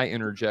save my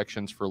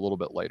interjections for a little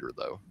bit later,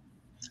 though.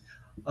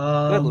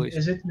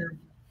 Is it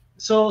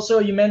so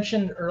you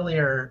mentioned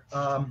earlier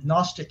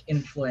Gnostic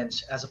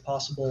influence as a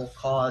possible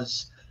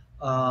cause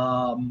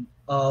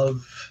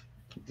of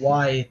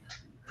why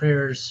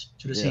prayers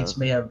to the saints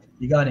may have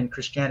begun in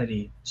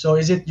Christianity. So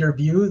is it your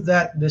view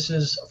that this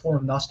is a form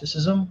of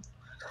Gnosticism?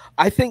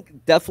 I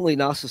think definitely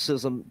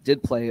Gnosticism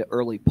did play an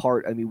early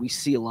part. I mean, we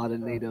see a lot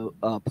of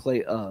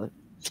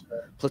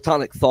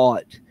Platonic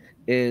thought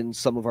in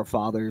some of our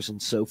fathers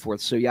and so forth.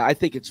 So yeah, I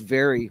think it's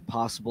very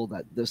possible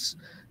that this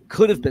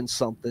could have been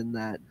something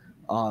that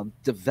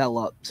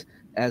developed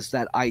as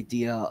that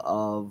idea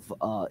of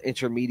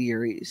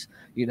intermediaries,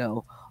 you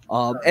know.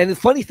 And the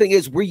funny thing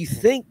is, where you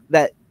think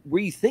that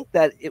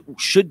it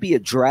should be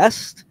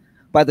addressed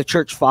by the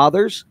church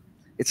fathers,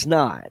 it's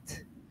not.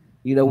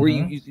 You know, where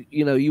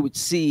you would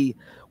see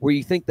where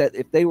you think that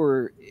if they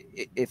were,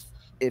 if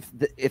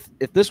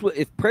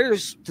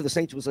prayers to the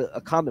saints was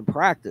a common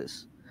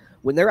practice,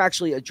 when they're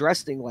actually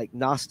addressing like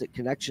Gnostic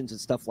connections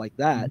and stuff like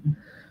that,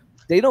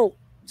 they don't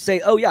say,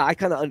 "Oh yeah, I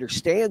kind of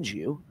understand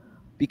you,"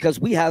 because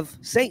we have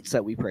saints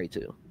that we pray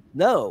to.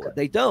 No,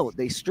 they don't.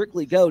 They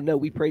strictly go, "No,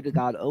 we pray to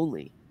God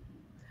only."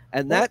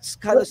 And that's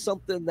kind of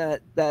something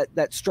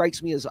that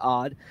strikes me as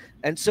odd.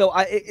 And so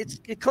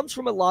it comes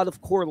from a lot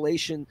of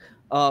correlation,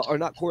 or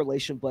not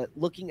correlation, but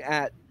looking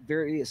at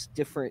various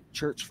different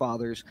church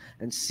fathers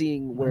and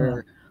seeing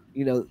where,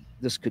 you know,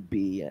 this could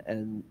be,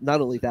 and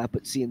not only that,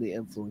 but seeing the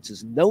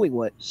influences, knowing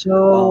what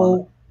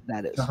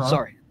that is.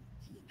 Sorry.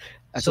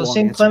 That's so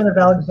Saint Clement of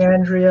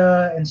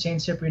Alexandria and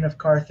Saint Cyprian of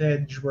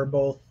Carthage were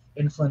both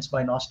influenced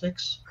by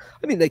Gnostics.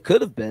 I mean, they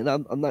could have been.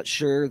 I'm not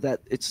sure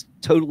that it's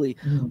totally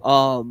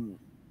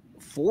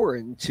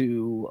foreign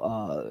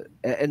to,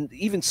 and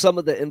even some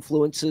of the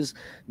influences,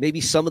 maybe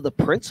some of the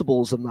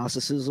principles of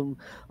Gnosticism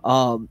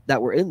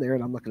that were in there.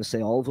 And I'm not going to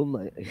say all of them.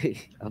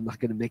 I'm not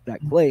going to make that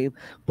claim,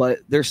 but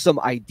there's some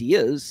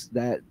ideas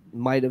that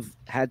might have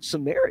had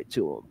some merit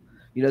to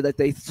them. That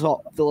they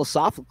thought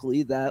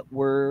philosophically that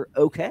were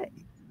okay.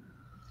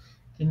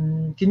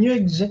 Can you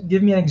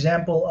give me an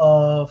example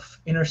of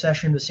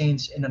intercession of the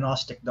saints in a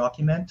Gnostic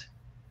document?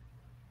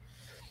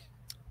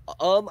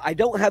 I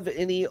don't have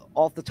any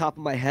off the top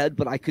of my head,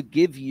 but I could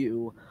give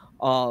you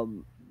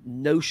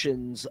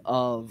notions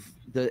of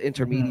the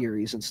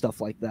intermediaries and stuff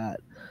like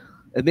that.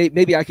 And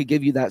maybe I could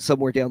give you that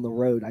somewhere down the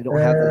road. I don't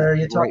have that. Are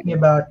you talking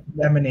about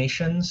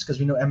emanations? Because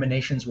we know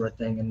emanations were a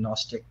thing in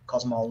Gnostic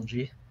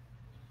cosmology.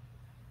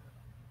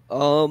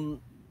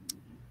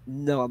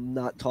 No, I'm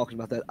not talking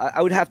about that.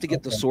 I would have to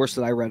get the source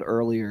that I read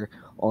earlier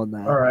on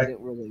that. All right. I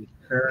didn't really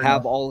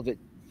have all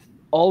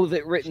of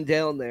it written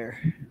down there.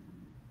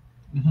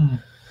 Mm-hmm.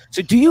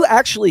 So do you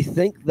actually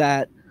think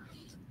that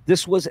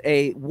this was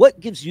what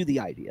gives you the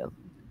idea,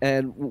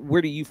 and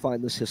where do you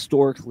find this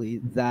historically,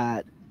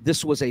 that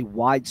this was a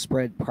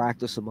widespread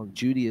practice among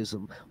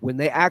Judaism when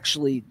they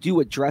actually do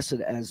address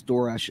it as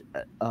Doresh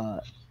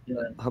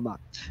Hamak?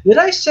 Did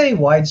I say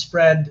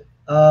widespread?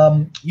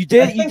 You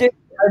did. You did.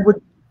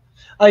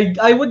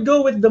 I would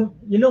go with the,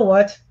 you know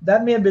what?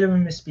 That may have been a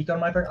misspeak on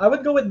my part. I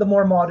would go with the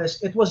more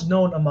modest. It was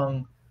known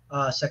among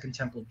Second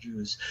Temple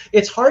Jews.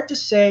 It's hard to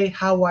say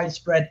how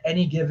widespread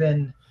any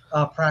given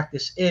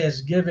practice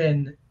is,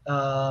 given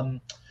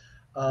the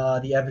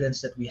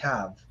evidence that we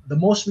have. The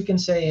most we can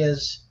say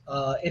is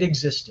it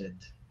existed,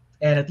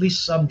 and at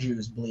least some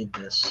Jews believe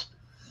this.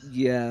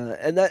 Yeah,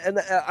 and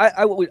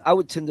I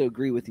would tend to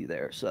agree with you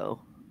there. So.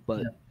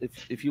 But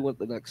if you want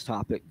the next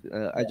topic,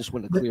 I just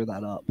want to clear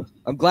that up.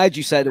 I'm glad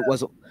you said it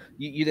wasn't.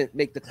 You didn't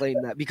make the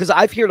claim that, because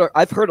I've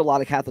heard a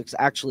lot of Catholics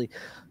actually,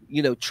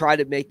 try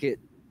to make it,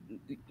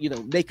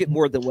 make it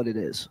more than what it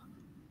is.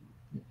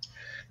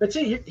 But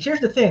see,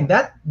 here's the thing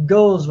that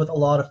goes with a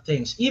lot of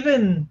things,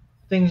 even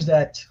things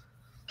that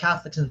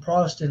Catholics and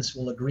Protestants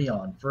will agree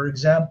on. For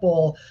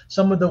example,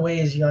 some of the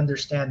ways you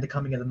understand the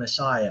coming of the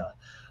Messiah.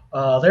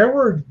 There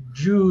were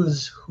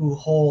Jews who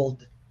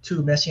hold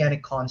to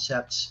messianic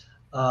concepts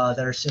that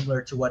are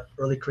similar to what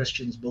early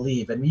Christians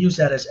believe, and we use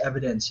that as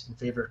evidence in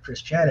favor of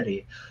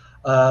Christianity.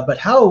 But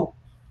how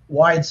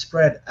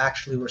widespread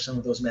actually were some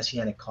of those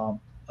messianic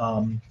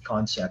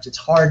concepts? It's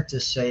hard to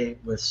say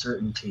with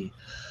certainty.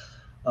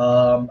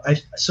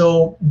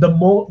 So the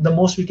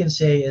most we can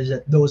say is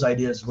that those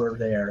ideas were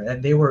there,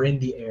 and they were in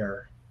the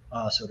air,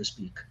 so to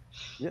speak.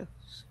 Yeah.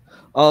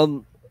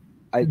 Do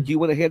you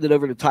want to hand it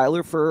over to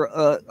Tyler for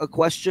a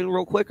question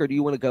real quick, or do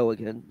you want to go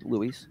again,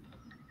 Luis?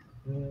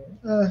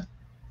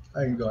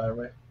 I can go either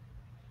way.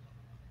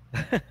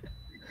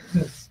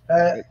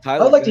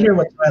 Tyler, I'd like to hear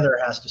what Tyler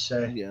has to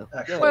say. Yeah.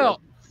 Actually. Well,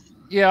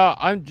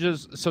 yeah,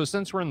 so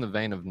since we're in the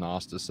vein of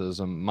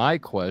Gnosticism, my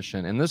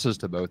question, and this is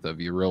to both of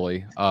you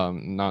really,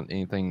 not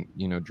anything,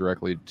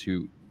 directly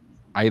to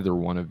either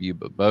one of you,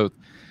 but both,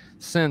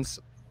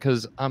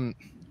 because I'm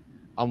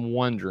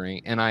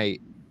wondering, and I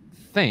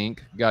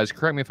think, guys,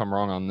 correct me if I'm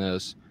wrong on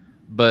this,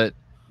 but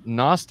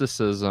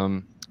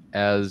Gnosticism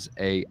as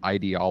a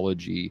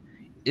ideology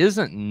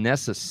isn't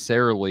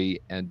necessarily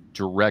a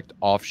direct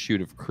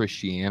offshoot of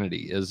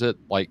Christianity, is it?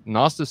 Like,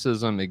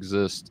 Gnosticism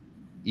exists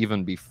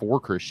even before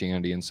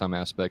Christianity in some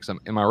aspects.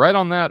 Am I right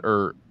on that,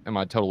 or am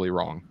I totally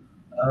wrong?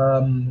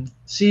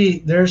 See,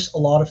 there's a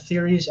lot of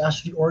theories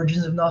as to the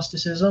origins of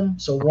Gnosticism.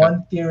 So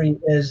one theory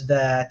is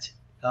that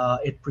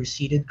it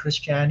preceded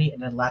Christianity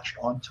and then latched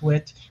onto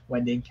it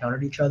when they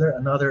encountered each other.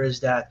 Another is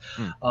that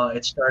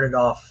it started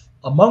off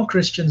among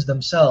Christians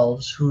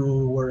themselves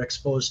who were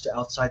exposed to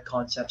outside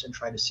concepts and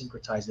tried to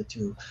syncretize the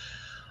two.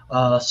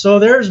 So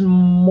there's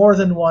more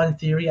than one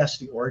theory as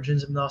to the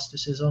origins of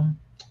Gnosticism,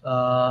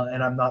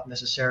 and I'm not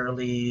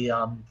necessarily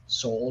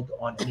sold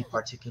on any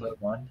particular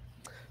one.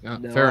 Yeah,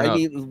 no, fair enough. I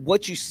mean,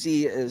 what you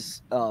see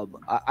is,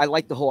 I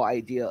like the whole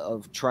idea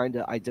of trying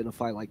to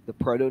identify like the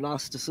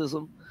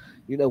proto-Gnosticism,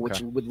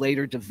 which would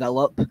later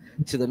develop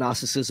to the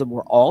Gnosticism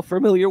we're all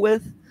familiar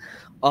with.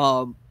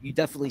 You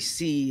definitely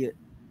see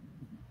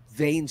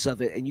veins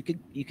of it, and you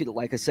could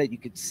like I said, you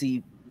could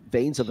see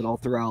veins of it all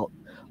throughout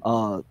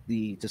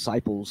the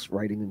disciples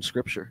writing in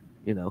scripture,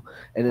 and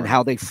then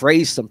how they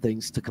phrase some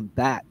things to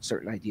combat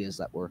certain ideas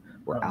that were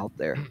out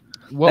there.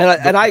 Well,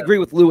 and I agree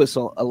with Lewis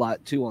a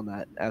lot too on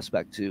that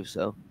aspect too.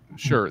 So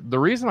sure. The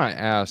reason I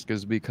ask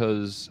is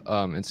because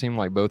it seemed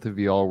like both of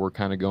y'all were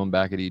kind of going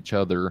back at each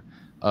other,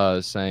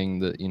 saying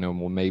that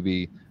well,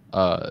 maybe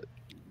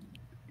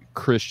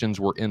Christians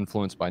were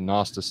influenced by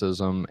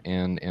Gnosticism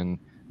and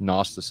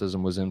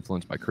Gnosticism was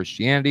influenced by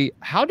Christianity.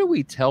 How do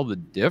we tell the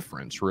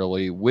difference,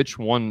 really? Which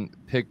one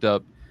picked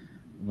up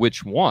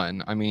which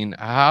one. I mean,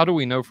 how do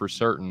we know for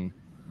certain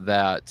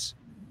that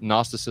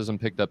Gnosticism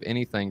picked up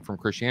anything from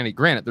Christianity?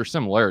 Granted, there's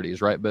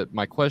similarities, right? But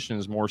my question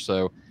is more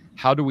so,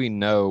 how do we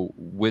know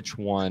which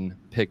one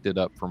picked it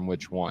up from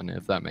which one,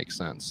 if that makes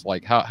sense?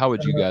 Like, how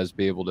would you guys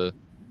be able to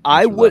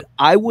I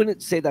that?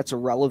 wouldn't say that's a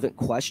relevant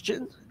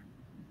question.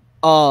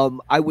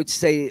 I would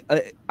say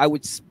I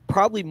would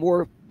probably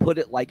more put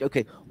it like,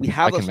 okay, we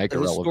have a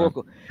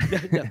historical.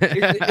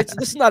 This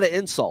is not an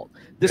insult.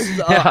 This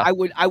is I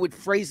would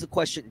phrase the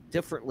question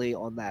differently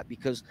on that,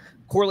 because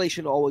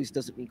correlation always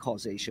doesn't mean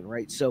causation,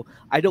 right? So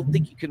I don't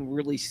think you can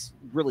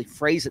really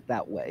phrase it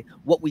that way.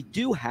 What we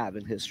do have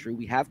in history,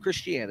 we have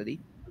Christianity.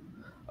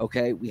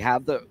 Okay, we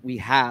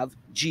have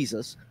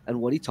Jesus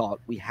and what he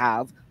taught. We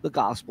have the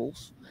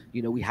Gospels.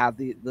 You know, we have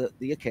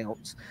the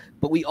accounts,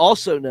 but we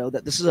also know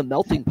that this is a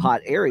melting pot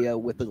area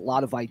with a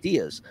lot of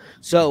ideas.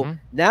 So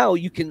now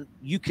you can.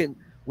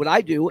 What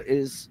I do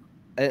is,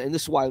 and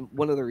this is why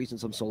one of the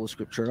reasons I'm sola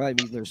scriptura. I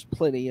mean, there's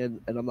plenty,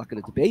 and I'm not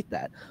going to debate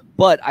that.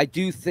 But I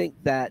do think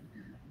that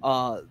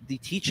the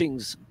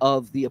teachings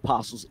of the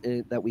apostles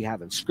that we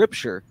have in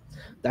Scripture,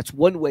 that's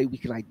one way we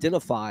can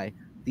identify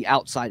the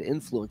outside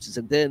influences,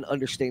 and then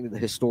understanding the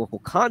historical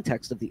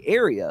context of the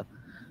area,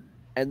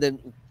 and then,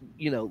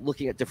 you know,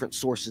 looking at different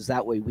sources.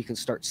 That way we can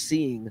start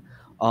seeing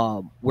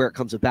where it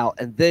comes about,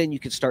 and then you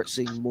can start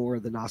seeing more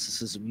of the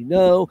Gnosticism. You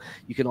know,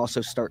 you can also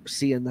start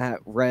seeing that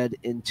read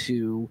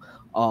into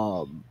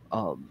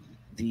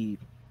the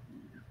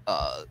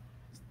I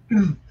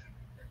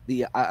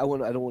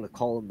don't want to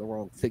call them the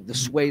wrong thing, the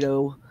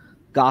pseudo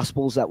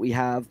Gospels that we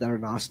have that are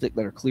Gnostic,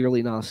 that are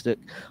clearly Gnostic.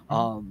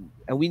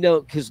 And we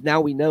know, because now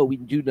we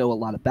do know a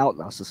lot about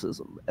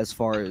Gnosticism as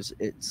far as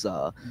its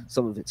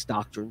some of its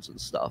doctrines and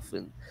stuff,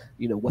 and,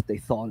 you know, what they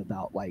thought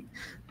about, like,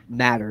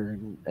 matter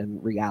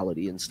and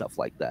reality and stuff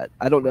like that.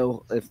 I don't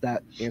know if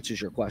that answers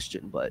your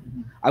question, but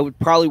I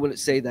wouldn't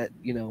say that,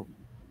 you know,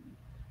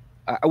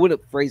 I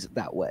wouldn't phrase it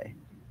that way.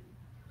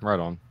 Right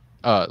on.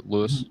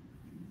 Lewis?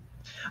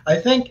 I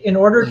think in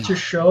order to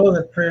show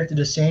that prayer to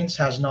the saints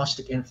has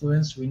Gnostic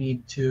influence, we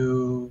need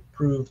to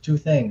prove two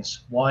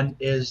things. One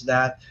is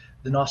that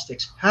the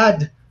Gnostics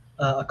had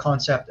a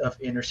concept of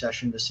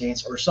intercession to the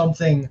saints, or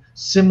something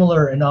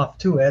similar enough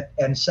to it.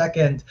 And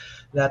second,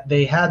 that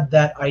they had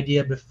that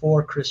idea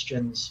before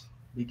Christians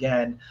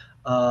began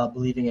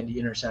believing in the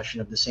intercession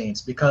of the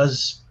saints.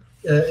 Because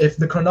if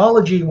the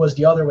chronology was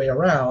the other way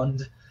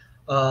around,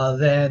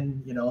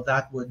 then, you know,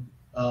 that would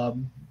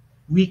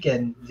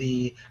weaken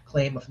the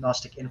claim of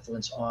Gnostic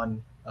influence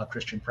on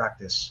Christian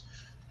practice.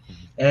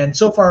 And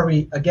so far,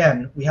 we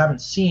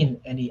haven't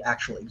seen any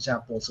actual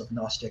examples of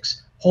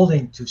Gnostics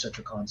holding to such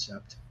a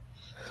concept.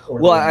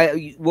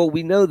 Well,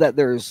 we know that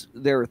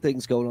there are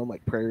things going on,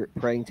 like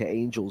praying to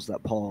angels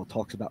that Paul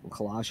talks about in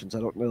Colossians. I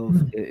don't know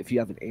if you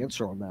have an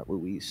answer on that,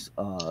 Luis,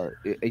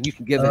 and you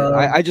can give it.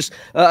 I just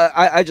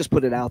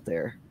put it out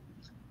there.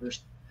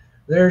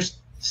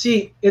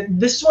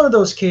 This is one of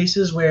those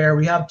cases where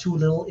we have too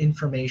little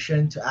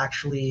information to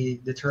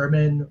actually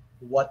determine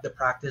what the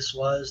practice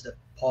was that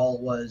Paul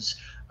was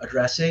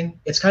addressing.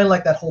 It's kind of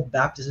like that whole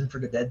baptism for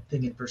the dead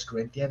thing in 1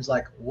 Corinthians.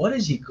 Like, what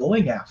is he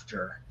going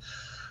after?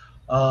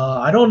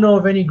 I don't know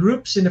of any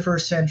groups in the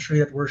first century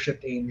that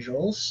worshipped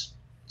angels,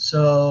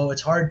 so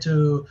it's hard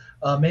to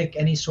make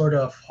any sort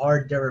of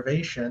hard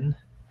derivation.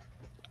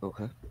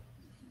 Okay.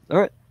 All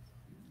right.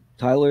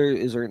 Tyler,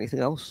 is there anything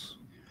else?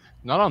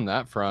 Not on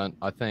that front.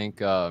 I think,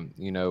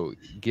 you know,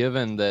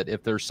 given that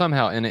if there's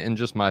somehow, and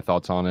just my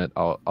thoughts on it,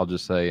 I'll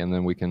just say, and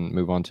then we can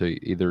move on to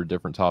either a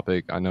different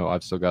topic. I know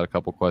I've still got a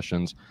couple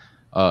questions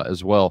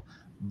as well,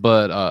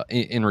 but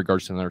in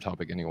regards to another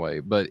topic anyway.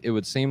 But it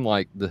would seem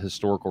like the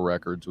historical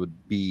records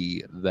would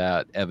be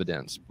that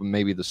evidence,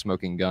 maybe the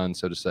smoking gun,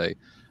 so to say,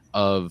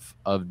 of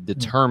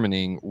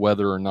determining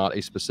whether or not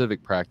a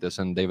specific practice,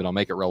 and David, I'll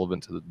make it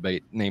relevant to the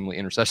debate, namely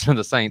intercession of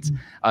the saints,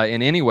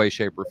 in any way,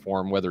 shape, or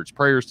form, whether it's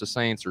prayers to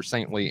saints or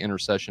saintly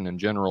intercession in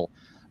general.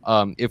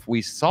 If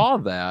we saw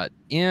that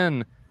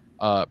in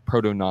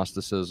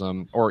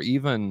proto-Gnosticism, or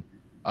even,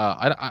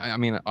 I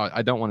mean,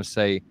 I don't want to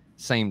say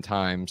same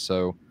time,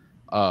 so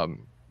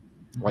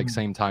like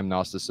same time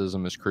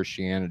Gnosticism as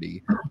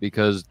Christianity,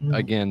 because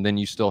again, then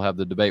you still have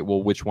the debate,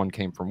 well, which one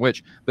came from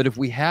which? But if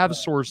we have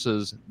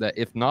sources that,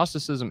 if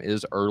Gnosticism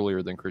is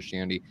earlier than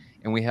Christianity,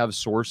 and we have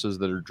sources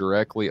that are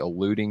directly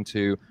alluding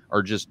to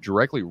or just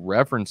directly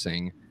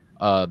referencing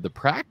the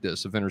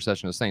practice of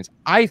intercession of saints,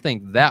 I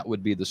think that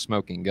would be the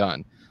smoking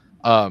gun.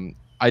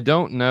 I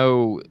don't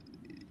know,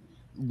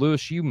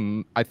 Lewis,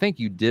 I think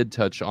you did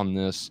touch on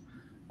this,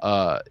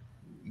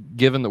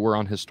 given that we're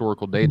on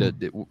historical data.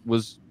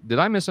 Did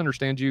I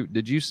misunderstand you?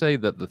 Did you say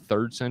that the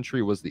 3rd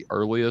century was the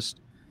earliest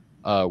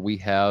we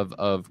have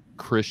of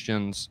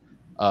Christians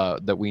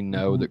that we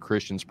know that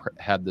Christians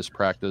had this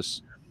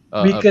practice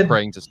of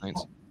praying to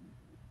saints?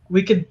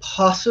 We could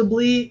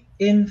possibly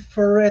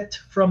infer it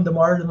from the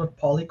martyrdom of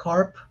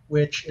Polycarp,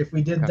 which, if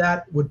we did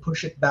that, would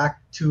push it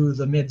back to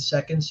the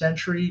mid-2nd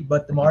century.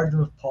 But the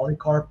martyrdom of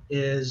Polycarp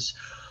is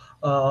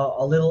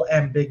a little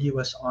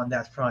ambiguous on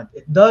that front.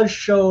 It does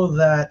show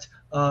that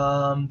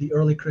the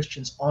early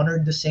Christians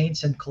honored the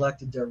saints and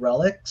collected their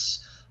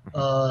relics.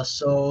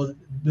 So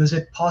does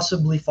it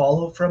possibly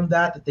follow from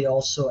that they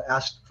also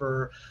asked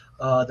for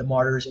the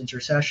martyrs'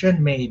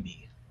 intercession?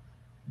 Maybe.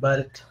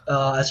 But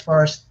as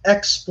far as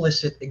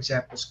explicit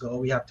examples go,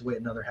 we have to wait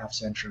another half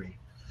century.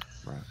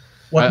 Right.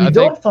 What we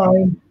don't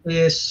find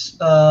is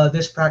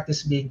this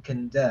practice being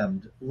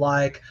condemned.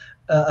 Like,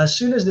 as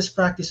soon as this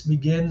practice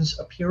begins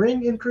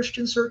appearing in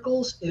Christian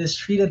circles, it is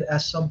treated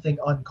as something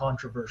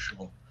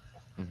uncontroversial.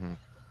 Mm-hmm.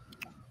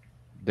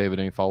 David,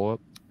 any follow-up?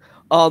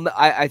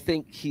 I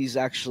think he's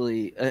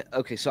actually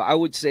okay. So I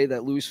would say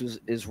that Lewis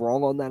is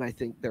wrong on that. I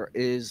think there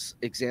is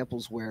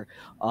examples where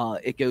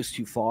it goes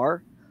too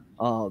far,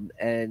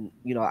 and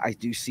you know I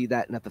do see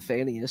that in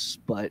Epiphanius,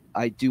 but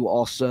I do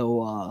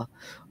also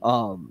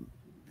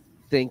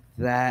think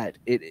that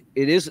it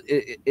is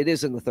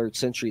in the 3rd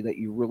century that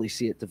you really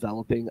see it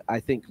developing. I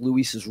think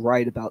Luis is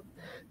right about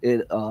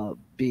it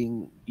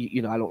being,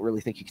 you know, I don't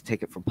really think you can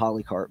take it from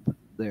Polycarp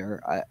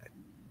there. I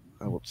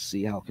don't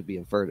see how it could be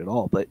inferred at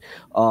all, but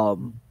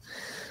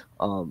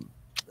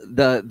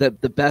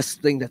the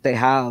best thing that they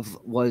have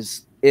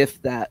was if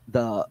that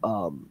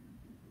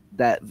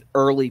that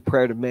early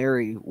prayer to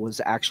Mary was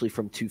actually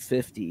from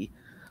 250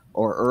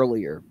 or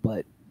earlier,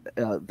 but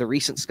the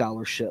recent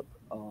scholarship,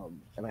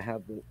 and I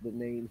have the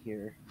name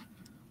here,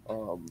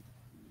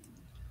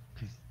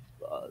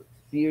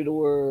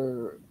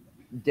 Theodore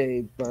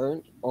de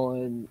Burnt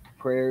on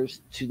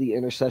prayers to the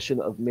intercession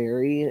of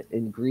Mary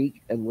in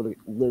Greek and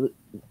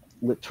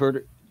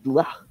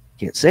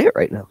can't say it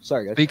right now.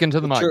 Sorry, guys. Speak into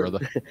the mic,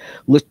 brother.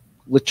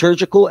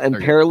 Liturgical and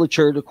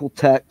paraliturgical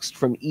text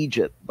from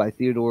Egypt by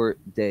Theodore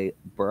de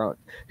Burnt,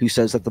 who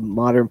says that the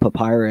modern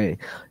papyri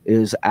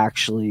is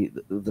actually,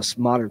 this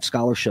modern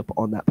scholarship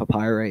on that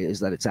papyri is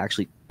that it's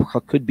actually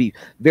could be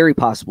very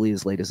possibly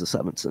as late as the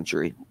 7th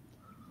century.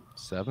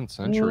 7th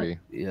century.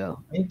 Yeah.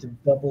 I need to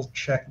double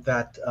check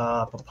that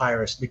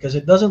papyrus because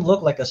it doesn't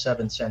look like a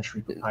 7th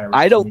century papyrus.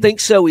 I don't think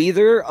so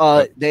either.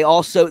 They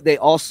also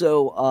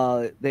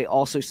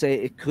say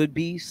it could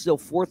be still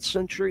 4th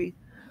century,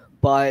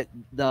 but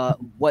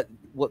what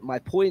my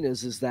point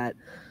is that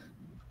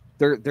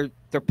they're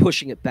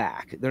pushing it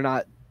back. They're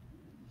not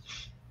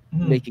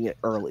making it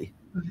early.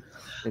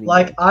 Anyway.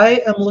 Like,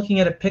 I am looking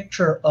at a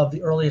picture of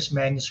the earliest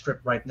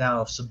manuscript right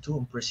now of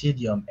Subtuum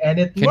Presidium, and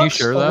it looks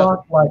a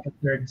lot like a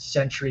 3rd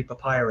century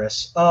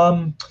papyrus.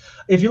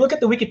 If you look at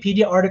the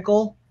Wikipedia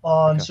article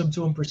on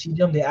Subtuum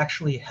Presidium, they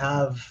actually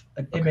have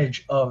an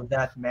image of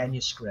that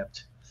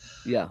manuscript.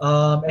 Yeah.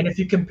 And if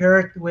you compare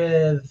it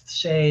with,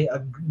 say,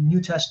 a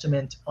New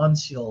Testament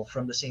uncial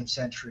from the same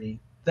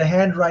century, the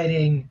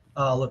handwriting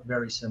look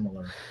very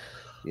similar.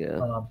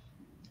 Yeah.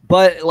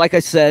 But like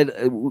I said,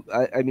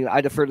 I mean, I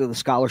defer to the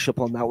scholarship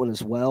on that one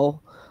as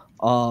well.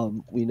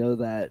 We know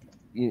that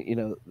you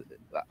know,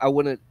 I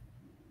wouldn't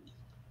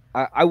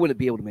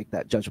be able to make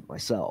that judgment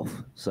myself.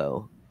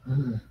 So,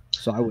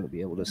 so I wouldn't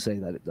be able to say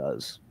that it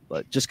does.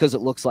 But just because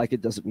it looks like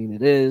it doesn't mean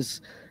it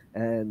is,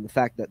 and the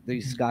fact that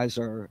these guys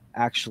are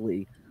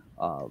actually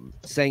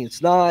saying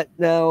it's not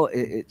now,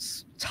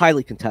 it's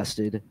highly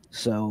contested.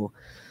 So,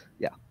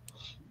 yeah.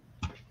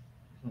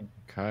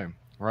 Okay.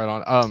 Right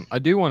on. I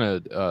do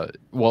want to,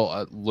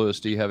 Lewis,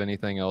 do you have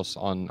anything else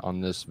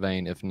on this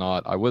vein? If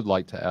not, I would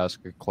like to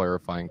ask a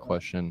clarifying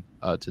question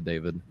to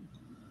David.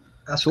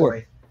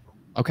 Sure.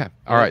 Okay.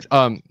 All right.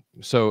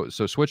 So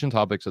switching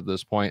topics at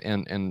this point,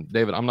 and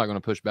David, I'm not going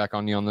to push back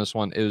on you on this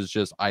one. It was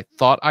just, I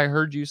thought I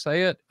heard you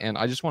say it, and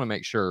I just want to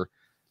make sure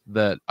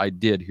that I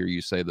did hear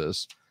you say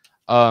this.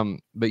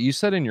 But you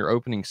said in your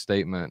opening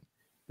statement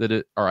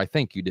that I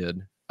think you did,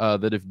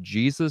 that if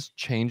Jesus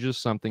changes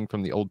something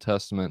from the Old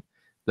Testament,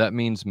 that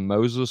means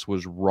Moses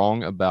was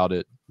wrong about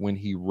it when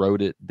he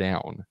wrote it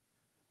down.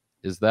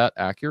 Is that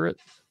accurate?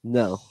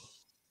 No.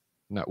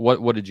 No.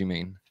 What did you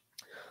mean?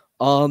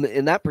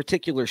 In that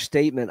particular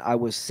statement, I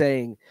was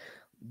saying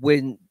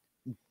when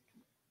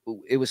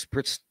it was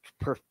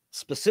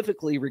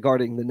specifically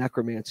regarding the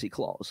necromancy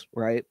clause,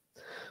 right,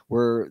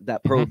 where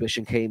that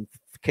prohibition came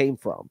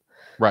from.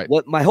 Right.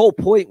 What my whole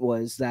point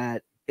was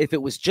that if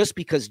it was just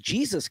because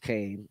Jesus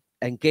came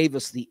and gave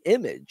us the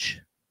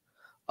image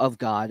of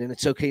God, and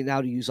it's okay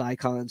now to use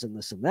icons and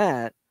this and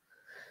that,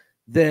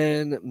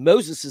 then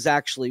Moses is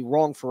actually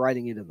wrong for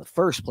writing it in the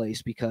first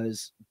place,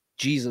 because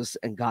Jesus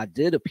and God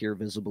did appear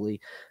visibly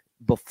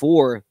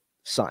before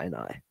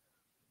Sinai,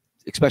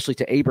 especially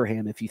to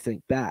Abraham, if you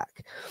think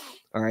back.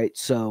 All right.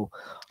 So,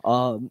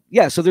 so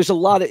there's a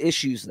lot of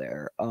issues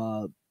there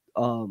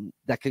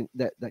that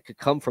could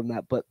come from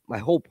that. But my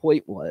whole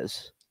point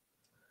was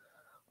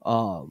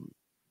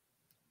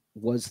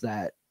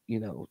that, you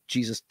know,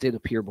 Jesus did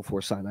appear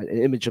before Sinai.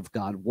 An image of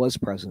God was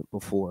present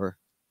before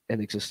and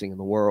existing in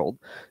the world,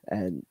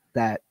 and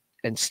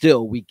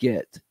still we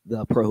get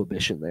the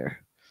prohibition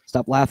there.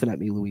 Stop laughing at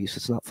me, Luis.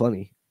 It's not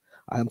funny.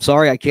 I'm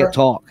sorry, I can't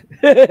talk.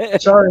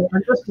 Sorry,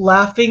 I'm just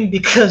laughing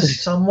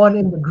because someone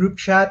in the group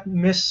chat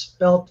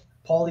misspelled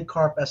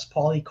polycarp as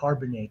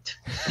polycarbonate.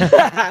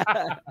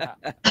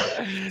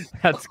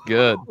 That's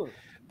good.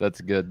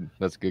 That's good.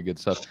 That's good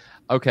stuff.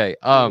 Okay.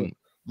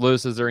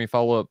 Lewis, is there any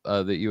follow-up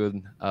that you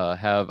would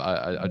have?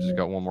 I just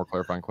got one more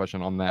clarifying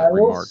question on that I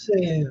will remark.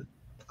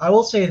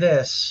 say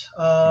this.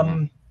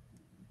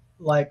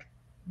 Like,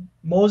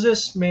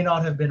 Moses may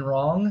not have been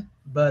wrong,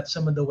 but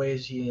some of the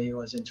ways he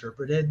was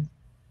interpreted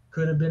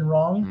could have been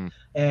wrong.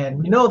 And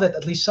we know that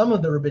at least some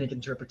of the rabbinic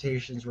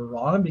interpretations were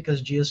wrong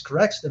because Jesus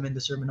corrects them in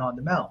the Sermon on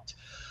the Mount.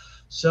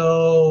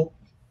 So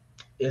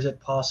is it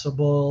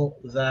possible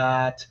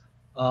that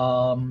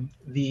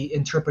the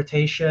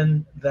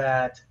interpretation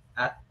that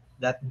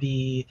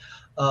the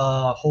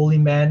holy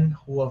men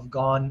who have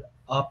gone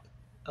up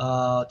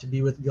to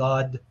be with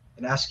God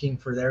and asking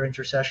for their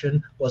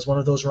intercession was one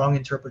of those wrong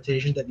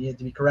interpretations that needed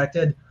to be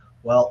corrected?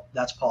 Well,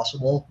 that's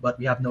possible, but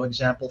we have no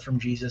example from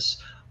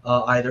Jesus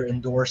either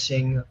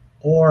endorsing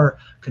or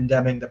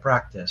condemning the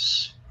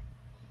practice.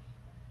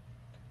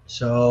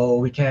 So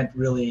we can't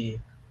really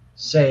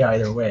say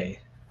either way.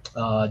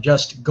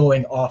 Just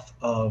going off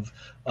of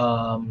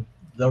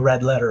the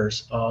red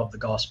letters of the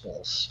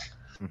Gospels.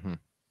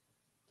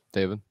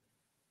 David?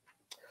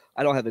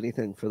 I don't have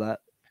anything for that.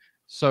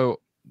 So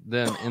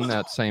then, in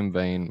that same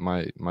vein,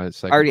 my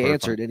second. I already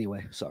answered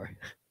anyway. Sorry.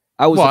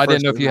 I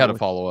didn't know if you had a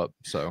follow-up.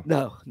 So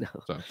no.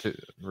 So to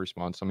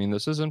response. I mean,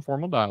 this is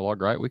informal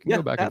dialogue, right? We can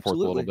go back and forth a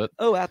little bit.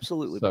 Oh,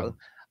 absolutely. So,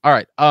 all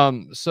right.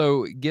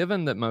 So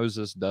given that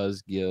Moses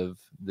does give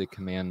the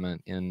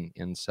commandment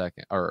in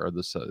second or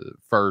the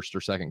first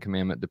or second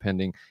commandment,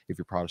 depending if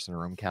you're Protestant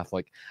or Roman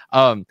Catholic,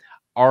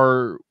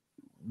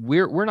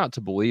 we're not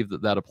to believe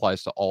that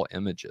applies to all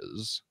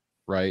images,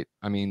 right?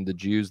 I mean, the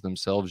Jews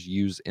themselves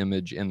use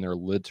image in their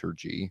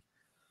liturgy.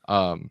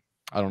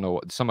 I don't know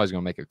what somebody's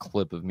going to make a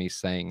clip of me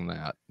saying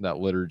that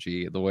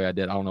liturgy the way I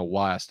did. I don't know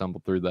why I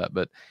stumbled through that,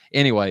 but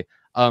anyway,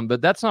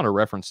 but that's not a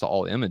reference to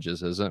all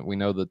images, is it? We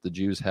know that the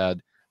Jews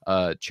had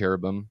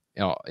cherubim,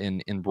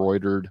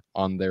 embroidered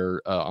on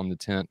their on the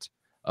tent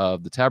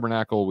of the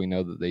tabernacle. We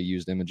know that they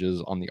used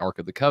images on the Ark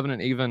of the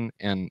Covenant, even,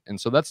 and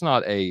so that's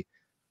not a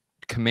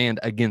command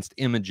against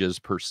images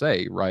per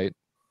se, right?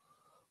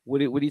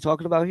 What are you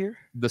talking about here?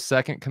 The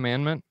second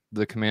commandment,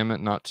 the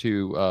commandment not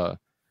to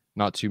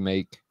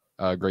make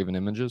graven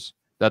images.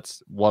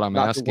 That's what I'm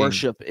asking. Not to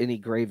worship any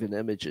graven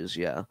images.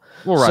 Yeah.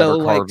 Well,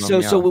 right.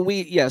 So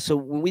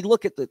when we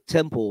look at the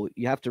temple,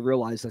 you have to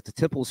realize that the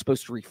temple is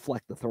supposed to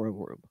reflect the throne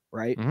room,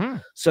 right?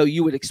 So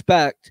you would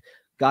expect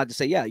God to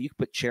say, yeah, you can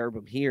put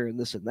cherubim here and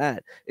this and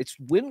that. It's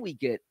when we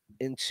get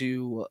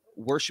into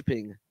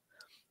worshiping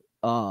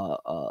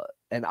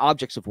and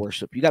objects of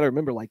worship, you got to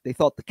remember, like, they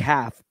thought the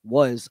calf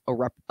was a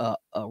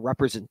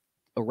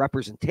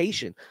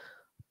representation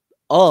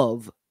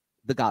of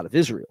the God of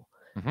Israel.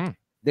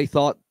 They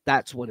thought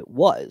that's what it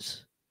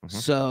was.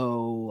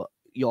 So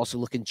you also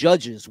look in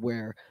Judges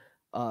where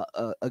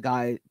a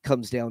guy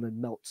comes down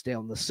and melts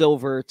down the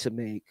silver to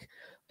make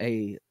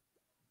a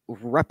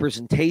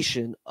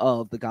representation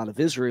of the God of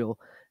Israel,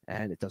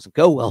 and it doesn't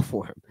go well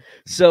for him.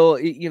 So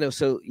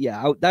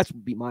that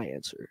would be my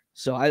answer.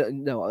 So I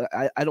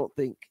don't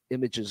think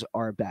images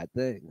are a bad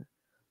thing.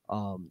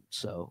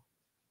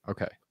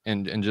 Okay.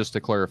 And just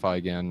to clarify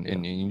again,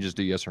 and you just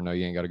do yes or no,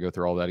 you ain't got to go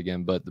through all that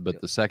again, but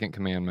the second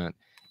commandment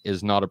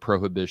is not a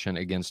prohibition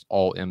against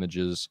all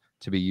images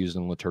to be used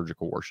in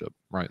liturgical worship,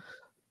 right?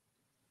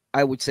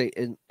 I would say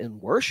in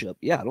worship,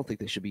 yeah, I don't think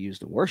they should be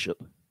used in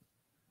worship.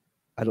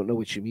 I don't know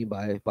what you mean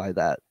by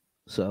that.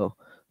 So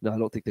no, I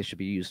don't think they should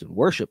be used in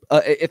worship.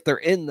 If they're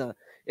in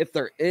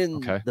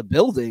the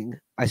building,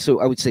 I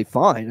would say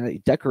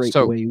fine, decorate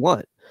the way you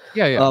want.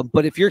 Yeah.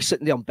 But if you're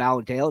sitting down,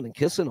 bowing down and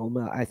kissing them,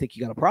 I think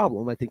you got a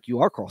problem. I think you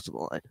are crossing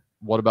the line.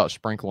 What about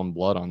sprinkling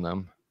blood on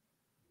them?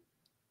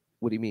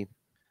 What do you mean?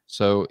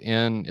 So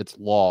in its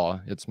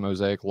law, it's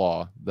Mosaic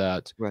law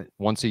that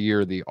once a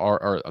year the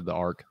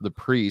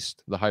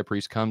priest, the high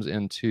priest, comes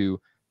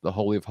into the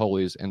Holy of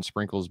Holies and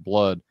sprinkles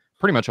blood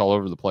pretty much all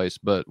over the place.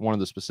 But one of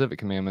the specific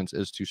commandments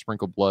is to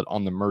sprinkle blood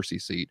on the mercy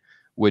seat,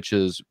 which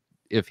is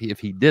if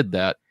he did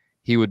that,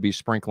 he would be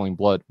sprinkling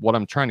blood. What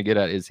I'm trying to get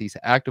at is he's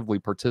actively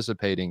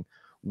participating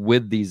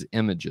with these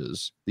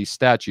images, these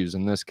statues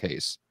in this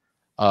case.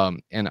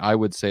 And I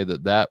would say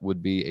that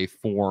would be a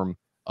form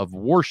of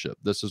worship.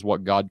 This is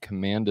what God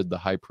commanded the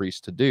high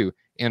priest to do,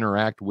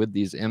 interact with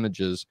these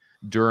images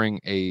during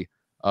a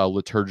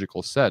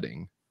liturgical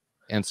setting.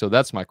 And so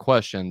that's my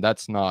question.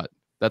 That's not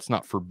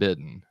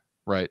forbidden,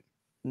 right?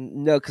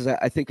 No, because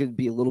I think it'd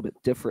be a little bit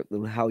different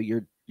than how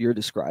you're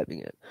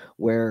describing it,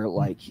 where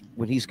like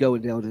when he's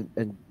going down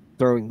and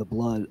throwing the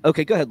blood.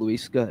 Okay, go ahead,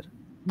 Luis. Go ahead.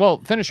 Well,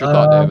 finish your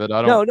thought, David.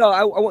 I don't.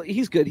 No,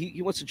 he's good.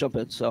 He wants to jump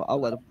in, so I'll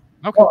let him.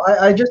 Okay. Well,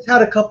 I just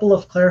had a couple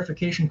of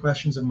clarification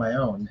questions of my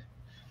own.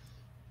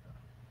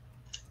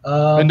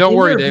 And don't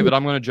worry, David,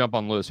 I'm going to jump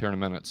on Lewis here in a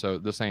minute. So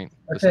this ain't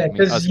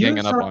us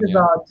ganging up on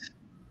you.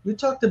 You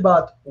talked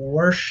about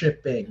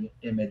worshiping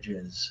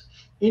images.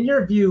 In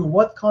your view,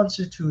 what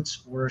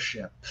constitutes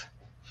worship?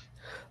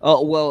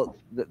 Oh, well,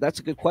 that's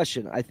a good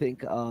question. I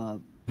think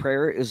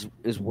prayer is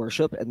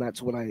worship, and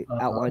that's what I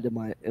outlined in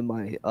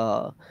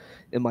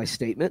my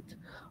statement.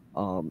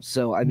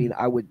 So I mean,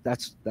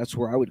 that's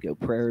where I would go.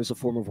 Prayer is a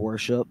form of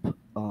worship.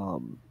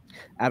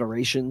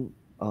 Adoration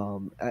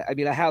I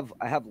mean, I have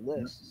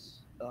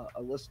lists,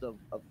 a list of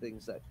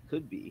things that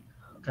could be,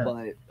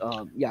 but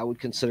yeah, I would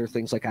consider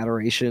things like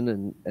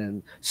adoration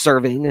and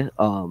serving.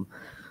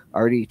 I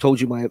already told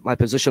you my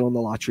position on the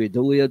Latria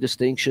Dulia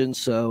distinction.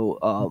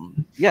 So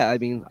yeah, I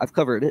mean, I've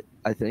covered it,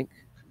 I think.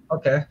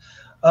 Okay.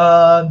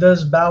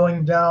 Does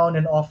bowing down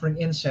and offering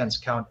incense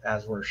count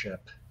as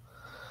worship?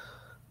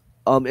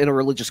 In a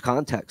religious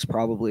context,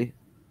 probably.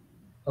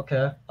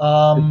 Okay.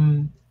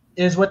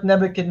 Is what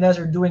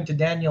Nebuchadnezzar doing to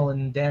Daniel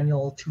in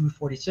Daniel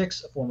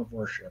 2:46 a form of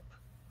worship?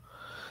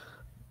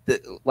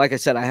 Like I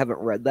said, I haven't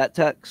read that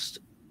text,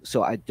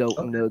 so I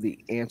don't know the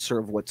answer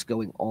of what's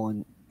going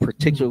on,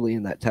 particularly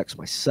in that text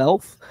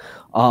myself.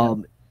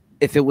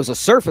 If it was a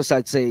surface,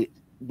 I'd say,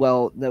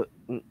 well,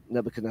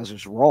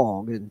 Nebuchadnezzar's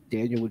wrong, and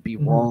Daniel would be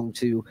wrong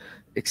to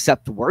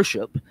accept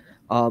worship.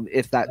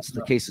 If that's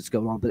the case that's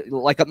going on. But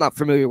like, I'm not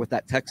familiar with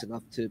that text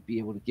enough to be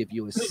able to give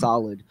you a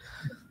solid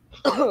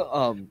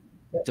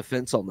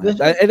defense on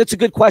that. And it's a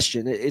good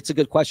question. It's a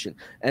good question.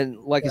 And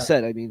like I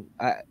said, I mean,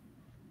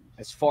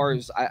 as far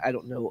as I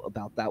don't know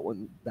about that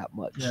one that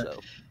much. So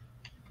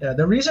yeah,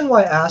 the reason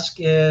why I ask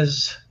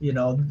is, you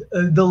know,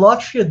 the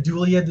Latria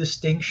Dulia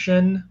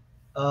distinction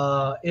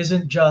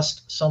isn't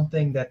just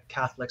something that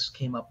Catholics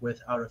came up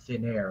with out of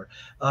thin air.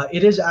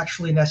 It is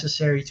actually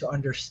necessary to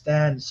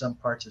understand some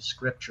parts of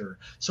Scripture.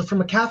 So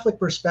from a Catholic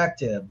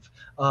perspective,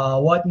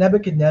 what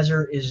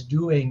Nebuchadnezzar is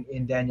doing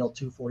in Daniel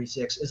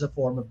 2:46 is a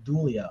form of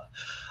dulia.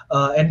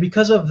 And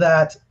because of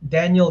that,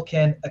 Daniel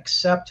can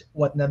accept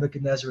what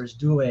Nebuchadnezzar is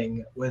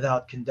doing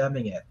without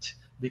condemning it.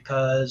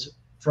 Because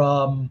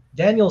from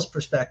Daniel's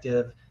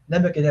perspective,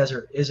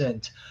 Nebuchadnezzar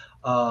isn't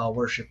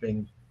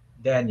worshiping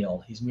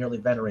Daniel. He's merely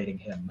venerating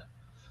him.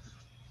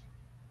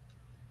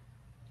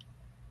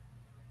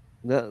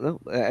 No.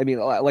 I mean,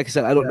 like I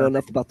said, I don't know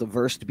enough about the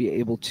verse to be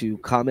able to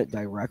comment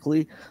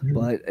directly.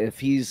 But if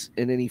he's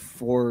in any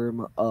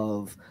form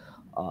of,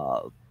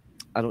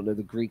 I don't know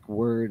the Greek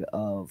word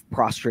of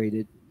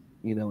prostrated,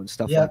 you know, and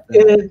stuff like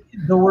that.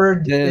 The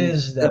word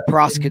is the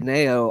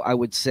proskuneo. I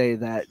would say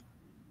that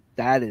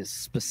is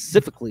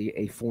specifically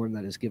a form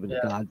that is given to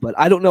God, but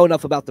I don't know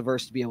enough about the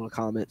verse to be able to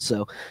comment.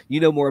 So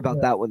you know more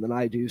about that one than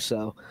I do.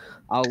 So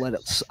I'll let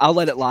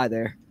it lie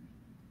there.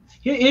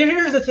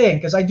 Here's the thing,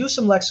 because I do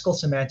some lexical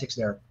semantics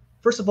there.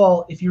 First of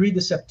all, if you read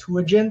the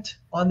Septuagint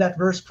on that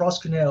verse,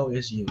 proskuneo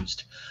is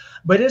used,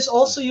 but it's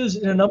also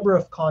used in a number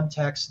of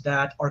contexts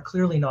that are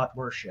clearly not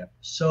worship.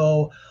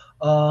 So,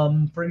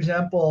 for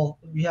example,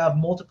 we have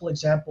multiple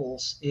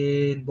examples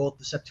in both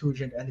the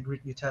Septuagint and the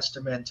Greek New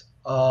Testament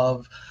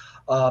of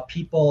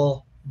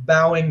people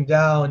bowing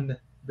down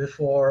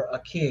before a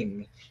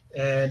king,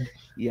 and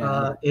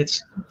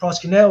it's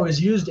proskuneo is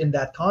used in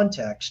that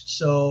context.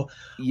 So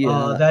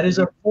that is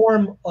a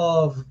form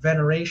of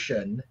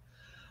veneration,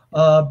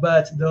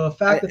 but the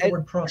fact that the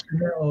word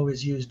proskuneo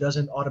is used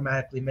doesn't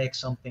automatically make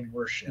something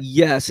worship.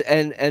 Yes,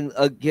 and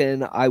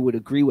again, I would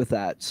agree with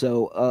that.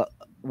 So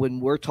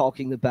when we're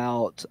talking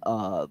about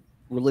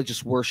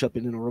religious worship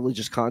and in a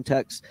religious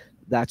context,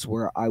 that's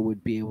where I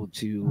would be able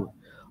to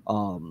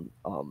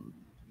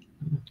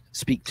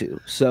speak to.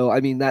 So I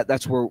mean,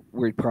 that's where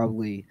we'd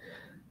probably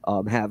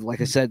have, like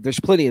I said, there's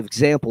plenty of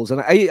examples,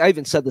 and I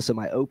even said this in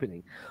my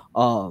opening,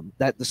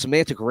 that the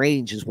semantic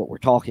range is what we're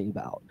talking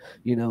about,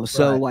 you know.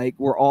 So like,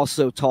 we're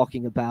also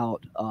talking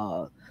about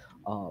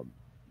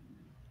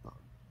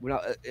we're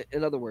not,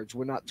 in other words,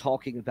 we're not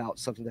talking about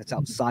something that's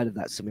outside of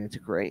that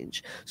semantic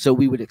range. So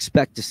we would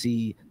expect to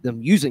see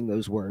them using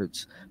those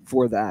words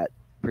for that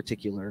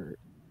particular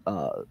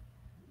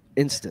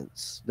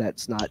instance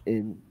that's not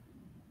in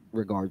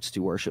regards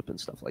to worship and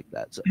stuff like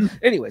that. So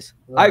anyways,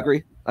 I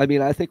agree. I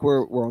mean, I think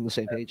we're on the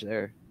same page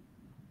there.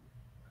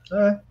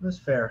 That's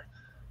fair.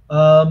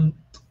 I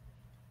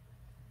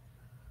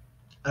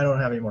don't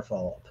have any more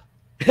follow-up.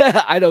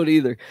 I don't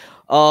either.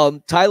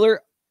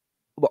 Tyler,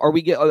 are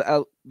we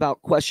getting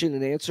about question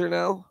and answer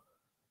now?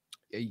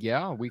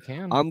 Yeah, we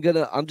can. I'm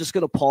just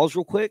gonna pause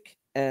real quick,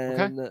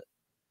 and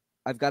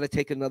I've got to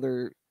take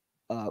another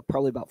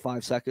probably about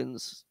 5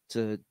 seconds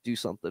to do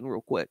something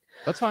real quick.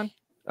 That's fine.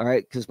 All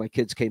right, because my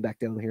kids came back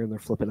down here and they're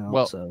flipping out.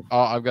 Well, so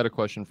I've got a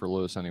question for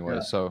Lewis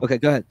anyway. So okay,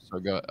 go ahead. So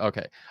go.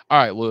 Okay, all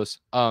right, Lewis.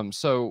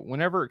 So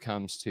whenever it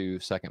comes to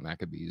Second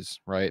Maccabees,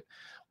 right?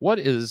 What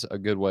is a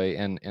good way?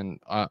 And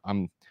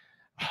I'm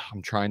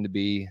trying to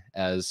be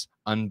as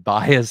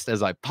unbiased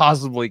as I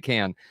possibly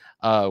can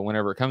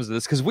whenever it comes to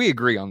this, because we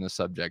agree on this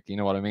subject. You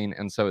know what I mean?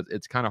 And so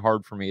it's kind of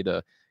hard for me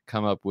to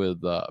come up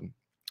with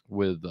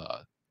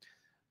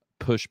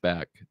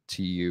pushback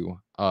to you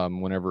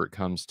whenever it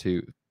comes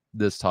to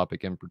this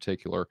topic in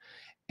particular.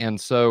 And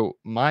so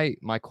my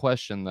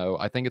question, though,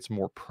 I think it's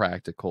more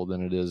practical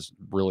than it is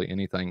really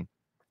anything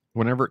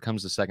whenever it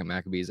comes to Second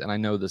Maccabees. And I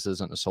know this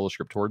isn't a sola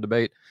scriptura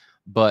debate,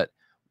 but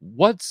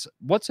what's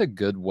a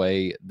good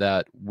way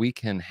that we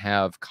can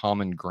have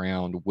common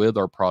ground with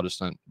our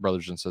Protestant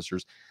brothers and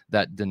sisters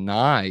that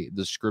deny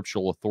the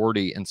scriptural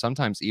authority and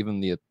sometimes even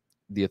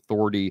the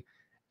authority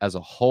as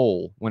a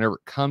whole whenever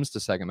it comes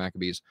to Second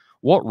Maccabees?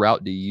 What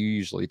route do you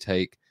usually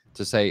take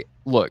to say,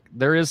 look,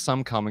 there is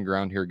some common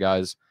ground here,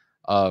 guys,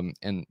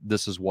 and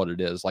this is what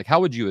it is. Like, how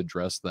would you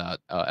address that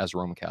as a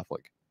Roman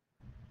Catholic?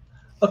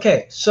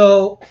 Okay,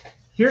 so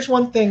here's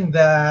one thing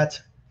that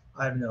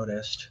I've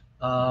noticed.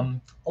 A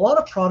lot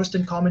of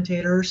Protestant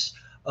commentators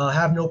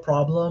have no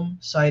problem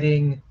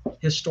citing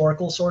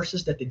historical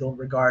sources that they don't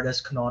regard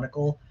as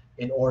canonical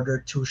in order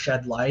to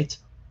shed light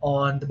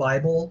on the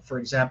Bible. For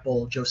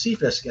example,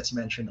 Josephus gets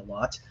mentioned a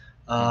lot.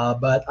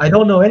 But I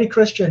don't know any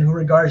Christian who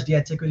regards the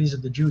Antiquities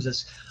of the Jews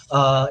as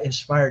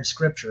inspired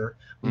scripture.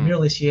 We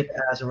merely see it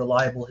as a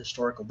reliable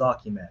historical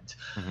document.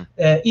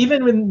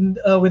 Even when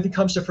it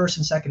comes to First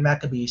and Second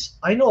Maccabees,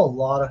 I know a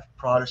lot of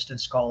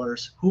Protestant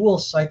scholars who will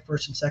cite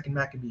First and Second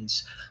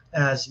Maccabees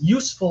as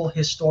useful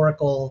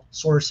historical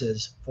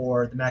sources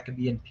for the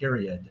Maccabean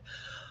period.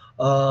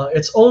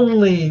 It's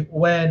only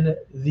when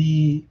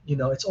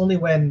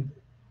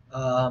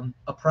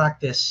a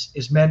practice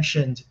is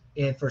mentioned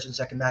in First and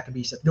Second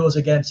Maccabees that goes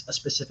against a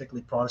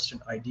specifically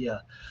Protestant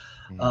idea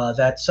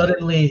that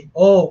suddenly,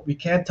 oh, we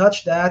can't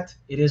touch that,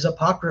 it is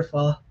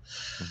apocrypha.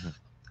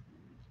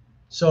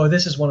 So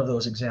this is one of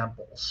those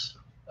examples,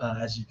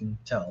 as you can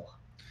tell.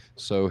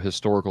 So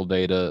historical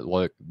data,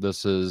 like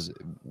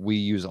we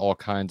use all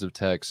kinds of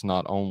texts,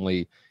 not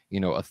only,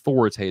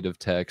 authoritative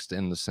text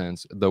in the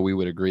sense, though we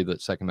would agree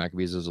that Second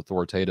Maccabees is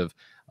authoritative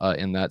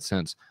in that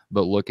sense,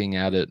 but looking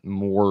at it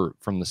more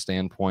from the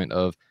standpoint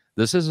of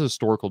this is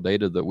historical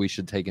data that we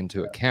should take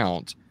into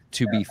account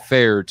to be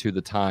fair to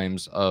the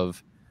times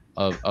of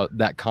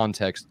that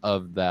context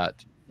of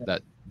that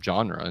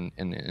genre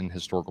and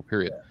historical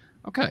period.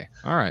 Okay,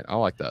 all right, I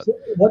like that. So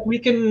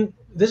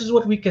this is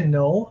what we can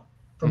know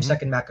from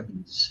Second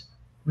Maccabees.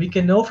 We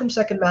can know from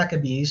Second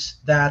Maccabees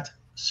that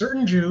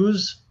certain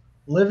Jews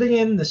living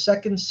in the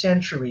 2nd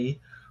century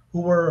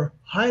who were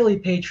highly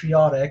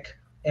patriotic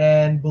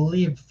and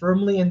believed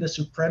firmly in the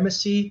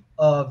supremacy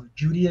of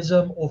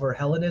Judaism over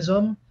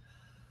Hellenism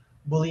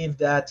believed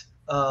that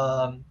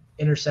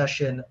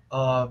intercession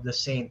of the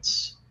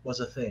saints was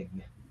a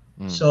thing.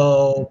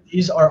 So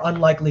these are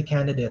unlikely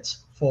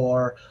candidates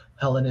for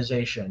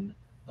Hellenization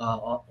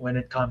when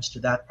it comes to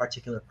that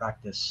particular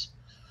practice.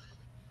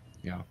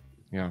 Yeah,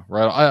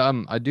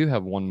 right. I do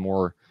have one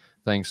more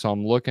thing. So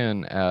I'm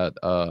looking at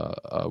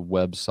a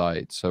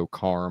website. So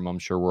CARM, I'm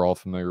sure we're all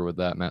familiar with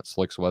that, Matt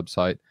Slick's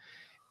website.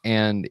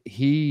 And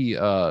he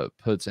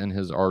puts in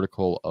his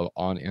article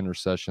on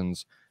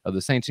intercessions of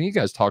the saints. And you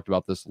guys talked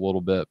about this a little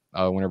bit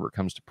whenever it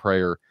comes to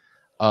prayer.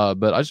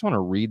 But I just want to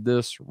read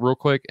this real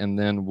quick, and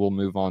then we'll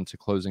move on to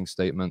closing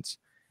statements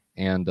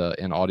and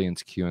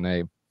audience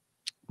Q&A.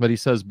 But he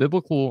says,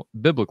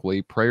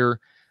 biblically, prayer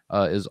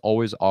is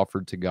always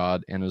offered to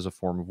God and is a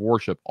form of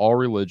worship. All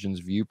religions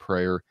view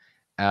prayer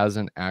as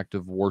an act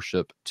of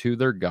worship to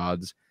their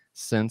gods,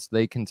 since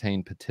they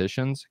contain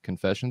petitions,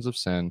 confessions of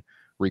sin,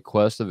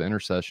 requests of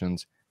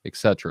intercessions,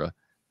 etc.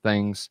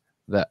 Things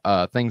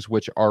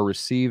which are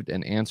received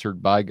and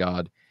answered by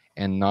God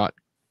and not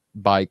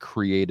by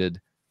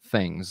created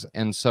things.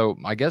 And so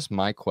I guess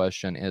my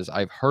question is,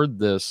 I've heard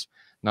this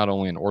not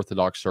only in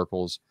Orthodox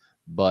circles,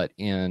 but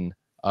in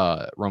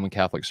Roman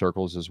Catholic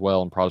circles as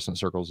well, and Protestant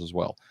circles as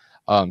well.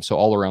 So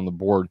all around the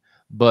board.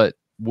 But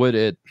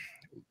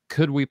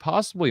could we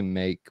possibly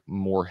make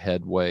more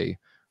headway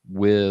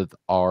with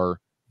our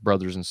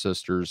brothers and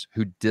sisters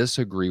who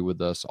disagree with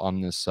us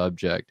on this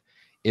subject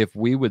if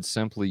we would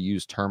simply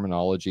use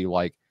terminology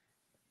like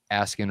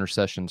ask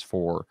intercessions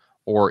for,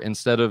 or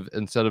instead of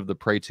the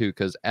pray to?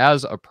 Because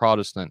as a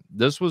Protestant,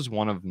 this was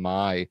one of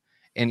my,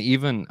 and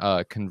even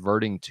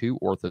converting to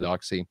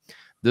Orthodoxy,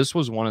 this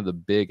was one of the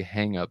big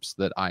hangups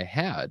that I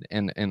had,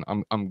 and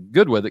I'm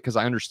good with it because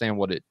I understand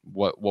what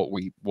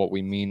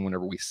we mean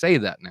whenever we say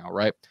that now,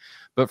 right?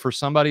 But for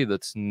somebody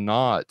that's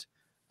not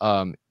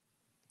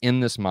in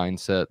this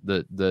mindset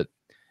that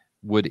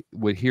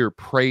would hear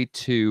pray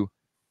to,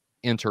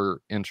 enter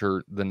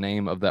the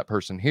name of that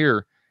person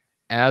here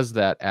as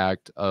that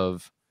act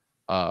of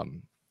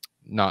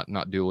not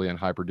dulia and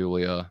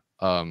hyperdulia,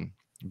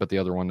 but the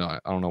other one, I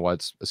don't know why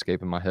it's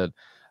escaping my head.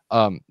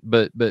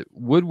 But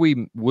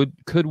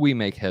could we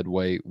make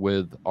headway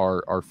with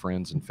our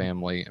friends and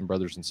family and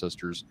brothers and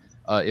sisters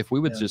if we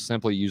would just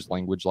simply use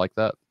language like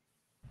that?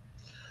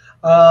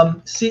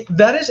 See,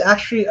 that is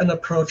actually an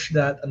approach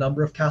that a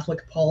number of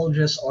Catholic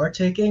apologists are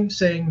taking,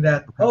 saying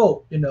that,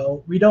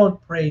 we don't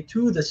pray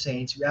to the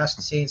saints, we ask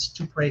the saints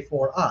to pray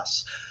for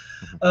us.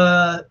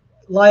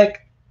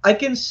 I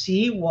can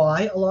see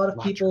why a lot of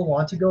people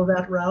want to go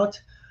that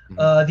route.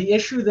 The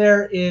issue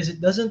there is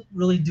it doesn't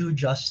really do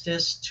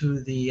justice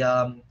to the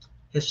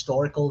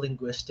historical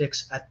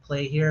linguistics at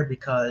play here,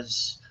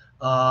 because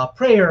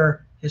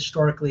prayer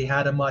historically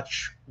had a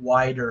much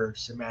wider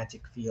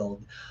semantic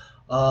field.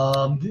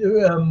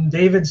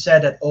 David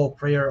said that,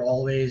 prayer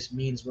always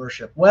means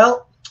worship.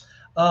 Well,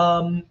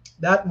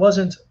 that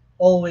wasn't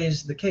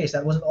always the case.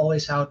 That wasn't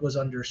always how it was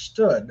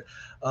understood.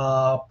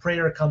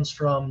 Prayer comes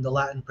from the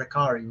Latin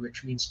precari,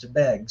 which means to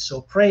beg.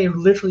 So pray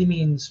literally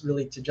means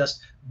really to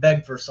just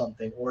beg for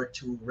something or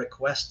to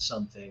request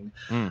something.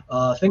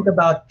 Think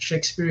about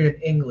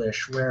Shakespearean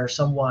English, where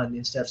someone,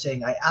 instead of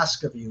saying "I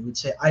ask of you," would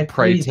say "I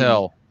pray thee."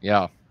 Tell.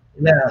 Yeah.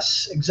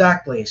 Yes,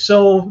 exactly.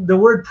 So the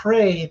word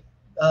pray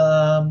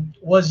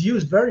was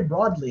used very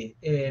broadly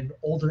in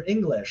Older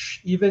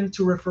English, even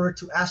to refer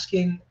to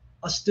asking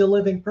a still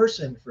living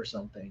person for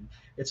something.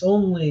 It's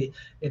only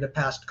in the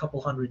past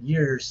couple hundred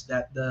years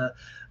that the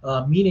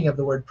meaning of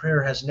the word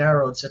prayer has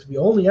narrowed, so that we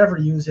only ever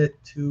use it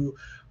to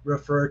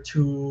refer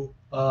to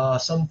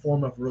some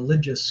form of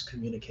religious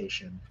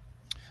communication.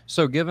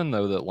 So given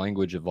though that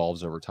language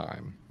evolves over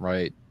time,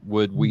 right?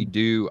 Would we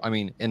do, I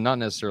mean, and not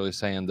necessarily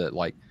saying that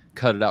like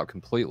cut it out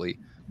completely,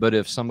 but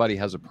if somebody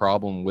has a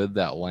problem with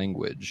that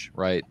language,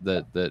 right?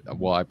 That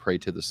well, I pray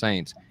to the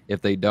saints,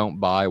 if they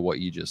don't buy what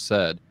you just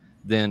said,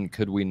 then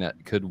could we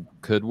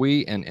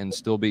and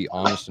still be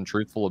honest and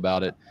truthful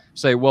about it?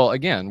 Say, well,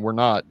 again, we're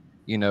not,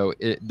 you know,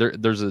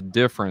 there's a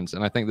difference,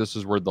 and I think this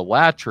is where the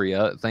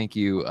latria, thank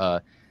you,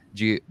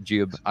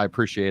 Gib, I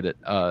appreciate it.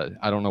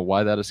 I don't know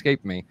why that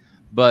escaped me.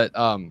 But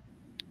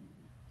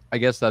I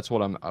guess that's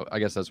what I'm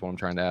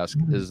trying to ask,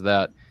 is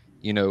that,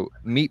 you know,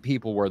 meet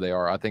people where they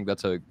are. I think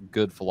that's a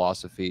good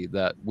philosophy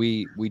that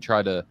we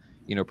try to,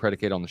 you know,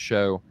 predicate on the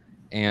show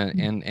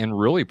and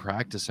really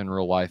practice in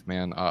real life,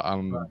 man.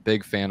 I'm a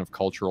big fan of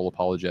cultural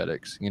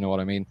apologetics. You know what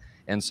I mean?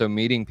 And so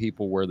meeting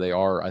people where they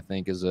are, I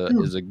think, is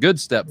a good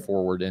step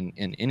forward in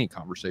any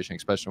conversation,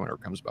 especially when it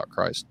comes about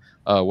Christ.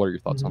 What are your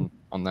thoughts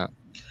on that?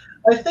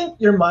 I think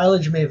your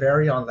mileage may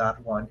vary on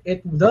that one.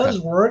 It does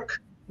work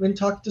when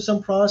talking to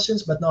some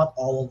Protestants, but not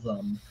all of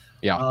them.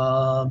 Yeah.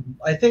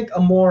 I think a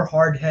more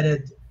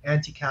hard-headed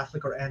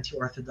anti-Catholic or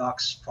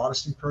anti-Orthodox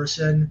Protestant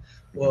person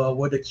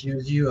would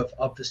accuse you of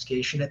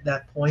obfuscation at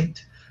that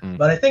point.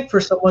 But I think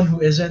for someone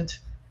who isn't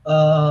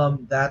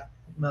that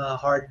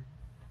hard,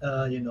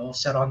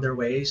 set on their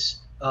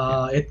ways,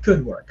 it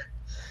could work.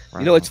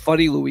 You know, it's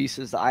funny, Luis,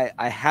 is I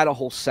had a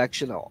whole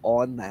section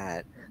on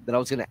that I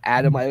was going to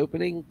add in my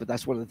opening, but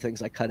that's one of the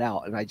things I cut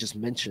out, and I just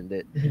mentioned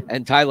it.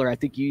 And Tyler, I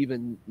think you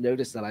even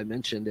noticed that I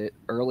mentioned it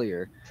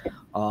earlier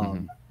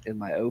in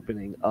my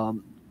opening.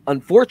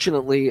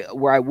 Unfortunately,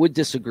 where I would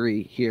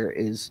disagree here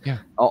is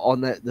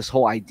on this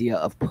whole idea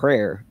of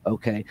prayer.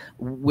 Okay,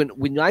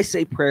 when I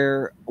say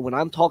prayer, when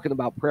I'm talking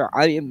about prayer,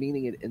 I am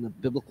meaning it in the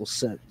biblical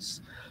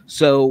sense.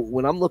 So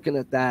when I'm looking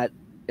at that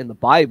in the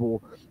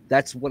Bible,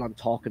 that's what I'm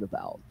talking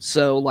about.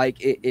 So like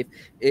if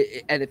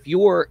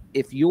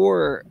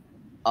you're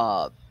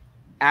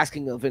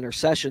asking of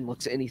intercession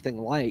looks anything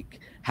like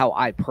how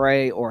I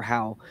pray or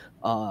how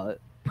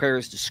prayer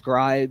is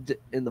described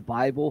in the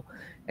Bible,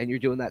 and you're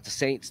doing that to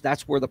saints,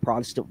 that's where the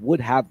Protestant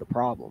would have the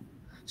problem.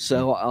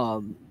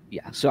 So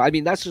so I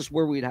mean, that's just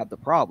where we'd have the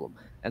problem,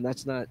 and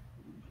that's not,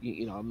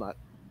 you know, I'm not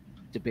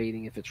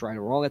debating if it's right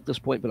or wrong at this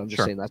point, but I'm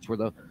just saying that's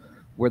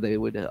where they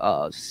would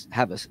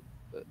have us,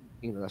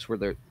 you know, that's where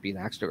they're being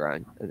asked to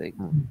grind, I think.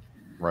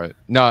 Right.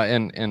 No,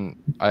 and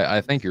I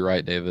think you're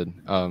right, David.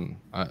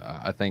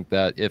 I think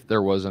that if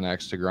there was an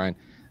axe to grind,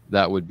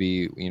 that would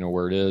be, you know,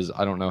 where it is.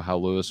 I don't know how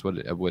Lewis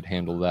would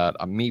handle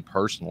that. Me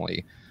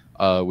personally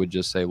would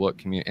just say,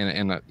 look,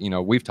 and you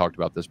know, we've talked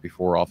about this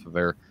before off of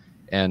air,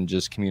 and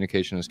just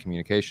communication is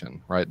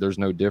communication, right? There's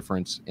no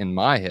difference in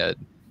my head.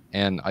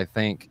 And I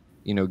think,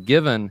 you know,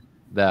 given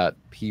that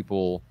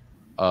people,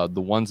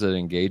 the ones that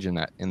engage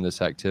in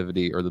this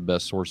activity are the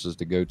best sources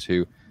to go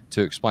to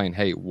explain,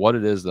 hey, what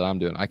it is that I'm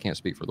doing. I can't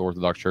speak for the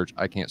Orthodox Church.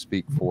 I can't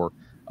speak for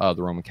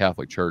the Roman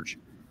Catholic Church,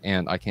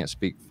 and I can't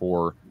speak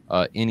for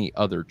any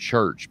other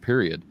church,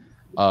 period.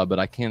 But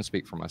I can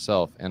speak for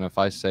myself. And if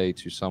I say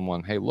to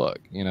someone, hey, look,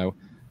 you know,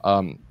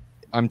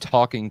 I'm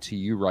talking to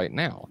you right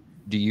now.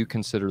 Do you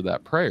consider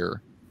that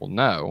prayer? Well,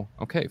 no.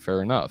 Okay,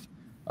 fair enough.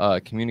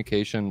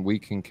 Communication, we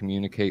can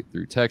communicate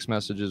through text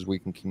messages. We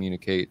can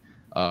communicate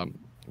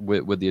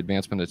with the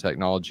advancement of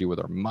technology, with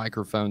our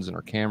microphones and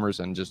our cameras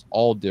and just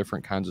all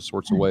different kinds of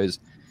sorts of ways.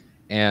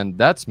 And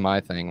that's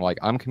my thing. Like,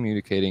 I'm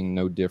communicating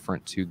no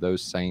different to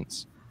those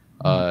saints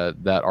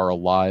that are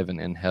alive and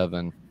in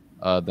heaven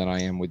than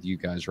I am with you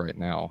guys right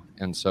now.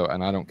 And so,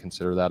 and I don't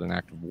consider that an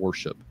act of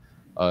worship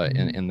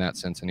in that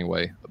sense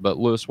anyway. But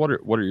Lewis, what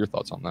are your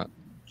thoughts on that?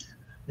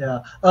 Yeah.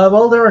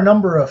 Well, there are a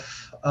number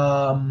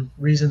of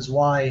reasons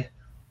why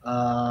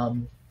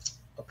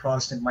a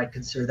Protestant might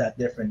consider that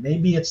different.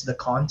 Maybe it's the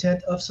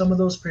content of some of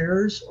those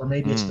prayers, or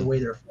maybe it's the way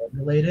they're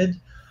formulated.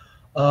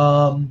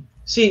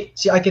 See,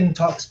 I can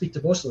speak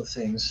to both of those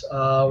things.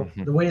 The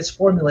way it's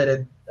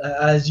formulated,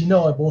 as you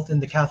know, both in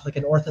the Catholic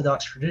and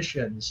Orthodox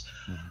traditions,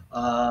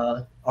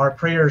 our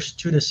prayers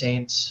to the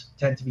saints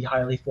tend to be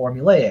highly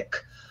formulaic.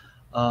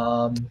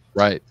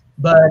 Right.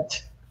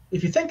 But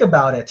if you think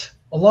about it,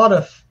 a lot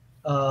of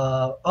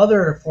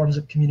other forms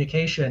of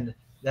communication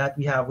that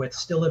we have with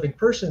still living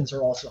persons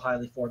are also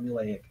highly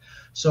formulaic.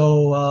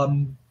 So,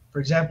 for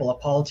example, a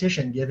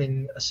politician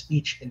giving a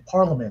speech in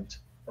Parliament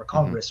or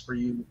Congress, for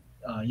you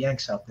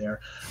Yanks out there,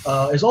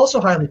 is also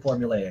highly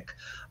formulaic.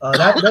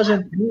 That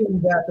doesn't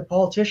mean that the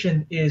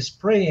politician is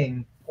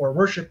praying or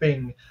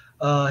worshiping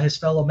his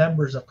fellow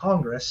members of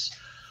Congress.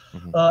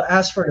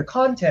 As for the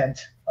content,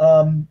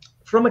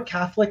 from a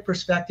Catholic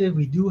perspective,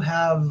 we do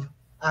have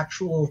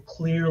actual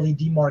clearly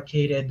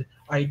demarcated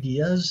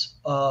ideas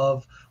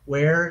of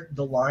where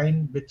the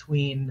line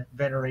between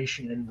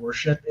veneration and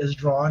worship is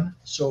drawn.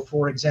 So,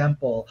 for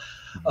example,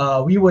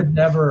 we would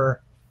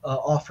never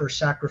offer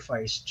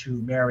sacrifice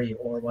to Mary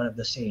or one of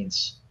the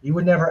saints. We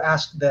would never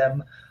ask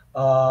them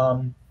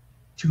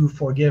to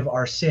forgive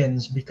our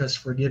sins, because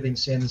forgiving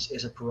sins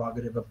is a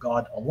prerogative of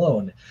God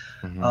alone.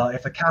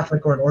 If a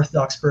Catholic or an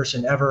Orthodox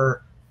person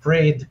ever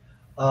prayed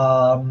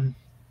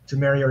to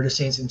Mary or the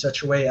saints in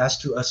such a way as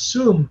to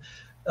assume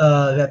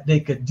that they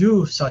could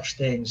do such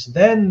things,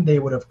 then they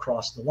would have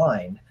crossed the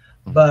line.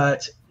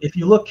 But if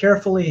you look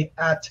carefully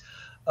at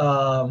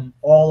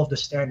all of the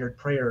standard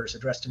prayers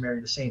addressed to Mary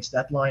and the saints,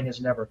 that line is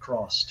never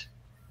crossed.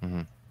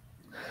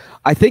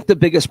 I think the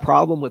biggest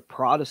problem with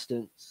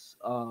Protestants,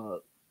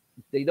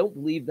 they don't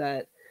believe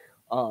that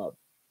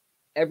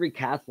every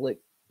Catholic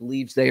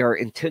believes they are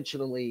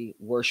intentionally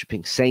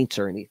worshiping saints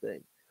or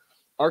anything.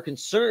 Our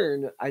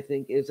concern, I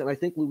think, is, and I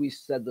think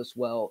Luis said this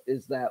well,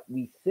 is that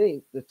we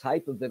think the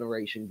type of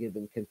veneration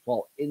given can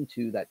fall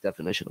into that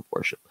definition of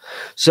worship.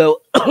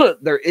 So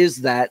there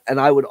is that. And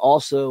I would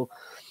also,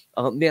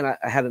 I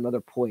had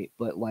another point,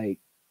 but like,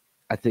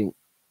 I think,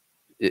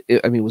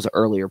 it was an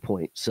earlier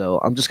point. So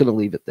I'm just going to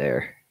leave it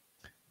there.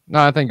 No,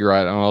 I think you're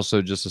right. I'm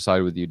also just to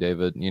side with you,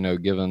 David,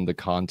 given the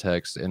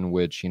context in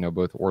which,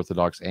 both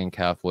Orthodox and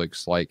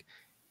Catholics, like,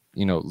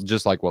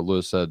 just like what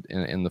Lewis said,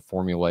 in the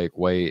formulaic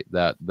way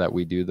that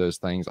we do those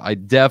things, I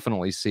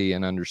definitely see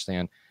and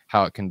understand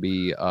how it can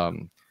be.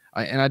 And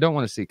I don't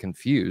want to see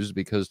confused,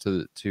 because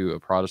to a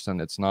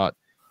Protestant, it's not,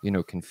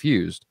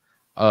 confused.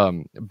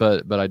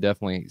 But I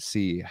definitely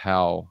see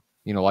how,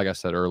 like I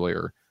said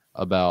earlier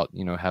about,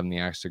 having the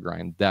axe to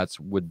grind,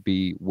 would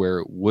be where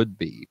it would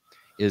be,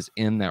 is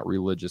in that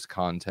religious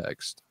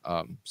context.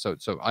 So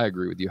I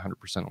agree with you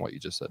 100% on what you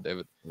just said,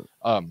 David.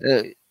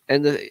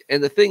 And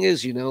the thing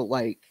is,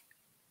 like,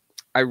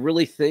 I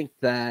really think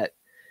that,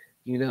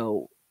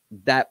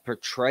 that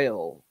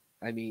portrayal,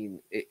 I mean,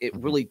 it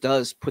really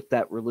does put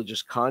that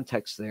religious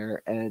context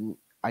there. And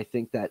I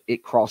think that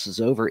it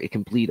crosses over, it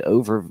can bleed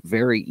over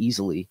very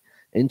easily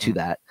into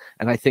that.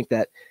 And I think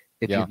that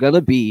if you're going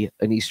to be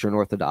an Eastern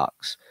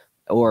Orthodox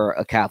or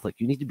a Catholic,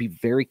 you need to be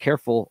very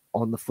careful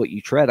on the foot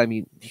you tread. I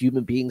mean,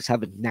 human beings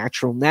have a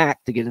natural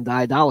knack to get into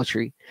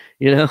idolatry.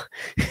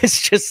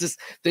 It's just this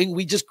thing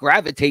we just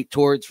gravitate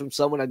towards from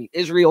someone. I mean,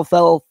 Israel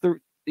fell through,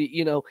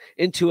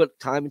 into it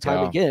time and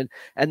time again.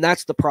 And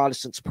that's the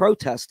Protestants'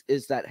 protest,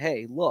 is that,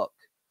 hey, look,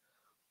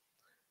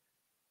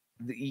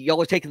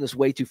 y'all are taking this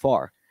way too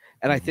far.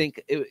 And I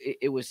think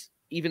it was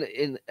even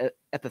in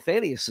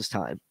Epiphanius'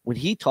 time, when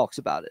he talks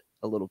about it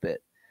a little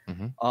bit,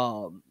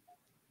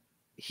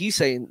 he's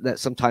saying that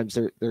sometimes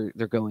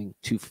they're going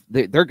too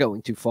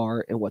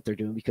far in what they're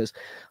doing, because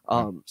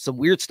some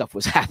weird stuff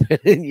was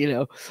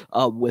happening,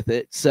 with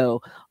it.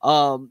 So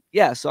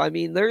so I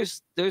mean,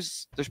 there's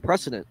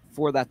precedent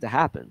for that to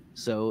happen.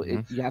 So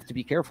you have to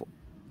be careful.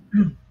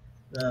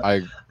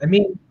 I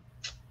mean,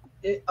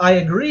 I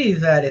agree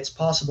that it's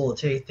possible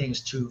to take things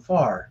too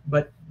far,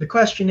 but the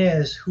question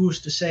is, who's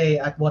to say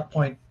at what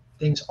point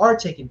things are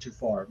taken too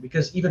far?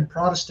 Because even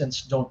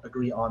Protestants don't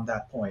agree on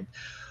that point.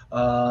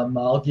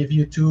 I'll give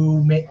you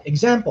two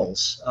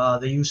examples.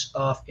 The use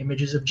of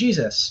images of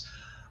Jesus.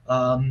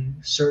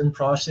 Certain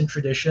Protestant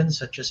traditions,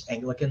 such as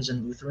Anglicans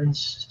and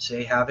Lutherans,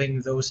 say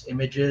having those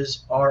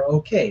images are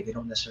okay. They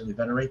don't necessarily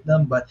venerate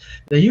them, but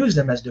they use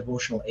them as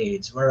devotional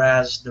aids,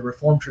 whereas the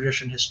Reformed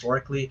tradition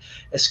historically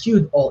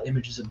eschewed all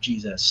images of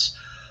Jesus.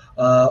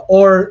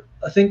 Or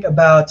think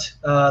about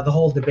the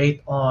whole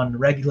debate on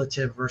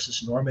regulative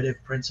versus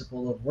normative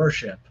principle of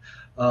worship.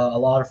 A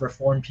lot of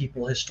Reformed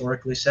people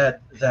historically said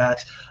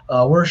that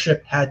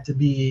worship had to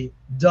be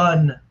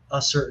done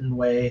a certain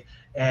way,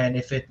 and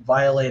if it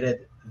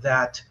violated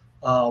that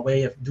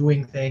way of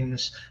doing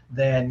things,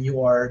 then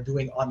you are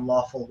doing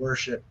unlawful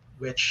worship,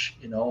 which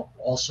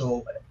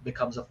also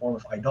becomes a form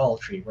of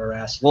idolatry.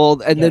 Whereas,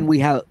 then we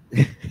have,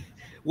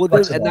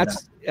 and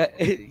that's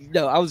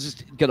no, I was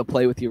just gonna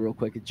play with you real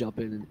quick and jump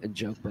in and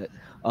joke, but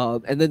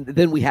and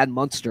then we had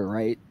Munster,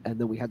 right? And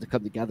then we had to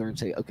come together and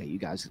say, okay, you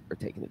guys are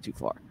taking it too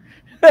far.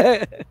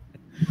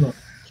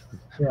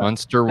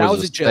 Munster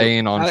was a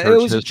stain on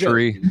church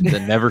history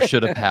that never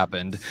should have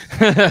happened.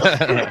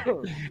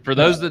 For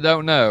those that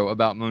don't know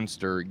about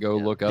Munster, go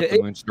look up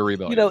the Munster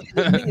Rebellion.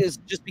 The thing is,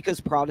 just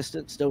because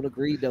Protestants don't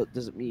agree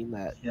doesn't mean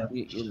that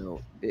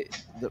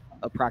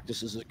a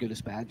practice is as good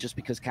as bad. Just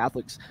because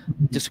Catholics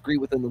disagree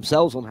within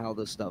themselves on how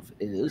this stuff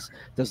is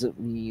doesn't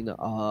mean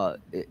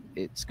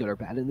it's good or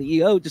bad. And the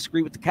EO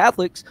disagree with the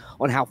Catholics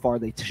on how far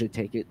they should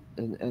take it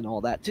and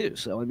all that too.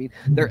 So I mean,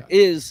 there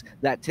is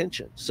that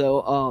tension.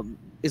 So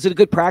is it a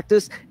good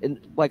practice? And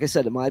like I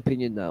said, in my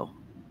opinion, no.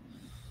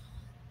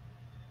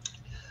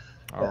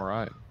 All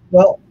right.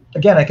 Well,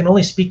 again, I can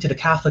only speak to the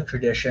Catholic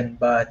tradition,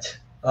 but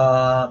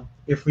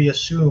if we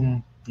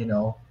assume,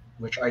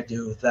 which I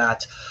do,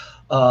 that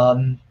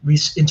we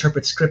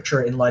interpret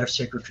Scripture in light of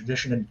sacred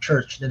tradition in the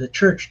Church, then the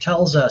Church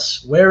tells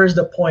us where is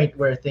the point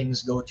where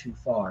things go too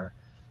far.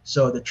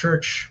 So the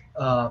Church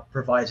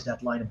provides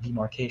that line of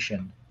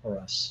demarcation for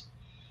us.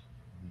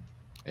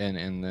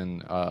 And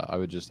then I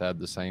would just add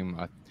the same.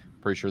 I'm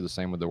pretty sure the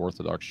same with the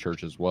Orthodox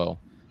Church as well.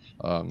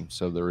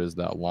 So there is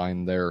that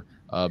line there.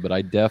 But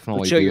I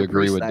definitely do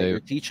agree with Dave. You're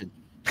teaching.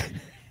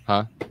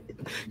 Huh?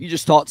 You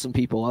just taught some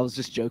people. I was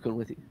just joking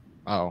with you.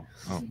 Oh.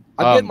 I'm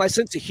getting my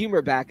sense of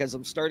humor back as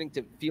I'm starting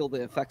to feel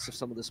the effects of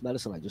some of this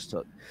medicine I just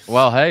took.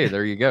 Well, hey,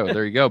 there you go.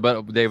 There you go.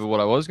 But David,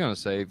 what I was going to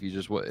say,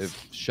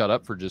 if shut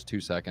up for just 2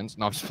 seconds,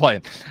 no, I'm just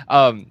playing,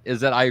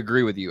 is that I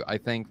agree with you. I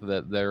think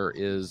that there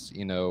is,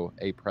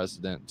 a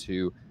precedent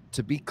to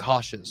be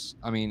cautious.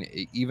 I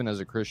mean, even as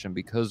a Christian,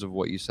 because of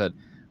what you said,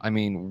 I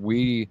mean,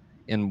 we,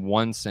 in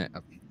one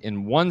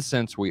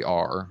sense we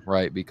are,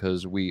 right?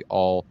 Because we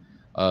all,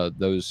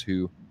 those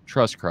who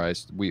trust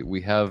Christ,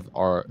 we have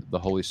the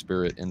Holy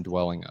Spirit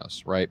indwelling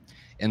us, right?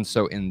 And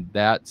so in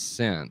that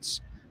sense,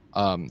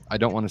 I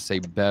don't want to say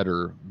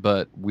better,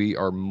 but we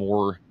are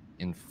more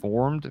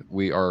informed,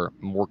 we are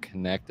more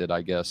connected,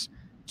 I guess,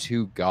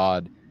 to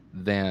God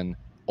than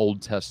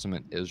Old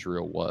Testament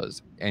Israel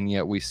was. And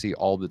yet we see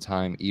all the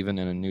time, even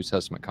in a New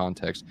Testament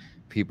context,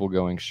 people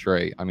going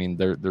astray. I mean,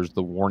 there's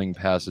the warning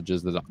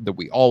passages that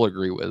we all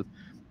agree with,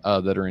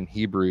 that are in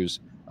Hebrews,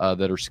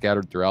 that are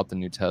scattered throughout the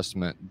New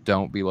Testament.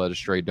 Don't be led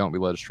astray. Don't be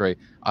led astray.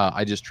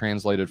 I just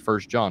translated 1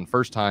 John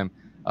first time,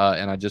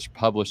 and I just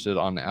published it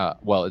on,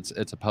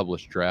 it's a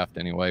published draft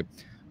anyway,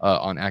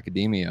 on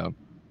Academia,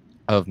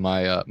 of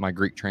my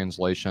Greek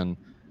translation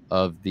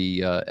of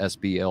the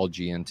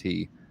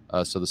SBLGNT,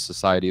 so the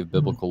Society of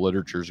Biblical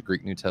Literature's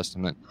Greek New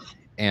Testament.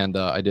 And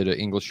I did an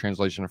English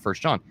translation of 1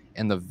 John.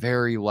 And the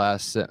very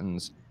last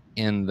sentence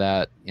in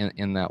that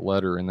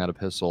letter, in that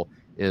epistle,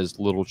 is,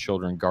 little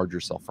children, guard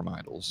yourself from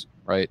idols,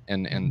 right?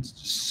 And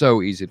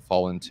so easy to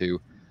fall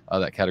into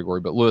that category.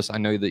 But Lewis, I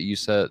know that you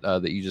said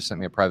that you just sent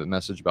me a private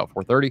message about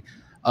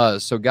 4:30.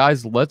 So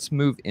guys, let's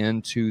move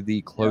into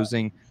the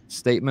closing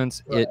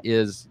statements. Right. It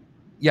is,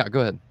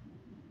 go ahead.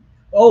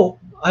 Oh,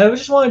 I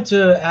just wanted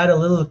to add a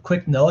little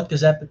quick note,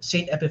 because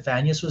St.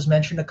 Epiphanius was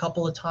mentioned a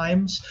couple of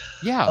times.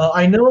 Yeah.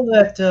 I know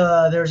that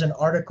there's an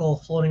article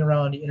floating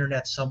around the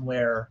internet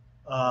somewhere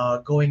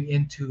going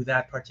into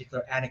that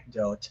particular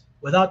anecdote.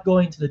 Without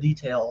going into the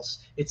details,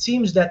 it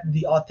seems that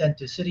the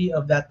authenticity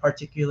of that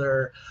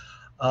particular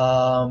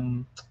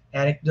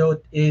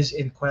anecdote is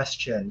in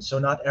question. So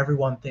not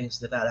everyone thinks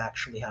that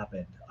actually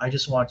happened. I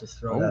just wanted to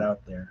throw that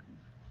out there.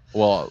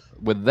 Well,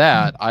 with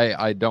that,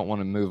 I don't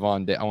want to move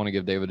on. I want to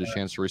give David a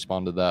chance to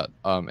respond to that,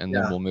 and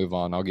then we'll move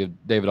on. I'll give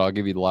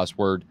you the last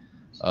word.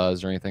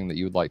 Is there anything that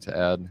you would like to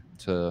add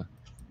to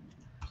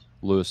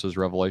Lewis's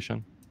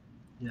revelation?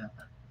 Yeah.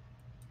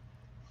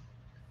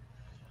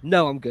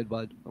 No, I'm good,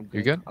 bud. I'm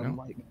good. You're good? I'm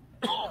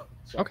no?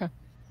 Okay.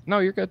 No,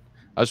 you're good.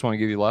 I just want to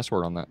give you the last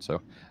word on that. So,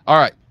 all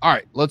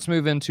right. Let's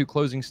move into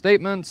closing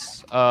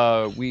statements.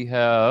 We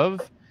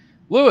have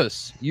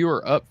Lewis. You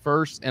are up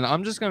first, and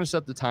I'm just going to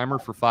set the timer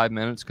for 5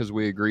 minutes because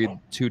we agreed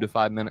 2 to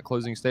 5 minute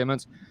closing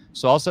statements.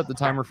 So I'll set the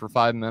timer for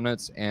 5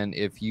 minutes, and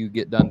if you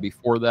get done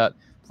before that,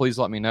 please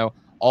let me know.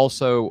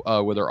 Also,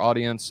 with our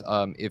audience,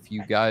 if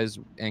you guys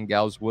and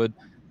gals would,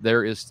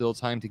 there is still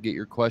time to get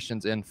your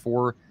questions in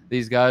for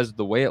these guys.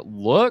 The way it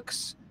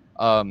looks,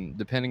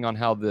 depending on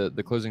how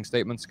the closing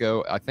statements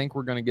go, I think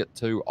we're going to get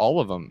to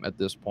all of them at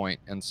this point.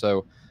 And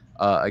so,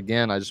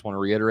 again, I just want to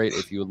reiterate,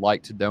 if you would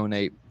like to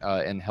donate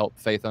and help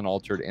Faith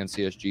Unaltered and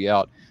CSG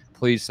out,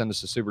 please send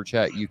us a super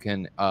chat. You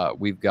can,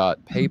 we've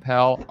got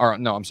PayPal, or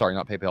no, I'm sorry,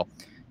 not PayPal,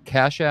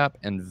 Cash App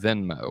and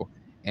Venmo.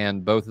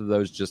 And both of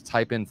those, just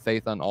type in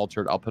Faith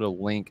Unaltered. I'll put a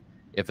link,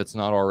 if it's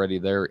not already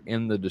there,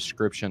 in the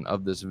description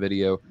of this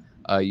video.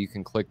 You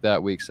can click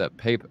that. We accept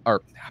PayPal,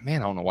 or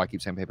man, I don't know why I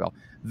keep saying PayPal,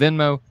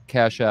 Venmo,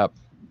 Cash App.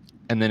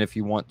 And then if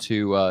you want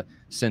to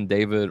send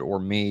David or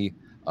me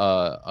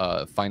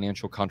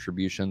financial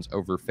contributions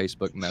over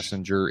Facebook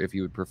Messenger, if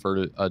you would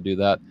prefer to do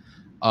that.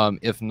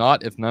 If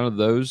not, if none of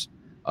those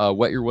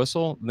wet your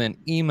whistle, then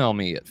email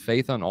me at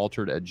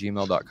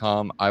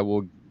faithunaltered@gmail.com. I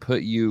will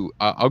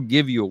I'll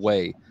give you a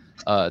way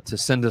to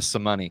send us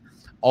some money.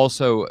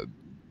 Also,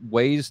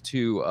 ways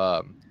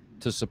to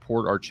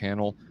support our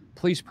channel.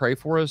 Please pray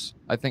for us.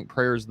 I think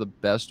prayer is the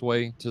best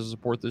way to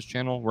support this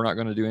channel. We're not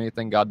going to do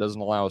anything God doesn't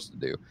allow us to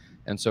do.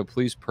 And so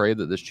please pray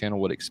that this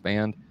channel would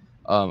expand.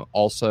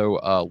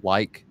 Also,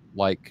 like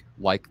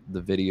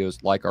the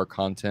videos, like our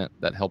content.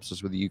 That helps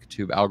us with the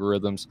YouTube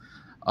algorithms.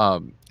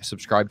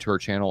 Subscribe to our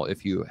channel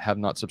if you have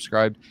not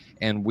subscribed.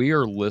 And we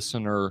are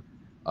listener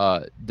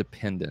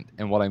dependent.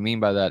 And what I mean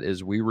by that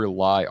is we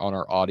rely on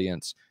our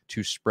audience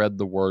to spread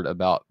the word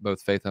about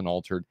both Faith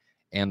Unaltered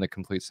and the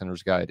Complete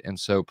Sinner's Guide. And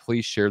so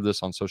please share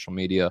this on social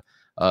media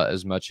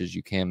as much as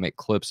you can. Make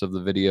clips of the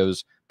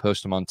videos,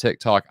 post them on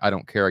TikTok. I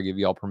don't care. I give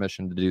you all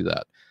permission to do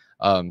that.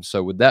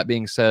 So with that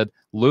being said,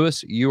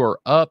 Lewis, you are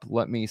up.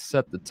 Let me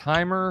set the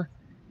timer.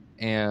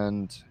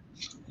 And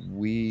give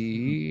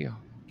me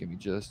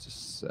just a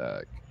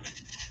sec.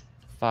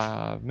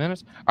 5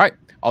 minutes. All right,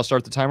 I'll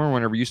start the timer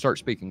whenever you start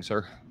speaking,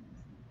 sir.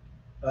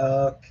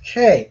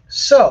 Okay,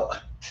 so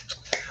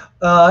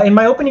in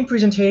my opening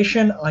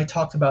presentation, I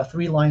talked about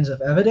 3 lines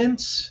of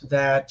evidence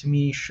that to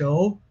me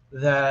show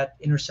that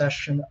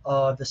intercession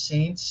of the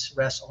saints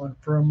rests on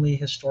firmly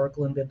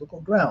historical and biblical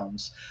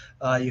grounds.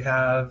 You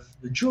have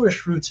the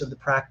Jewish roots of the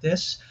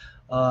practice,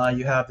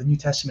 you have the New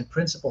Testament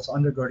principles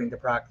undergirding the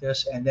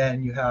practice, and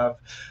then you have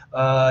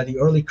the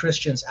early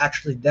Christians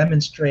actually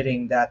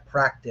demonstrating that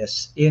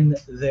practice in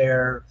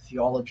their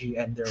theology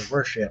and their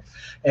worship.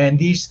 And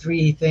these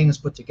 3 things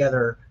put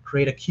together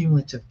create a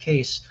cumulative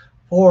case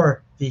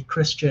for the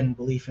Christian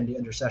belief in the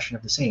intercession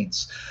of the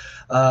saints.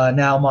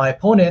 Now, my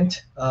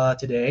opponent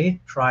today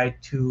tried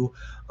to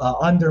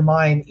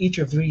undermine each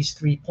of these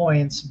 3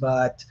 points,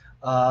 but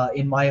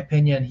in my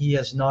opinion, he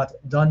has not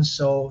done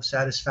so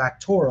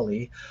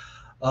satisfactorily.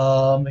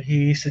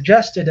 He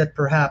suggested that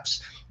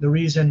perhaps the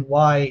reason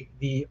why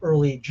the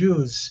early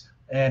Jews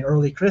and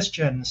early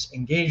Christians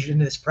engaged in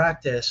this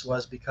practice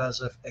was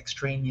because of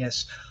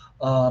extraneous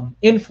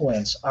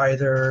influence,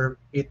 either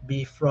it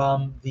be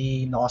from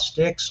the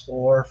Gnostics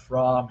or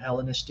from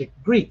Hellenistic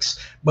Greeks.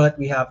 But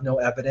we have no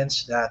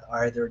evidence that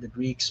either the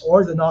Greeks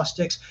or the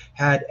Gnostics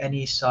had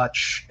any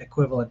such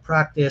equivalent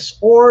practice,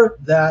 or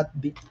that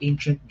the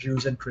ancient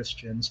Jews and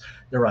Christians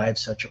derived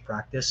such a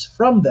practice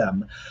from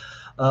them.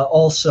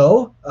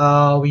 Also,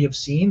 we have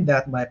seen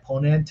that my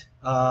opponent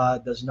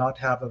does not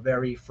have a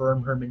very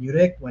firm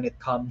hermeneutic when it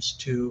comes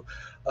to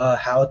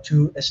how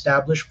to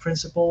establish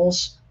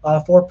principles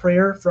for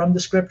prayer from the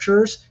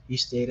scriptures. He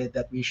stated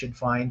that we should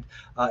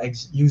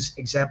use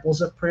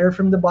examples of prayer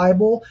from the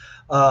Bible,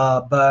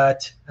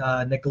 but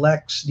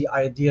neglects the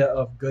idea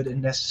of good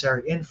and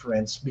necessary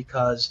inference,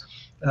 because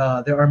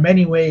there are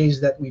many ways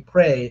that we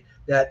pray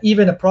that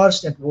even a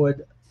Protestant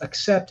would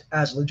accept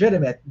as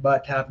legitimate,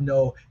 but have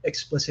no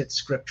explicit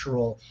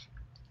scriptural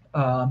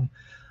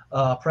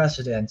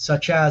precedent,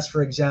 such as,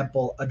 for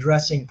example,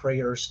 addressing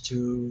prayers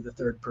to the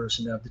third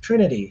person of the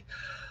Trinity.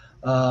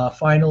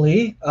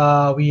 Finally,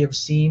 we have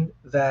seen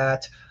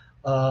that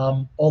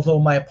although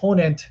my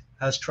opponent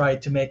has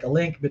tried to make a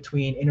link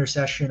between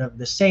intercession of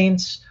the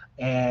saints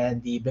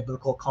and the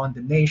biblical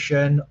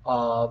condemnation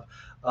of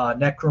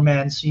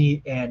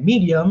necromancy and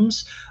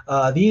mediums,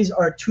 these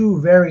are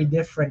 2 very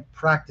different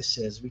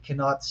practices. We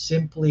cannot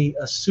simply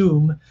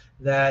assume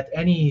that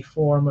any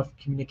form of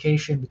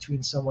communication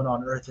between someone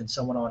on earth and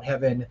someone on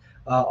heaven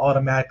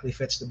automatically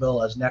fits the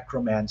bill as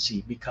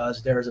necromancy,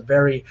 because there is a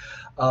very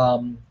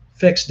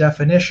fixed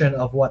definition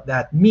of what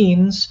that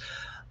means.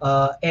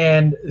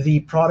 And the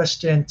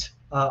Protestant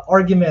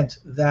argument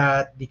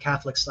that the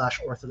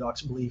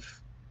Catholic/Orthodox belief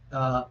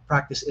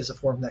practice is a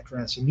form of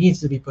necromancy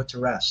needs to be put to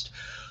rest.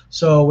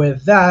 So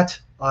with that,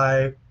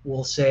 I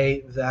will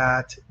say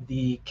that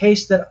the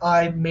case that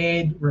I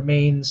made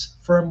remains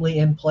firmly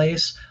in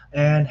place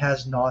and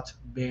has not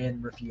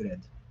been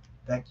refuted.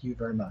 Thank you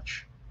very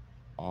much.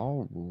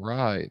 All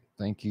right.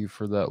 Thank you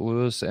for that,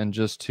 Lewis. And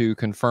just to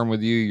confirm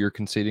with you, you're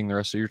conceding the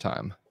rest of your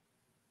time.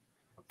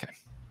 Okay.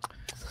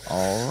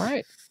 All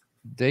right.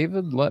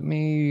 David,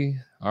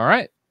 all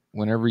right.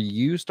 Whenever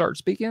you start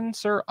speaking,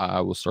 sir,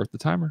 I will start the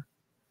timer.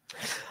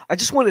 I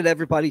just wanted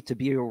everybody to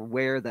be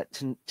aware that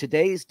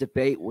today's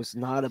debate was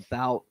not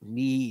about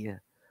me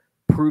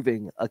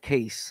proving a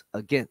case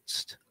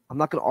against. I'm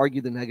not going to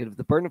argue the negative.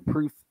 The burden of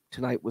proof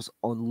tonight was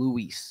on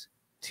Luis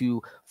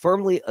to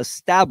firmly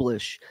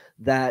establish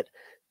that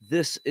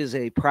this is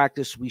a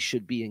practice we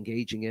should be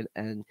engaging in.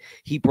 And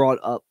he brought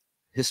up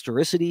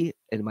historicity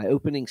in my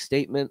opening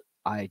statement.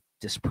 I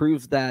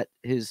disproved that.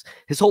 His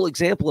whole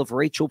example of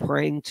Rachel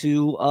praying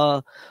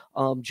to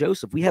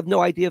Joseph, we have no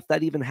idea if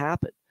that even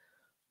happened.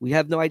 We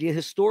have no idea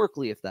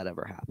historically if that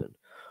ever happened.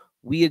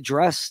 We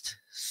addressed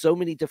so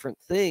many different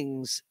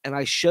things, and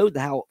I showed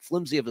how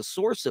flimsy of a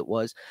source it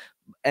was.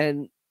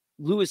 And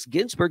Louis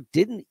Ginsburg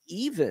didn't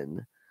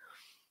even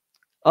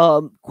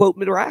quote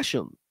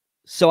Midrashim.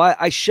 So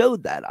I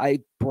showed that. I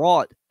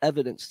brought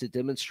evidence to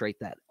demonstrate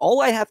that.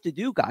 All I have to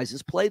do, guys,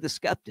 is play the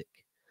skeptic.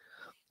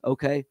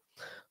 Okay?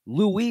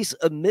 Luis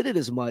admitted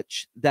as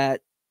much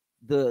that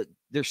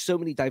there's so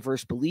many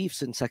diverse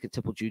beliefs in Second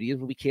Temple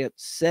Judaism. We can't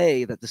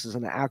say that this is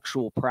an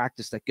actual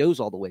practice that goes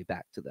all the way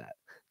back to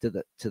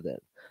then.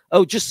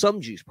 Oh, just some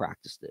Jews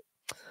practiced it.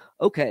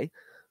 Okay.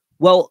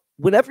 Well,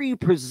 whenever you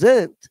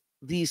present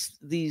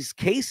these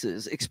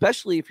cases,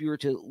 especially if you were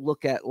to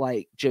look at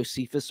like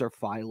Josephus or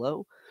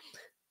Philo,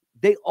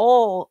 they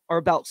all are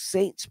about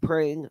saints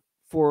praying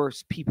for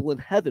people in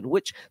heaven,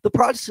 which the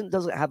Protestant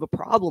doesn't have a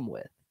problem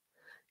with.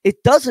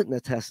 It doesn't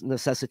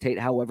necessitate,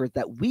 however,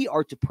 that we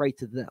are to pray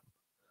to them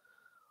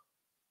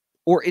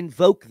or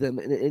invoke them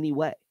in any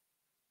way.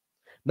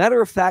 Matter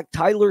of fact,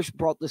 Tyler's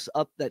brought this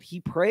up, that he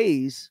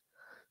prays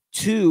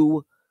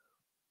to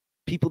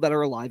people that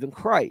are alive in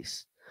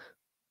Christ,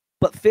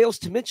 but fails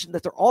to mention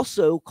that they're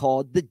also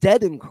called the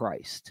dead in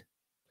Christ.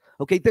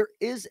 Okay, there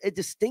is a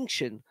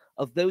distinction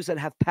of those that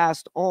have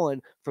passed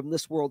on from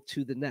this world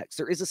to the next.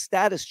 There is a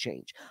status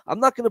change. I'm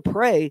not going to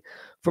pray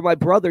for my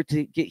brother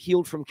to get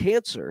healed from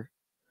cancer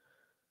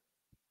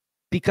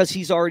because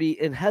he's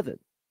already in heaven.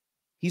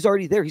 He's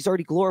already there. He's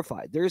already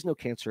glorified. There is no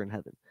cancer in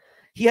heaven.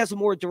 He has a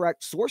more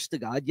direct source to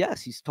God.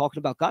 Yes, he's talking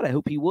about God. I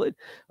hope he would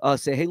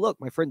say, hey, look,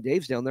 my friend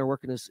Dave's down there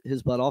working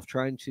his butt off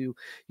trying to,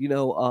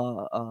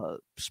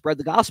 spread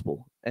the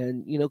gospel.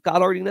 And,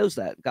 God already knows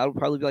that. God would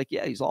probably be like,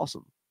 yeah, he's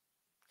awesome.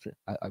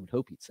 I would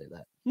hope he'd say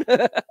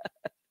that.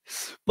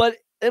 But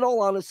in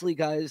all honesty,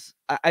 guys,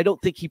 I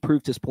don't think he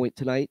proved his point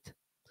tonight.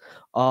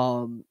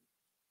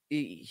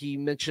 He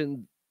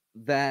mentioned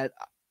that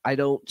I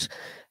don't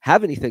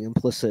have anything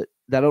implicit,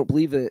 that I don't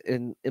believe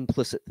in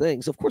implicit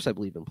things. Of course I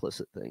believe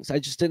implicit things. I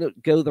just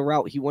didn't go the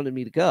route he wanted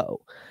me to go.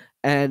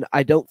 And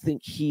I don't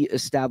think he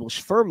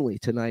established firmly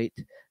tonight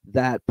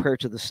that prayer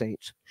to the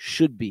saints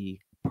should be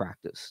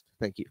practiced.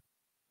 Thank you.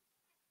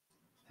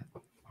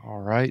 All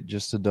right.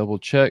 Just to double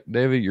check,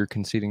 David, you're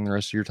conceding the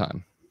rest of your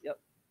time. Yep.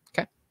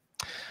 Okay.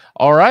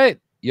 All right,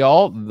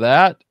 y'all.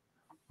 That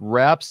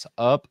wraps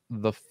up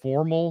the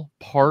formal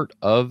part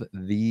of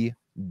the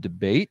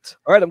debate.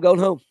 All right, I'm going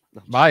home.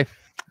 Bye.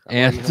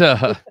 And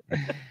let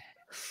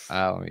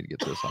me get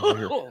this on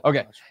here.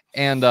 Okay.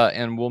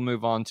 And we'll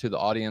move on to the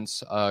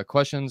audience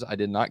questions. I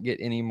did not get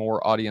any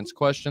more audience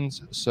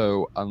questions.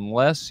 So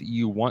unless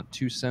you want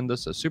to send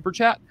us a super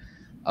chat,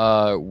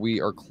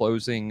 we are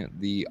closing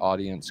the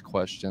audience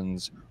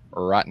questions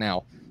right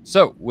now.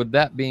 So with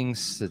that being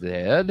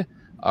said,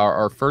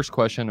 our first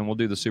question, and we'll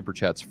do the super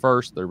chats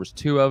first. There was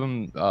 2 of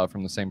them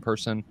from the same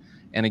person.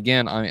 And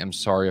again, I am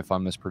sorry if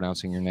I'm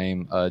mispronouncing your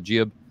name,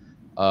 Giab.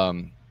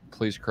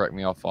 Please correct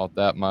me off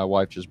that. My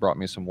wife just brought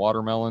me some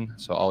watermelon,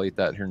 so I'll eat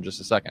that here in just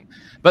a second.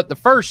 But the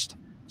first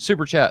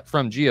super chat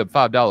from Giab,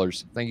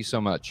 $5. Thank you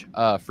so much.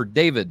 For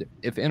David,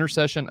 if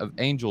intercession of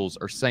angels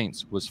or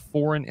saints was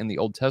foreign in the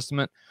Old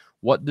Testament,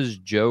 what does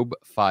Job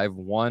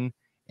 5:1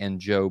 and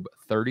Job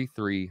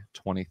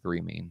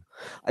 33:23 mean?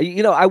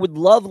 I would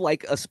love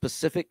like a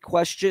specific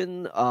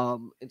question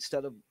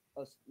instead of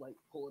us like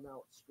pulling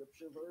out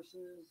scripture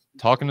verses.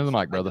 Talking to the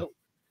mic, brother.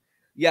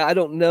 I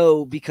don't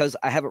know because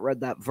I haven't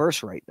read that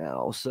verse right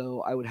now.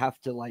 So I would have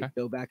to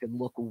go back and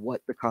look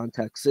what the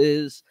context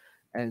is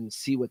and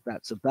see what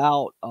that's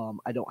about.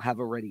 I don't have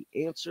a ready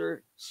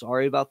answer.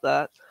 Sorry about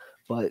that.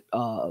 But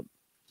of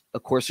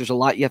course, there's a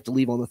lot you have to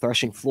leave on the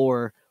threshing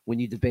floor when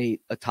you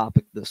debate a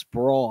topic this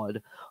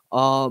broad.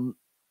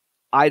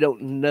 I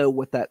don't know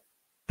what that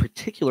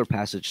particular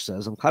passage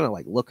says. I'm kind of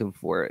like looking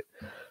for it.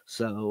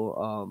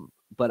 So,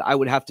 but I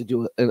would have to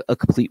do a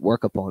complete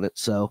workup on it.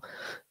 So,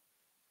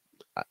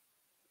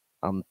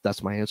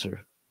 that's my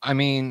answer. I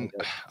mean,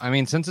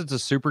 since it's a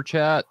super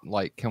chat,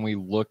 can we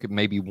look at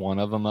maybe one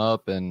of them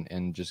up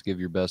and just give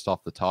your best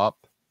off the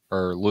top?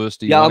 Or Lewis,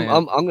 do you? Yeah,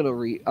 I'm gonna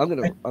read. I'm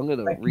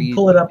gonna read.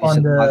 Pull it up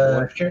on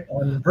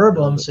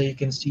Verbum so you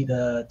can see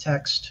the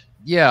text.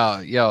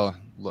 Yeah.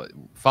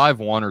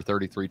 5:1 or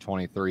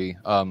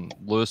 33:23.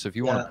 Lewis, if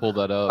you want to pull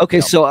that up.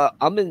 Okay, so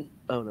I'm in.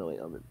 Oh no, wait,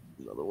 I'm in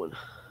another one.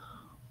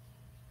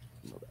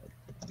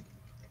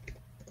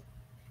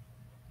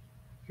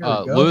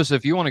 Lewis,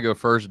 if you want to go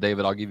first,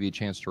 David, I'll give you a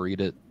chance to read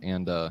it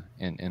and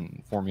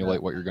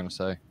formulate what you're going to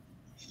say.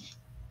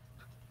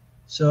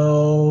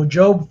 So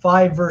Job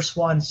 5 verse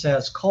 1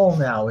 says, "Call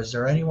now, is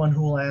there anyone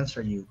who will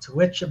answer you? To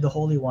which of the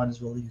holy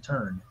ones will you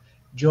turn?"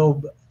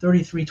 Job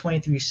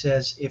 33:23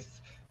 says,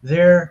 "If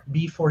there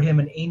be for him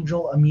an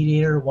angel, a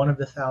mediator, one of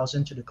the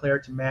 1,000, to declare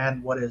to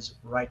man what is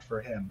right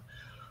for him."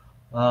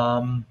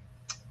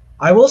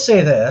 I will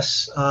say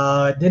this,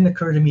 it didn't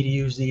occur to me to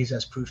use these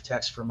as proof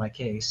text for my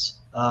case.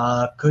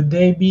 Could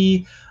they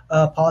be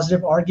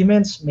positive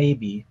arguments?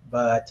 Maybe.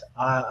 But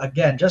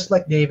again, just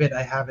like David,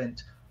 I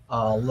haven't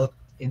looked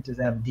into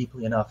them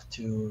deeply enough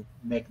to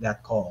make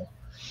that call.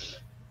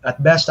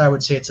 At best, I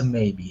would say it's a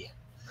maybe.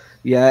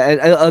 Yeah,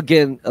 and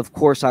again, of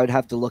course, I would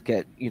have to look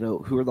at,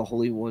 who are the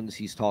holy ones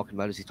he's talking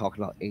about. Is he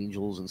talking about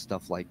angels and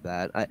stuff like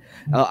that?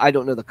 I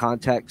don't know the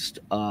context.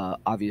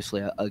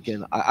 Obviously,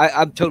 again,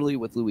 I'm totally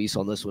with Luis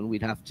on this one.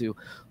 We'd have to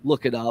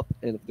look it up,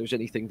 and if there's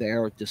anything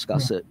there,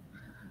 discuss it.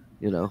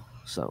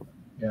 So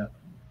yeah.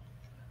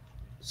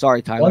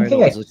 Sorry, Tyler. It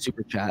was a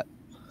super chat.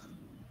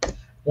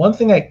 One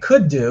thing I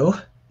could do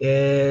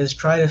is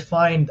try to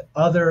find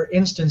other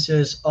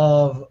instances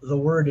of the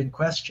word in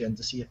question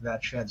to see if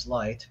that sheds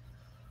light.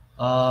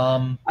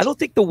 I don't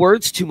think the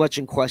word's too much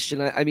in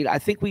question. I mean, I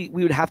think we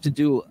would have to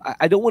do.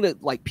 I don't want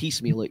to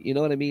piecemeal it. You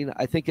know what I mean?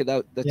 I think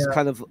that's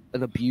kind of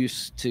an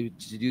abuse to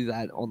do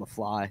that on the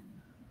fly.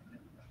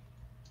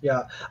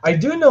 Yeah, I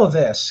do know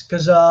this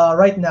because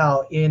right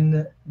now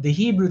in the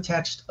Hebrew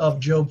text of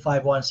Job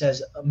 5:1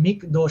 says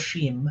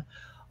mikdoshim.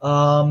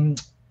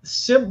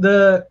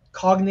 The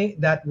cognate,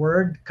 that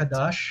word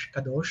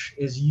kadosh,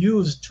 is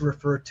used to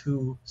refer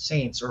to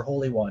saints or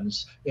holy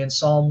ones. In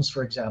Psalms,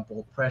 for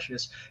example,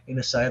 precious in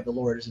the sight of the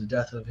Lord is the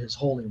death of his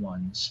holy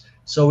ones.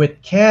 So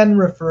it can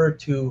refer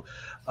to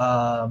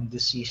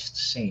deceased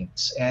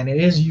saints, and it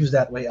is used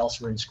that way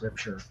elsewhere in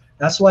Scripture.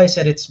 That's why I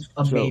said it's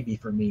a maybe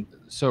for me.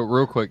 So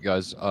real quick,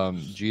 guys,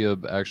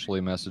 Giab actually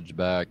messaged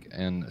back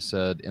and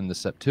said in the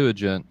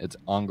Septuagint it's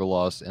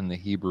angelos, in the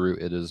Hebrew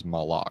it is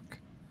malach.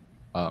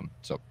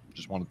 So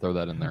just want to throw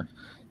that in there.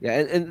 Yeah,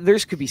 and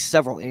there's could be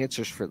several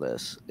answers for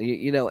this,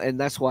 you know, and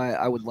that's why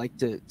I would like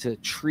to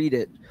treat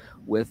it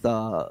with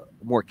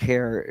more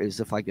care as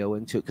if I go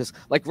into it, because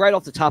like right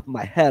off the top of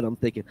my head, I'm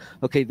thinking,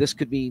 okay, this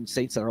could mean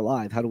saints that are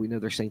alive. How do we know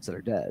they're saints that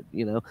are dead?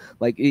 You know,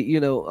 like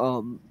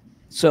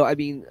so I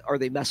mean, are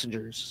they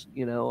messengers?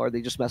 You know, are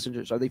they just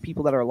messengers? Are they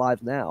people that are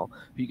alive now?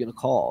 Who are you going to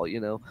call? You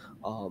know,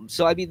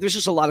 so I mean, there's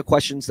just a lot of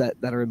questions that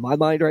are in my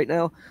mind right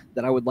now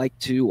that I would like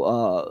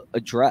to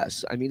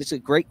address. I mean, it's a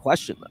great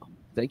question though.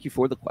 Thank you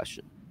for the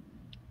question.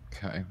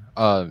 Okay.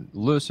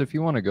 Lewis, if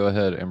you want to go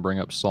ahead and bring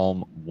up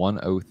Psalm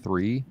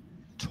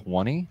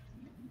 103:20.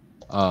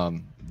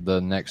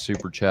 The next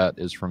super chat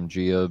is from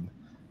Giab,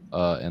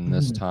 and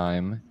this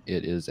time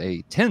it is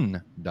a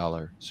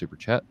 $10 super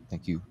chat.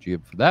 Thank you,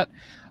 Giab, for that.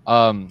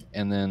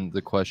 And then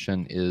the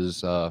question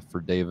is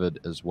for David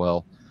as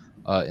well.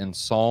 In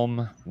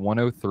Psalm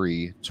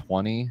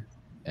 103:20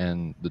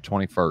 and the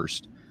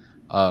 21st,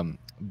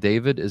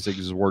 David is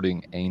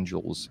exhorting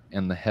angels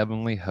and the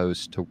heavenly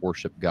host to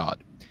worship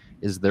God.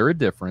 Is there a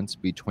difference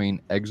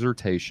between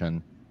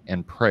exhortation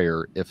and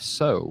prayer? If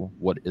so,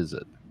 what is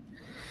it?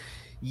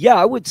 Yeah,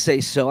 I would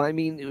say so. I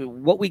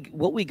mean, what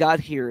we got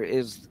here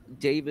is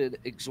David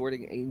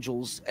exhorting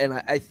angels, and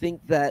I think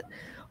that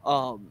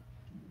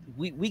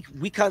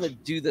we kind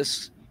of do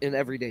this in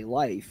everyday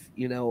life.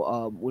 You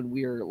know, when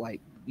we're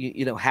like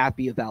you know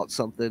happy about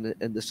something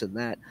and this and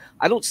that.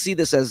 I don't see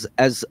this as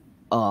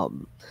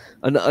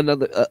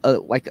another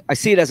like I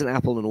see it as an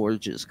apple and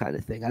oranges kind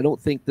of thing. I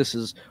don't think this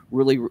is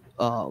really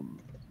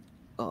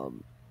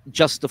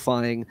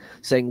justifying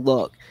saying,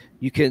 look,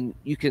 you can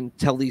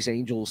tell these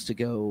angels to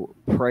go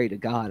pray to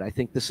God. I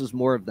think this is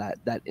more of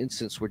that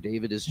instance where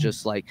David is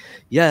just like,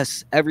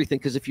 yes, everything.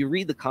 Because if you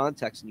read the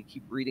context and you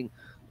keep reading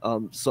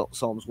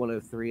Psalms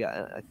 103,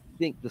 I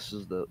think this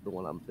is the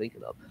one I'm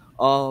thinking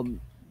of,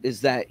 is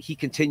that he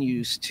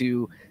continues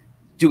to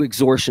do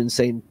exhortation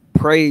saying,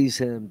 praise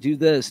him, do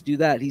this, do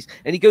that.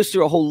 He goes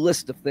through a whole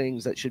list of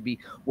things that should be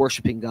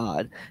worshiping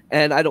God.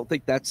 And I don't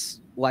think that's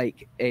I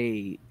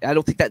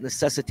don't think that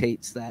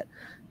necessitates that,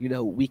 you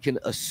know, we can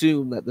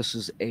assume that this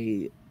is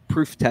a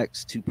proof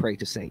text to pray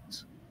to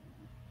saints.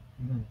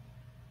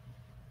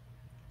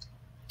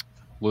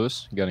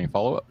 Lewis, you got any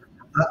follow-up?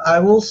 I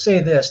will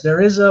say this. There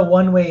is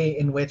one way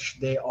in which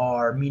they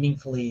are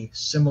meaningfully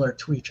similar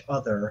to each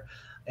other,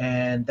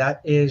 and that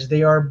is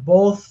they are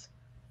both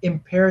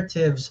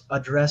imperatives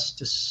addressed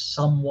to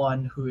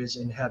someone who is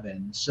in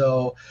heaven.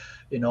 So,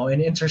 you know,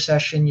 in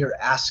intercession, you're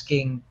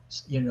asking,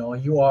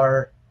 you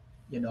are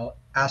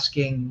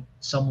asking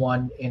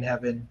someone in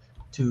heaven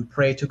to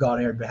pray to God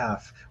on your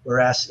behalf.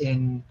 Whereas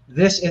in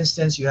this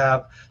instance, you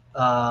have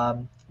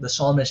the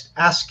psalmist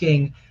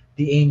asking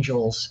the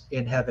angels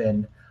in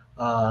heaven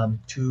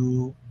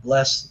to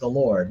bless the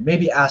Lord.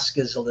 Maybe ask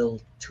is a little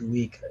too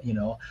weak,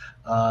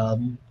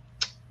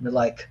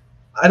 like,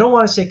 I don't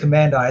want to say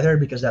command either,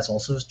 because that's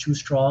also too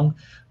strong.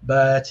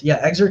 But yeah,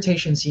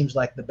 exhortation seems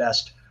like the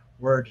best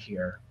word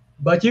here.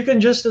 But you can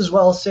just as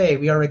well say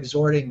we are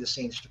exhorting the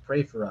saints to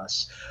pray for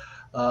us.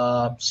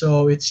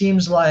 So it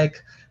seems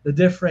like the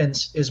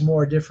difference is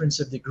more difference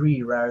of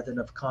degree rather than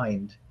of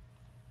kind.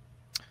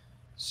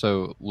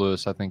 So,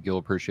 Lewis, I think you'll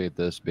appreciate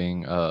this,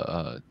 being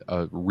a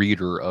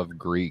reader of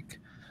Greek.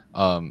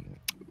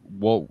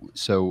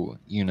 So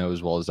you know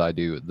as well as I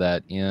do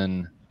that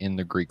in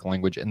the Greek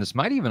language, and this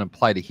might even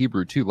apply to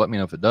Hebrew too, let me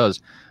know if it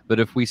does, but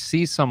if we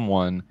see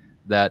someone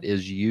that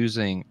is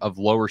using of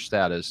lower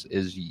status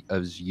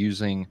is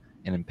using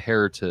an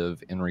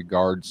imperative in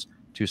regards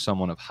to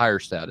someone of higher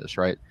status,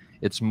 right?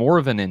 It's more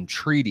of an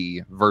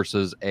entreaty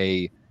versus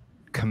a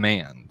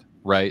command,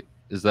 right?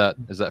 Is that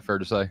fair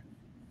to say?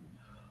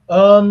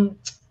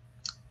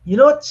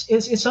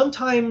 It's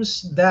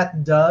sometimes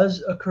that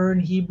does occur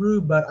in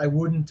Hebrew, but I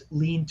wouldn't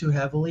lean too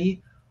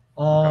heavily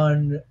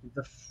on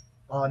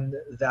on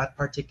that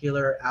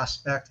particular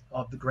aspect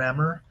of the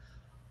grammar.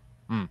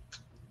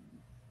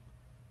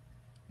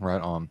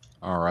 Right on.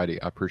 Alrighty,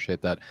 I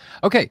appreciate that.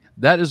 Okay,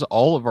 that is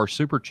all of our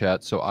super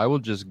chats, so I will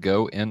just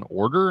go in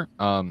order.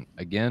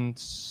 Again,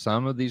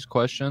 some of these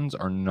questions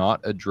are not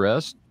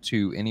addressed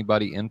to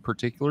anybody in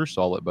particular,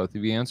 so I'll let both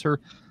of you answer.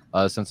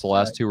 Since the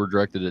last two were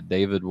directed at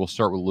David, we'll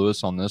start with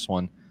Lewis on this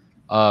one.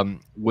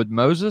 Would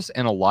Moses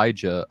and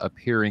Elijah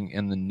appearing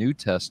in the New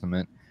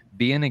Testament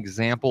be an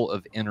example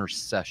of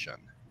intercession?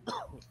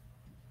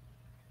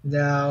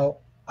 Now,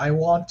 I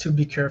want to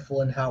be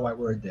careful in how I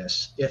word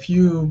this. If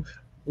you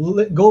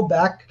go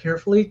back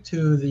carefully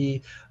to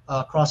the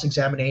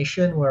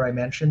cross-examination where I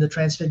mentioned the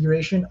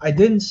transfiguration, I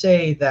didn't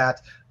say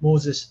that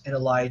Moses and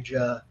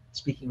Elijah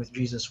speaking with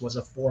Jesus was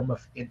a form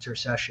of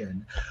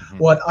intercession.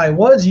 What I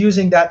was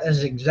using that as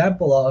an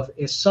example of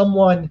is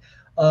someone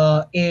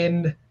up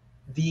in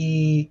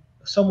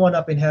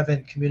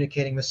heaven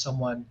communicating with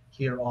someone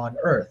here on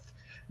earth.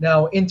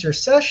 Now,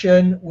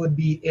 intercession would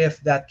be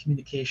if that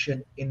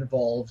communication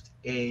involved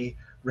a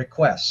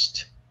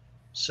request.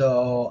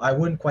 So I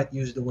wouldn't quite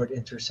use the word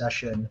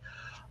intercession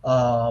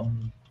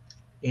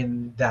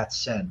in that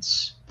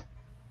sense.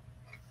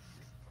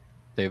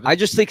 David? I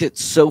just think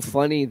it's so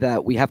funny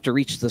that we have to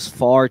reach this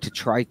far to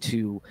try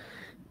to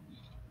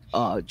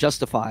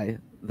justify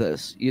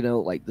this,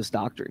 like this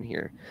doctrine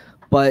here.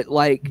 But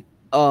like,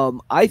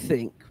 I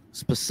think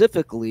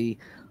specifically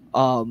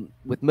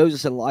with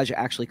Moses and Elijah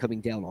actually coming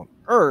down on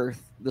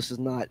earth, this is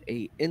not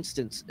a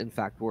instance, in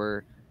fact,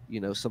 where,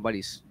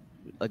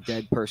 a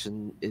dead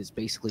person is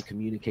basically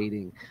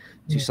communicating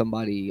to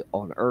somebody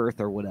on earth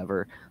or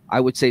whatever. I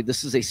would say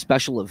this is a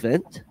special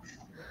event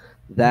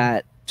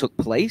that took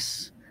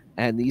place,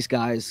 and these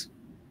guys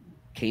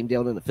came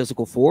down in a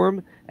physical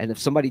form. And if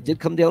somebody did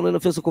come down in a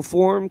physical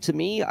form to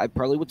me, I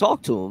probably would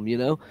talk to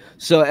them,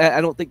 So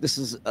I don't think this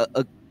is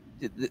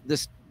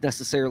this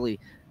necessarily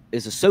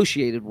is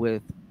associated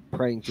with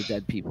praying to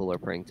dead people or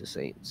praying to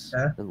saints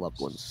and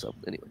loved ones. So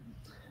anyway.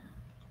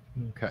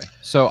 Okay.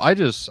 So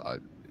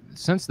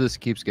since this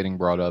keeps getting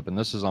brought up and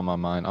this is on my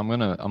mind, I'm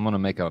gonna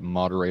make a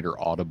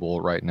moderator audible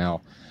right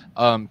now.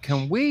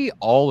 Can we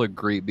all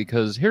agree?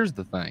 Because here's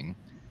the thing.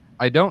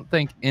 I don't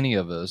think any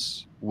of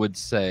us would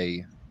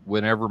say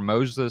whenever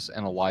Moses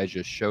and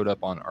Elijah showed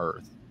up on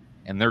earth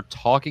and they're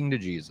talking to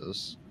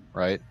Jesus,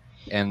 right?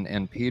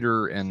 And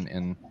Peter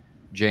and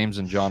James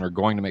and John are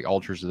going to make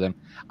altars to them.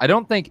 I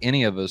don't think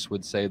any of us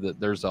would say that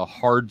there's a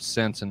hard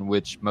sense in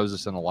which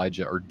Moses and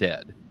Elijah are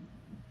dead.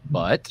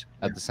 But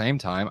at the same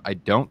time, I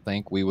don't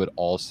think we would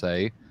all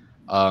say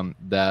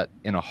that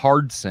in a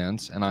hard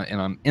sense, and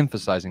I'm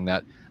emphasizing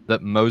that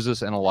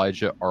Moses and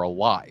Elijah are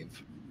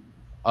alive.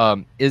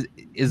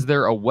 Is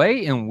there a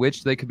way in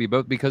which they could be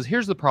both? Because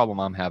here's the problem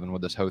I'm having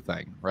with this whole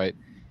thing, right?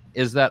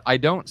 Is that I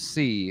don't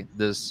see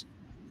this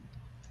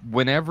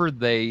whenever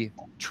they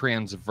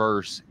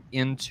transverse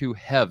into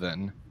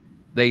heaven,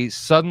 they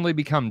suddenly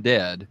become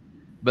dead,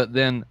 but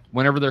then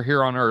whenever they're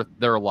here on earth,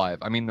 they're alive.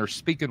 I mean, they're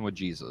speaking with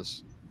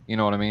Jesus. You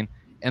know what I mean?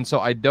 And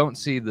so I don't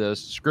see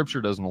this. Scripture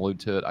doesn't allude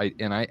to it.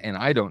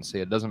 I don't see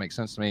it. It doesn't make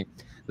sense to me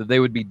that they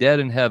would be dead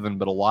in heaven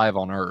but alive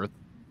on earth.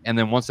 And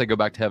then once they go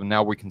back to heaven,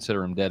 now we consider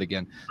them dead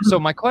again. So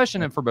my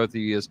question for both of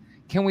you is,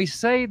 can we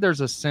say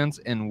there's a sense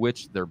in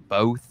which they're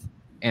both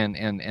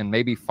and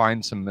maybe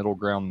find some middle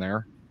ground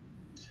there?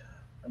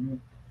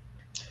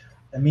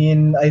 I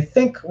mean, I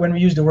think when we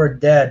use the word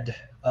dead,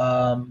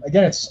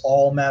 again, it's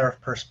all matter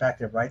of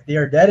perspective, right? They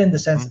are dead in the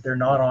sense that they're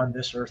not on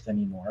this earth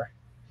anymore.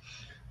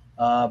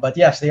 But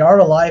yes, they are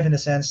alive in the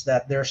sense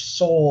that their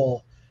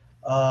soul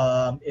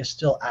is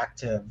still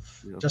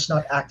active, just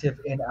not active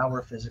in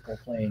our physical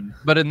plane.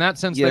 But in that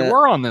sense, they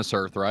were on this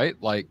earth, right?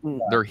 Like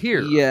they're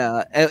here.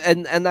 Yeah,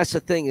 and that's the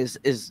thing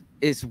is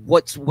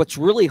what's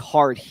really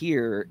hard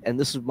here, and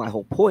this is my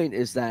whole point,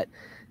 is that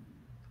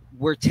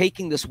we're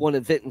taking this one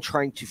event and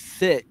trying to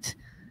fit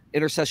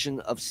intercession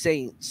of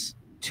saints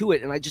to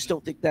it, and I just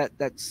don't think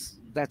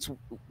that's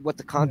what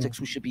the context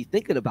we should be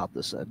thinking about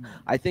this in.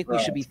 I think we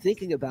should be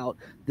thinking about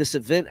this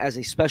event as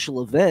a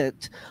special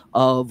event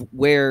of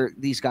where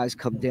these guys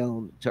come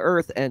down to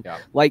earth. And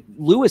like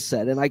Lewis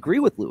said, and I agree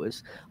with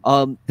Lewis,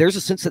 there's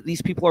a sense that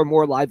these people are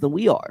more alive than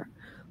we are.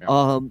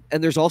 And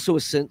there's also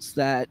a sense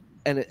that,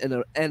 and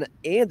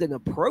an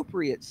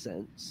appropriate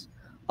sense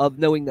of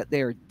knowing that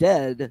they are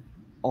dead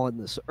on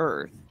this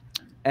earth.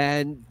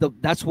 And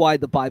that's why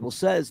the Bible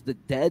says the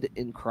dead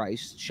in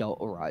Christ shall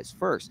arise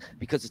first,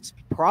 because it's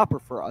proper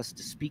for us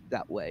to speak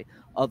that way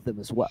of them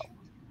as well.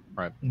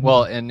 Right.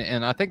 Well, and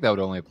I think that would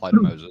only apply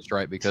to Moses,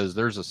 right? Because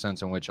there's a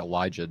sense in which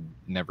Elijah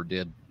never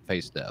did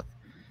face death.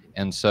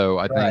 And so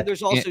I think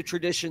there's also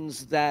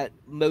traditions that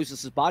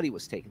Moses' body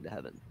was taken to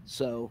heaven.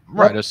 So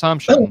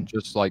assumption,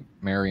 just like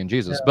Mary and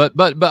Jesus. But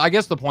I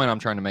guess the point I'm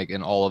trying to make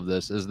in all of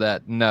this is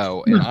that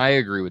no, and I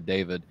agree with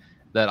David,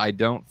 that I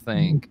don't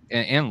think,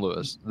 and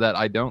Lewis, that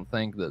I don't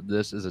think that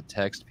this is a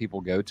text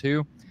people go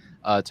to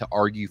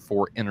argue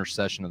for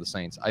intercession of the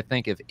saints. I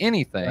think if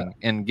anything,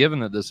 and given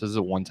that this is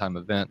a one-time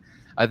event,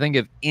 I think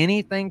if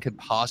anything could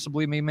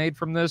possibly be made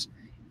from this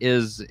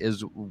is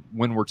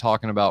when we're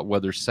talking about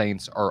whether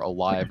saints are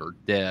alive or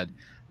dead.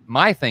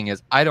 My thing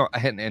is, I don't,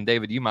 and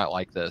David, you might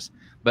like this,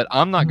 but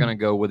I'm not going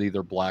to go with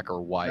either black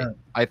or white.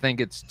 I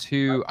think it's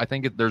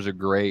there's a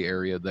gray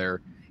area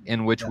there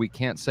in which we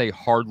can't say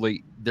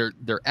hardly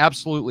they're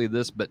absolutely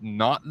this but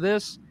not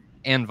this,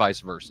 and vice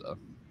versa.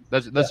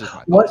 That's just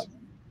my thoughts.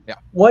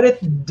 What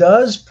it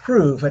does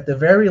prove at the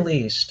very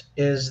least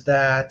is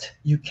that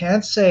you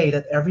can't say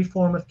that every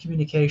form of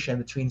communication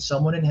between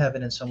someone in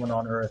heaven and someone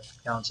on earth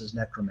counts as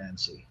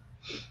necromancy.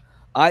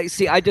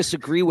 I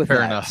disagree with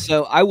that. Enough.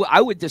 So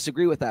I would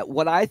disagree with that.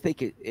 What I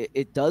think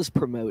it does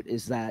promote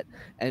is that,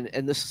 and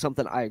this is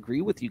something I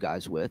agree with you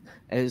guys with,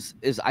 is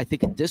I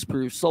think it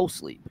disproves soul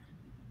sleep.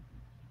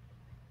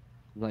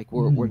 Like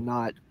we're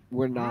not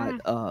when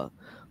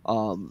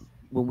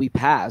we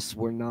pass,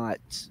 we're not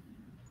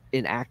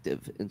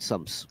inactive in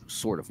some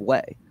sort of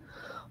way.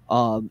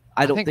 I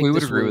don't think we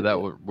would agree with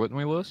that, wouldn't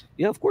we, Lewis?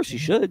 Yeah, of course you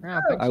should. Yeah,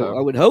 I think so.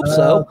 I would hope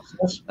so.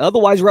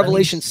 Otherwise,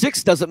 Revelation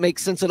 6 doesn't make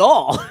sense at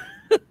all.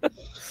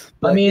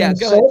 But I mean, yeah,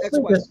 go ahead. Next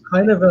soulsleep question. is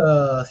kind of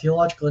a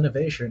theological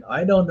innovation.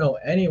 I don't know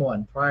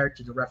anyone prior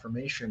to the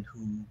Reformation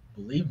who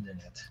believed in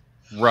it.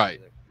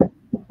 Right.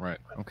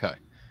 Okay.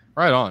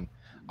 Right on.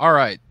 All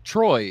right.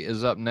 Troy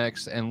is up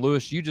next, and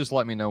Lewis, you just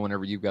let me know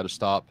whenever you've got to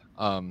stop.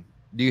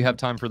 Do you have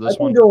time for I this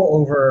can one? go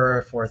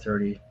over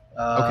 4:30. Okay.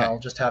 I'll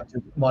just have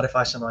to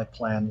modify some of my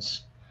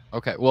plans.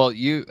 Okay. Well,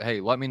 hey,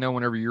 let me know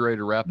whenever you're ready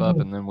to wrap up,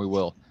 and then we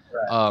will.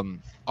 Right.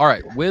 All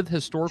right. With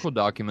historical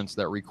documents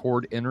that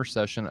record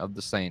intercession of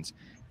the saints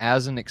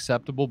as an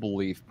acceptable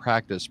belief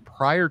practice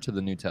prior to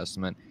the New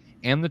Testament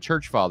and the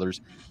Church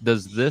Fathers,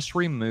 does this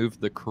remove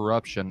the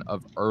corruption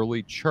of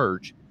early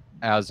church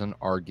as an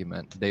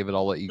argument? David,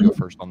 I'll let you go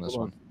first on this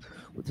one.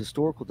 With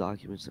historical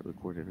documents that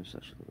record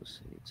intercession of the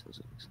saints as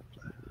an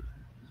acceptable belief.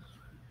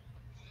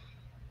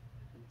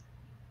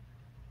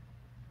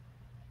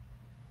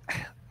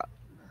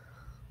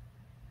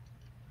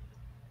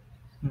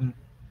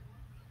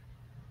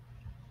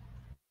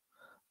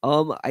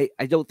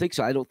 I don't think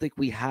so. I don't think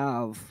we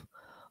have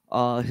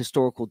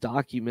historical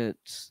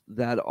documents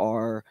that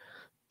are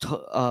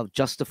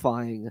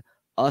justifying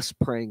us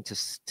praying to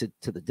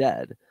the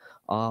dead.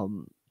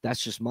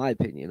 That's just my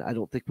opinion. I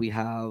don't think we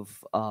have,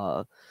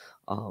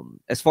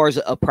 as far as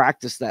a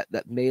practice that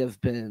may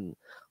have been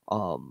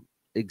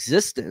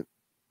existent.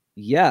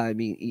 Yeah, I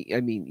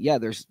mean, yeah.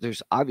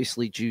 There's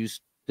obviously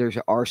Jews. There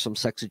are some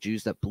sects of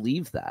Jews that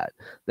believe that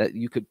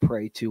you could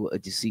pray to a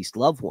deceased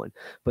loved one.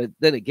 But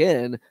then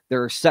again,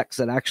 there are sects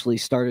that actually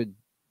started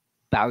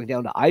bowing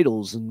down to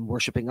idols and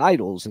worshiping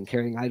idols and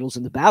carrying idols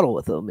into battle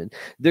with them. And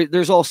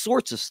there's all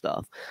sorts of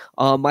stuff.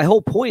 My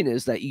whole point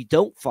is that you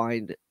don't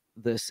find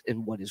this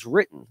in what is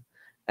written.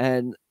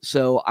 And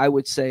so I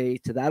would say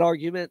to that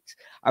argument,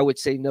 I would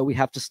say, no, we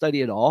have to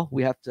study it all.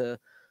 We have to,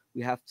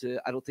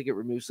 I don't think it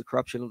removes the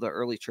corruption of the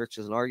early church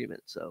as an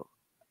argument. So,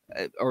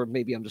 or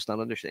maybe I'm just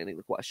not understanding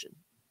the question.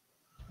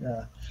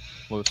 Yeah.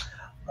 Lewis.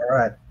 All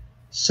right.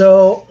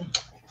 So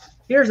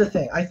here's the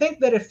thing. I think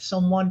that if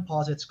someone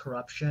posits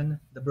corruption,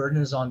 the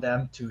burden is on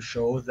them to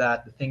show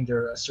that the thing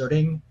they're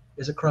asserting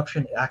is a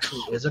corruption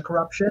actually is a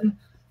corruption.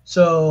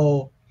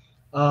 So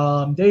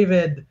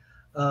David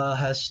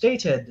has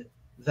stated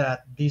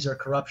that these are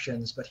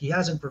corruptions, but he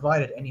hasn't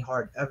provided any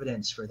hard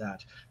evidence for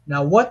that.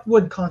 Now, what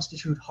would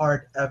constitute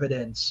hard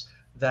evidence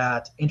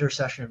that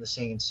intercession of the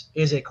saints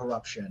is a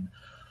corruption?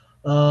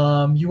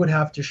 You would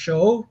have to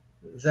show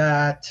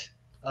that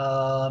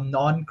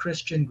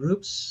non-Christian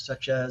groups,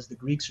 such as the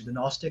Greeks or the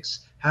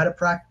Gnostics, had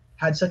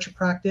such a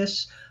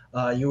practice.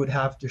 You would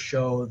have to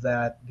show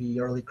that the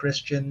early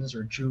Christians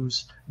or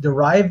Jews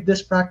derived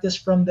this practice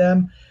from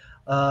them,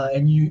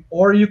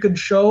 or you could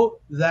show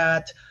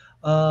that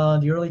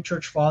the early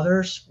church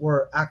fathers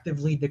were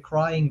actively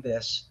decrying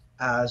this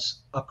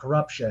as a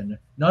corruption,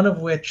 none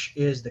of which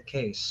is the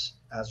case,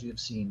 as we have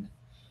seen.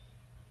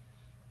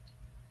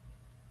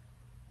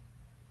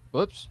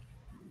 Whoops.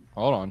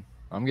 Hold on.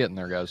 I'm getting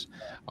there, guys.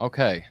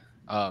 Okay.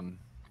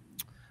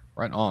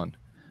 Right on.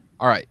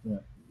 All right. Yeah.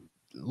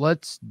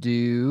 Let's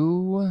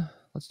do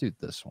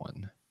this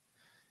one.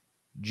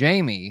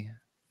 Jamie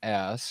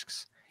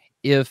asks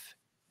if,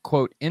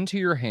 quote, into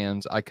your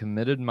hands I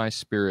committed my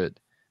spirit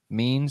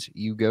means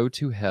you go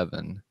to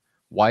heaven.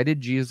 Why did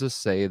Jesus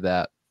say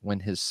that when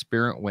his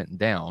spirit went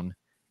down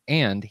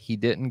and he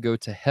didn't go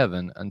to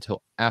heaven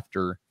until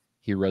after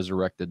he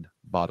resurrected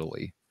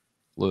bodily?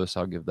 Lewis,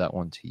 I'll give that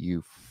one to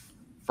you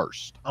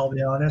first. I'll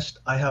be honest,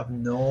 I have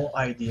no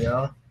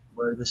idea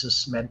where this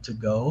is meant to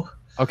go.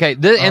 Okay,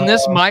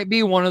 this might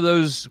be one of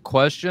those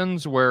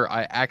questions where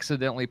I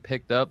accidentally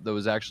picked up that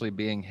was actually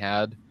being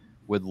had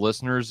with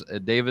listeners.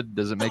 David,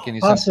 does it make any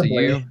sense to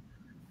you?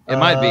 It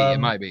might be. It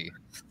might be.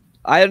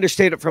 I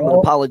understand it from an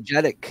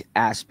apologetic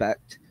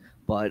aspect,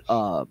 but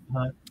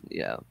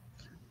yeah.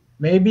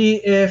 Maybe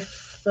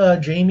if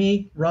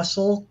Jamie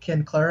Russell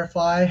can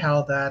clarify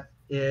how that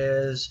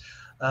is,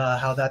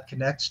 how that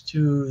connects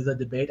to the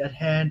debate at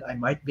hand, I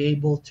might be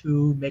able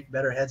to make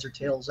better heads or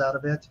tails out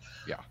of it.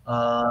 Yeah.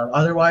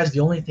 Otherwise, the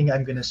only thing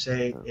I'm going to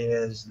say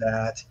is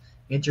that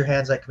into your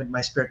hands I commit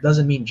my spirit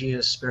doesn't mean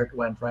Jesus' spirit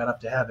went right up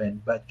to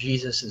heaven, but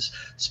Jesus'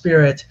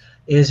 spirit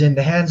is in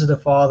the hands of the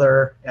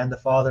Father, and the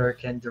Father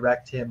can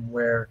direct him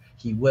where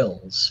he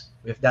wills.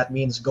 If that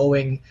means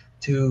going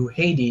to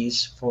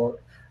Hades for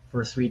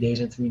 3 days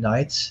and 3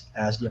 nights,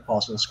 as the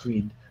Apostles'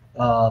 Creed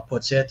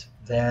puts it,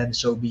 then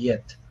so be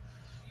it.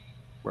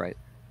 Right.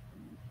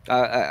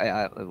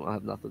 I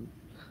have nothing.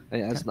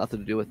 It has nothing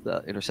to do with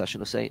the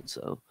intercession of saints.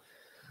 So.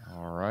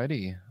 All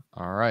righty.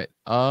 All right.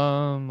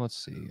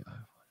 Let's see.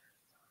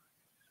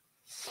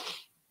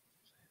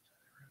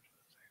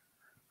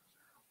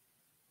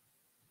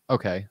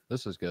 Okay,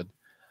 this is good.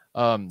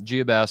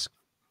 Giab asks,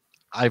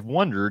 I've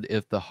wondered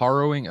if the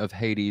harrowing of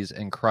Hades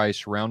and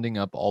Christ rounding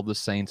up all the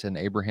saints in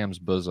Abraham's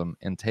bosom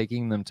and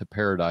taking them to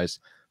paradise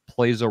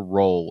plays a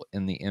role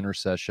in the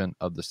intercession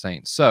of the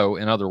saints. So,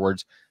 in other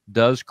words,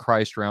 does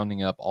Christ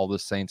rounding up all the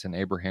saints in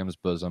Abraham's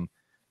bosom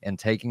and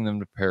taking them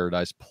to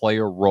paradise play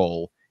a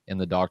role in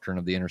the doctrine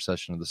of the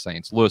intercession of the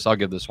saints? Lewis, I'll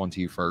give this one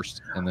to you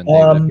first, and then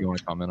David, if you want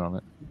to comment on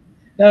it.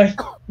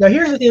 Now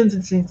here's the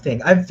interesting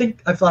thing. I've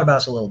thought about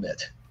this a little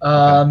bit.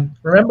 Okay.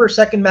 Remember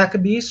Second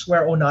Maccabees,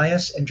 where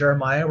Onias and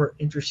Jeremiah were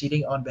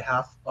interceding on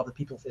behalf of the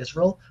people of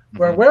Israel?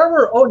 Where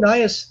were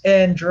Onias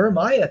and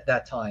Jeremiah at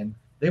that time?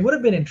 They would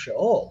have been in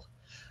Sheol,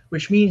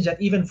 which means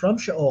that even from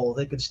Sheol,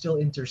 they could still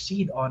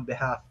intercede on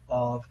behalf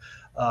of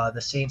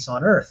the saints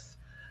on earth.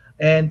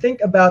 And think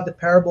about the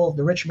parable of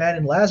the rich man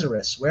and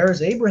Lazarus. Where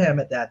is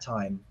Abraham at that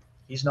time?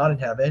 He's not in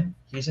heaven,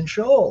 he's in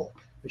Sheol,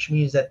 which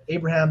means that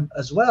Abraham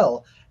as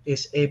well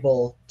is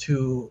able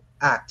to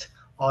act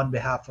on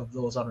behalf of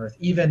those on earth,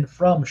 even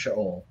from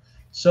Sheol.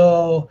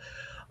 So,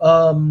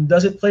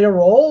 does it play a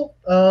role?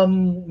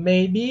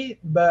 Maybe,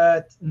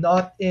 but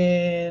not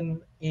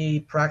in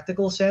a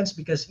practical sense,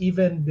 because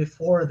even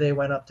before they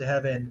went up to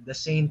heaven,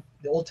 the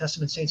Old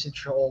Testament saints in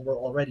Sheol were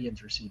already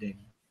interceding.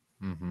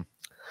 Mm-hmm.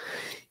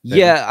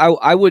 Yeah,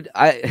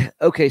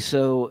 okay,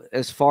 so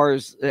as far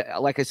as,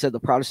 like I said, the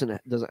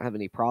Protestant doesn't have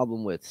any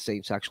problem with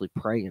saints actually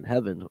praying in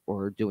heaven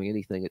or doing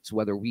anything. It's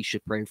whether we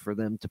should pray for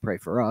them to pray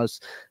for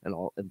us, and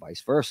vice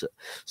versa.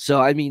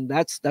 So I mean,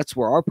 that's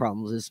where our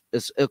problem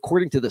is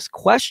according to this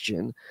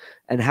question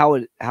and how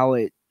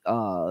it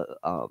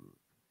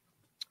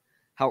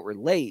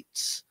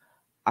relates.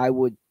 I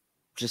would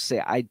just say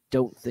I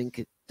don't think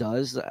it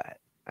does.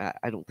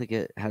 I don't think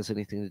it has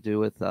anything to do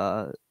with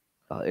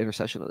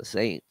intercession of the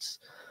saints.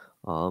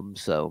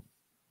 So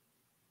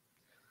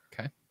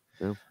okay.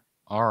 Yeah.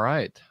 All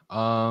right.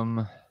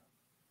 Let's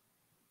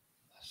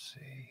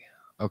see.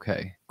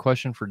 Okay.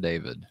 Question for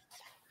David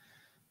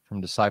from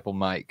Disciple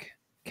Mike.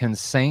 Can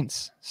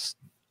saints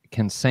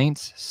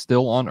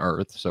still on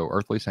earth, so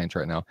earthly saints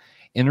right now,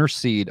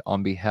 intercede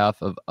on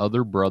behalf of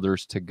other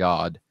brothers to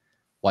God,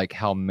 like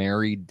how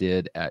Mary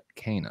did at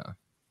Cana?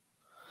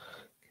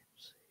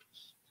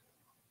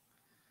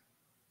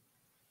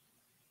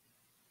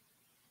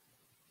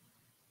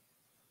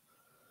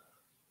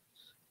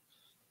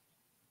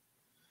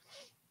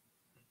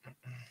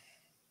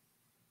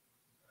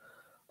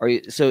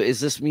 So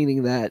is this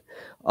meaning that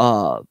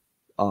to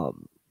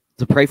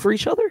pray for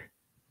each other?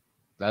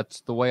 That's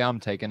the way I'm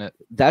taking it.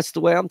 That's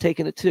the way I'm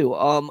taking it too.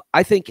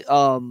 I think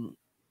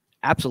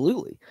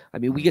absolutely. I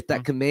mean, we get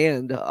that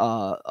command.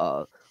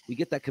 We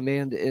get that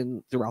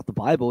command throughout the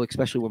Bible,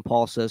 especially when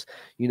Paul says,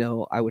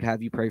 I would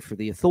have you pray for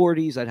the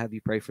authorities. I'd have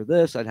you pray for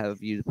this. I'd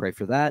have you to pray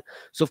for that.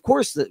 So of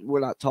course that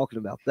we're not talking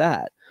about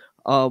that.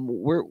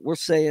 We're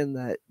saying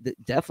that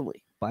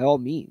definitely, by all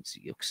means,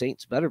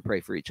 saints better pray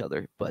for each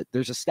other. But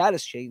there's a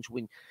status change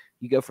when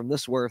you go from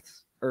this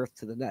earth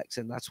to the next,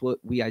 and that's what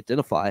we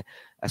identify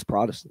as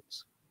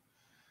Protestants.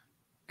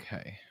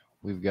 Okay,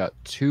 we've got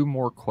 2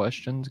 more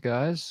questions,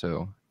 guys.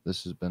 So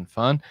this has been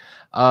fun.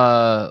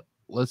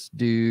 Let's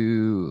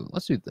do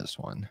this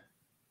one.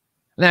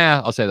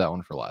 Nah, I'll say that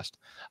one for last.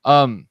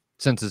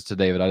 Since it's to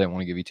David, I didn't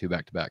want to give you 2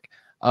 back to back.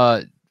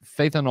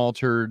 Faith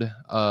Unaltered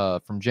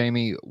from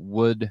Jamie.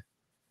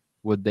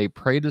 Would they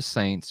pray to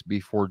saints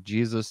before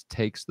Jesus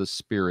takes the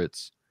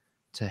spirits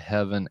to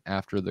heaven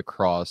after the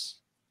cross,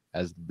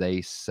 as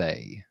they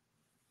say?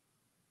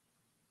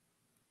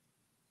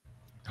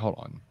 Hold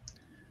on.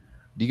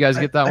 Do you guys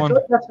get that one?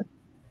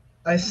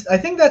 I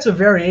think that's a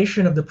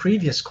variation of the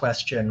previous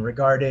question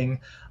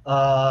regarding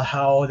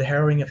how the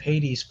harrowing of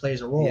Hades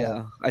plays a role.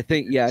 Yeah, I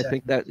think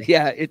that.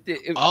 Yeah, it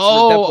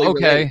oh,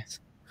 okay. Relates.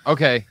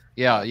 Okay.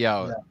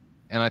 Yeah.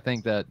 And I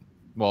think that.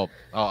 Well,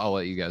 I'll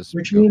let you guys.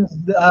 Which go. means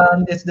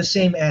it's the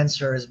same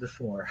answer as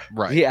before.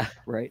 Right. Yeah.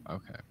 Right.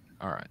 Okay.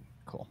 All right.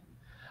 Cool.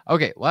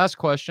 Okay. Last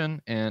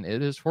question, and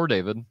it is for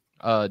David.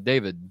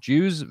 David,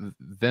 Jews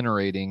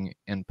venerating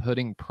and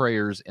putting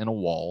prayers in a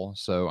wall.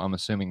 So I'm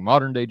assuming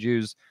modern day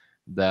Jews,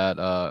 that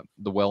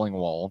the Wailing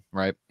Wall,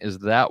 right? Is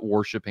that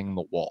worshiping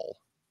the wall?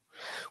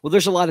 Well,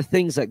 there's a lot of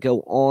things that go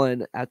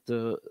on at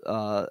the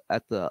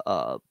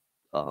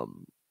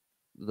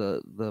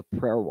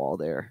prayer wall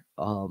there.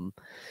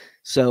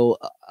 So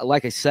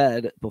like I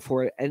said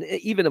before, and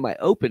even in my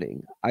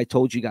opening, I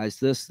told you guys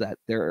that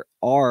there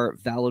are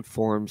valid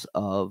forms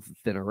of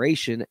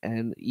veneration,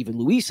 and even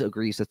Luis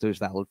agrees that there's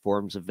valid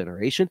forms of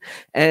veneration,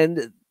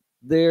 and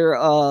there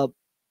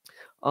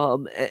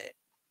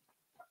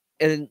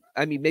and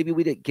I mean, maybe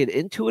we didn't get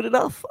into it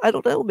enough. I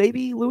don't know.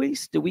 Maybe,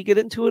 Luis, did we get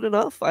into it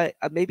enough? I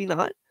maybe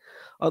not.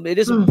 It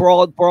is a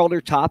broader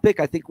topic.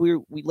 I think we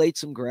laid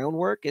some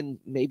groundwork, and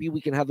maybe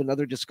we can have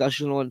another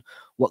discussion on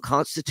what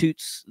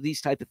constitutes these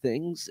type of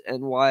things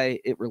and why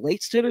it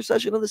relates to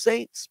intercession of the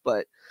saints.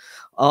 But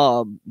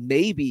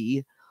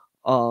maybe,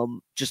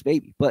 just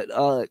maybe. But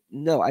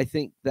no, I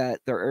think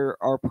that there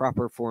are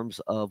proper forms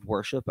of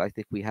worship. I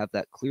think we have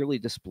that clearly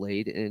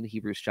displayed in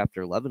Hebrews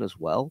chapter 11 as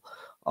well.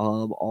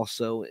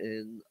 Also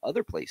in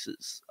other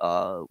places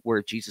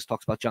where Jesus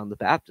talks about John the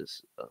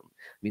Baptist. I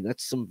mean,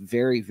 that's some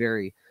very,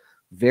 very,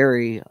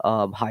 very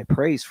high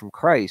praise from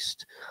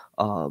Christ,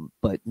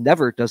 but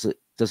never does it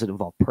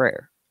involve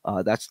prayer.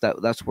 That's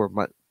where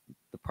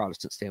the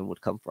Protestant stand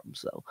would come from.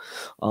 So,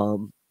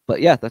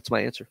 but yeah, that's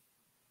my answer.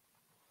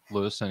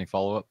 Lewis, any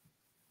follow up?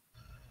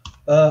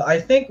 I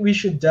think we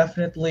should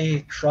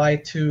definitely try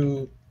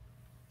to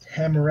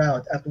hammer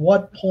out, at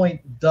what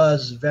point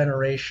does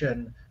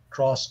veneration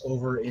cross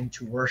over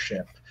into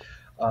worship?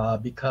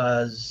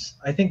 Because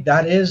I think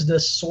that is the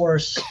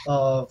source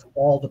of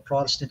all the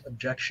Protestant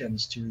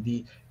objections to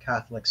the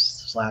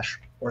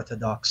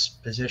Catholic/Orthodox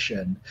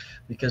position,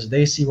 because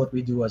they see what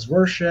we do as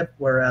worship,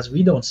 whereas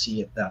we don't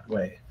see it that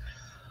way.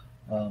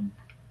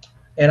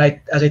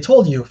 And as I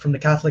told you, from the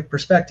Catholic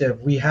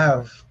perspective, we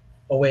have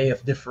a way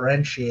of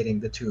differentiating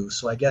the two.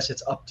 So I guess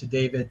it's up to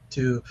David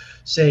to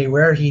say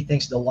where he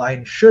thinks the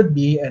line should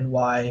be and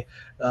why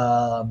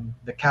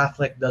the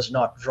Catholic does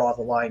not draw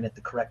the line at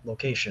the correct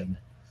location.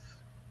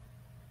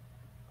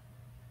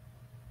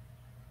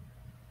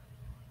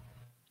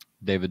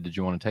 David, did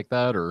you want to take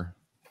that, or?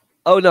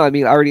 Oh no, I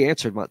mean I already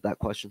answered that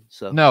question.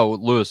 So no,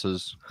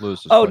 Lewis's. Oh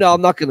question. no,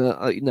 I'm not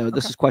gonna. No,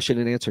 this is question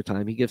and answer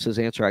time. He gives his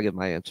answer, I give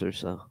my answer.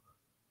 So.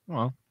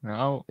 Well,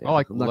 I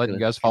like letting you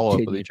guys follow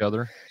continue. up with each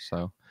other.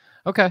 So,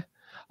 okay.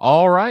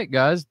 All right,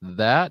 guys,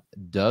 that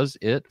does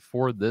it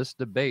for this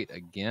debate.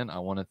 Again, I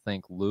want to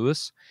thank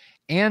Lewis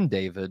and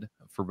David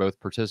for both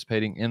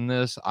participating in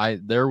this.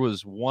 There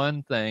was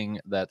one thing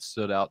that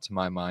stood out to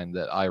my mind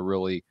that I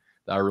really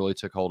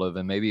took hold of,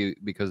 and maybe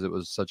because it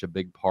was such a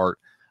big part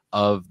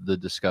of the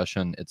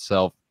discussion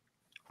itself,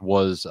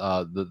 was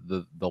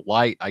the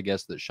light, I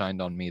guess, that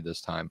shined on me this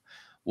time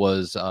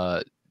was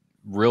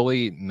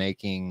really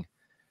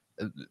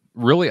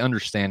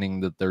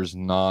understanding that there's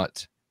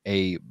not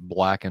a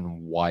black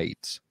and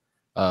white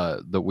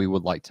that we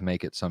would like to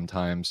make it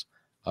sometimes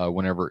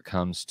whenever it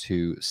comes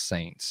to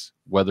saints,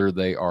 whether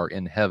they are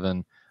in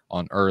heaven,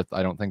 on earth.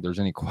 I don't think there's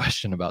any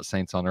question about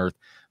saints on earth,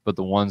 but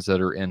the ones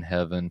that are in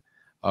heaven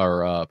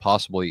are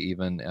possibly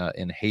even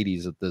in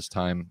Hades at this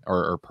time,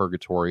 or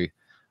purgatory.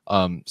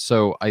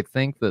 So I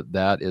think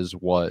that is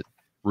what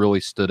really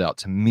stood out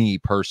to me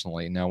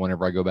personally. Now,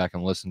 whenever I go back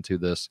and listen to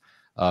this,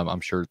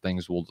 I'm sure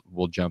things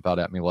will jump out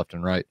at me left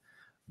and right,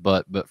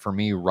 but for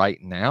me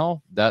right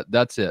now,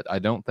 that's it. I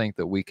don't think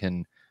that we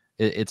can.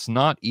 It's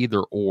not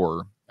either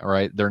or. All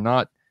right, they're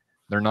not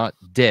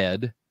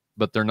dead,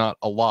 but they're not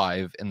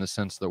alive in the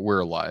sense that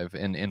we're alive.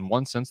 And in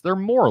one sense, they're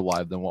more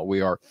alive than what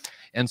we are.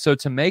 And so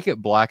to make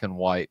it black and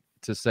white,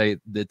 to say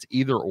that's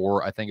either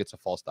or, I think it's a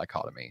false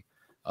dichotomy.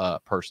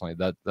 Personally,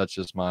 that's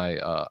just my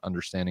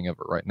understanding of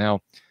it right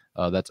now.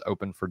 That's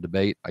open for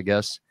debate, I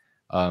guess,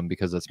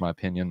 because that's my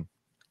opinion.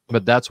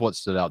 But that's what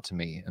stood out to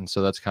me, and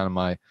so that's kind of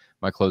my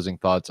closing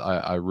thoughts.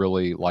 I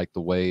really like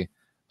the way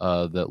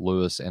that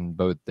Lewis and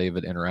both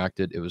David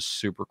interacted. It was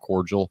super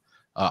cordial.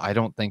 I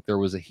don't think there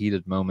was a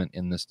heated moment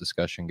in this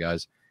discussion,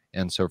 guys,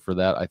 and so for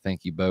that, I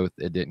thank you both.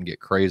 It didn't get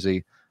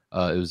crazy.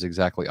 It was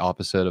exactly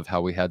opposite of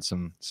how we had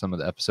some of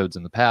the episodes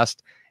in the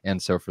past,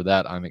 and so for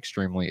that, I'm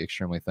extremely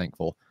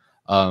thankful.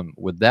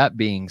 With that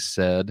being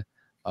said,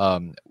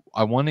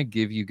 I want to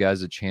give you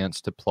guys a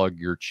chance to plug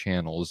your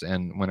channels.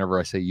 And whenever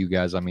I say you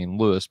guys, I mean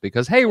Lewis,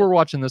 because, hey, we're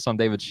watching this on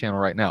David's channel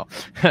right now.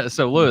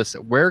 So, Lewis,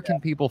 where can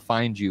people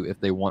find you if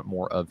they want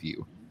more of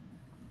you?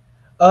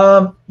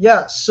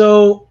 Yeah,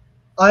 so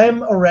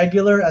I'm a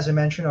regular, as I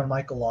mentioned, on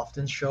Michael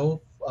Lofton's show,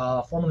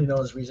 formerly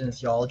known as Reason and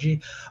Theology.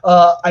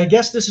 I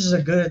guess this is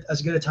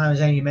as good a time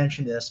as any to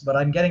mention this, but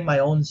I'm getting my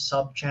own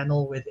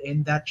sub-channel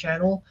within that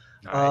channel.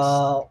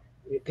 Nice.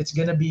 It's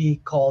going to be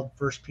called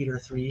 1 Peter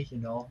 3,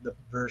 the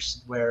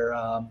verse where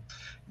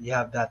you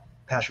have that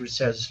passage which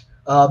says,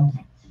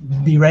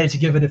 be ready to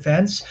give a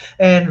defense.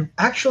 And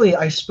actually,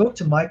 I spoke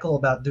to Michael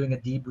about doing a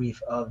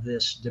debrief of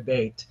this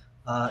debate,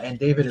 and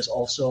David is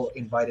also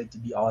invited to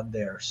be on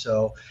there.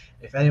 So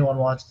if anyone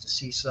wants to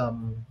see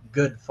some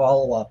good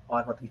follow-up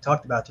on what we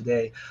talked about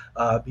today,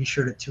 be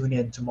sure to tune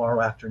in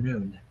tomorrow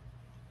afternoon.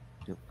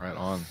 Right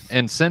on.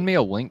 And send me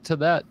a link to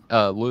that,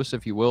 Lewis,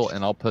 if you will,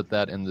 and I'll put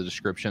that in the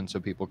description so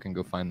people can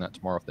go find that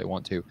tomorrow if they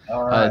want to.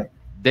 All right.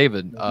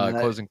 David,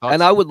 closing thoughts?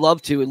 And I would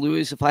love to. And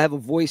Lewis, if I have a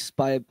voice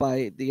by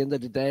the end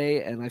of the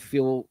day and I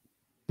feel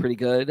pretty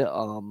good,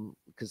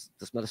 because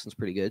this medicine's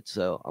pretty good,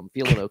 so I'm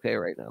feeling okay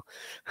right now.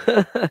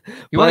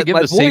 You want to give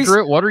the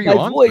secret? What are you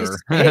on for?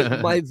 Hey,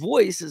 my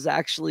voice is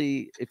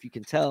actually, if you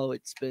can tell,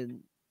 it's been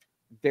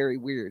very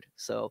weird.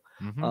 So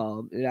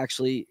it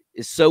actually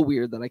is so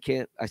weird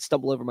that I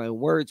stumble over my own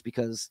words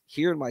because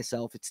hearing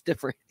myself, it's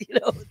different,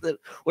 than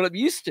what I'm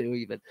used to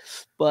even.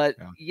 But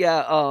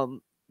yeah,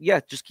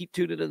 just keep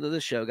tuning into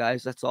this show,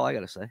 guys. That's all I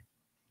gotta say.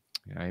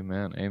 Yeah,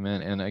 amen.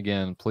 And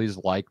again, please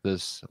like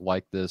this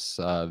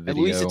video. And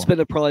Luis, it's been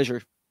a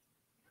pleasure.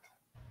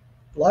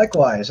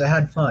 Likewise, I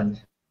had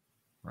fun.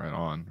 Right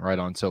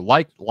on. So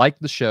like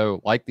the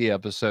show, like the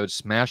episode,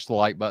 smash the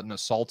like button,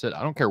 assault it.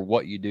 I don't care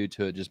what you do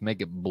to it, just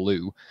make it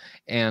blue.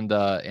 And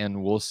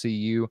we'll see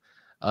you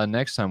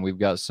next time. We've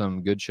got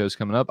some good shows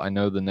coming up. I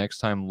know the next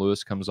time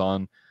Lewis comes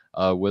on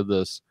with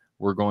us,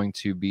 we're going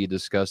to be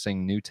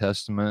discussing New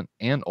Testament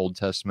and Old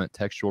Testament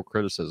textual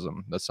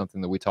criticism. That's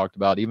something that we talked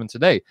about even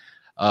today.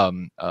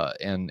 And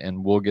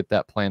we'll get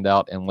that planned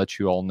out and let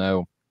you all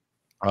know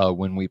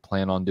when we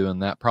plan on doing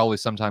that. Probably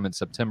sometime in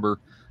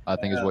September, I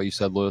think is what you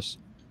said, Lewis.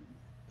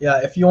 Yeah,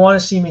 if you want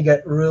to see me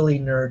get really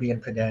nerdy and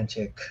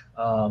pedantic,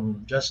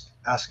 just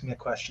ask me a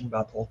question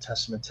about the Old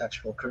Testament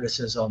textual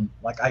criticism.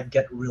 Like, I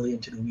get really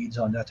into the weeds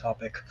on that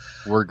topic.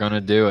 We're gonna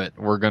do it.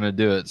 We're gonna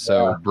do it.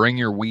 So Yeah. bring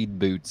your weed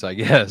boots, I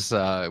guess.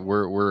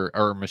 We're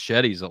or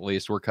machetes at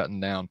least. We're cutting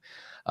down.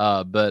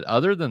 But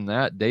other than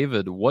that,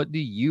 David, what do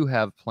you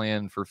have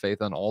planned for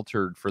Faith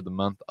Unaltered for the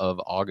month of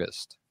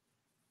August?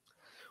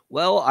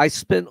 Well, I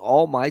spent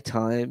all my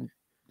time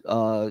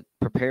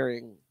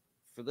preparing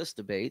for this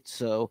debate.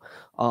 So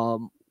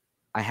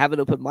I have an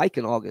open mic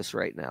in August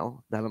right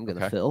now that I'm going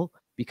to fill,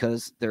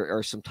 because there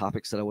are some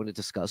topics that I want to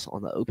discuss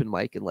on the open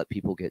mic and let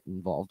people get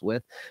involved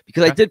with,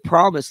 because I did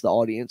promise the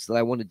audience that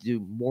I wanted to do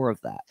more of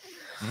that.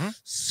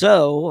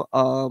 So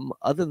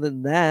other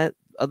than that,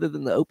 other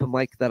than the open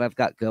mic that I've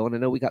got going, I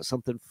know we got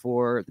something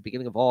for the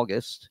beginning of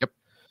August. Yep,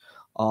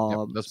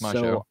 that's my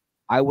show.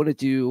 I want to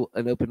do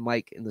an open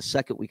mic in the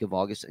second week of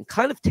August and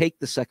kind of take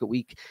the second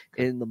week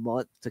in the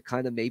month to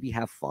kind of maybe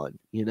have fun,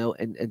 you know,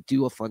 and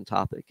do a fun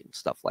topic and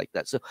stuff like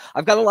that. So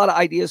I've got a lot of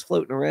ideas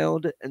floating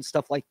around and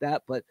stuff like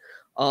that, but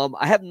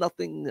I have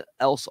nothing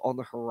else on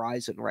the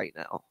horizon right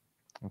now.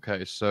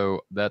 Okay, so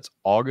that's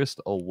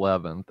August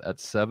 11th at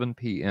 7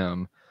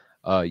 p.m.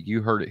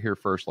 You heard it here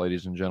first,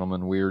 ladies and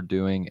gentlemen. We are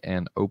doing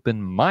an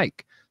open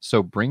mic.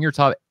 So bring your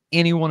topic.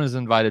 Anyone is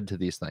invited to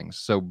these things.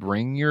 So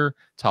bring your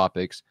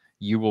topics.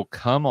 You will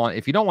come on.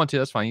 If you don't want to,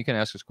 that's fine. You can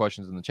ask us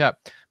questions in the chat.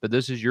 But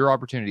this is your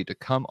opportunity to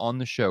come on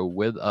the show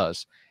with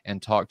us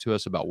and talk to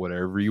us about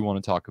whatever you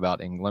want to talk about.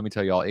 And let me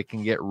tell y'all, it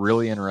can get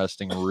really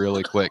interesting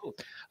really quick.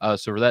 So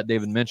for that,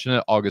 David mentioned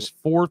it, August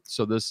 4th.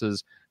 So this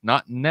is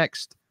not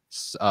next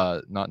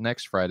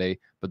Friday,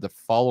 but the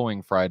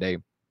following Friday.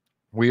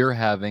 We are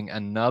having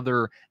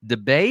another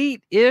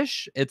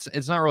debate-ish.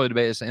 It's not really a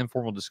debate. It's an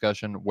informal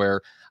discussion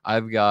where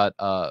I've got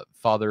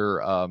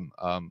Father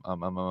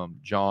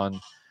John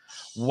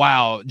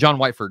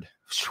Whiteford.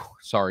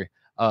 Sorry.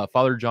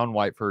 Father John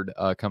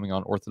Whiteford coming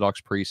on, Orthodox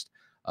priest,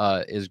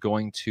 is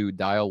going to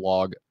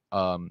dialogue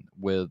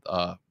with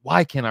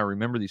why can't I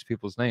remember these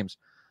people's names?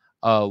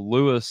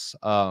 Lewis.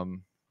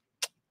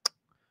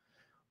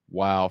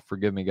 Wow,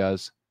 forgive me,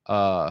 guys.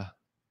 Hold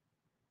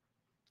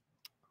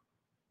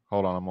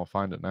on, I'm gonna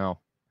find it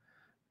now.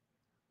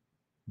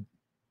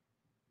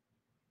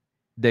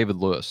 David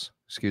Lewis,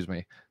 excuse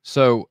me.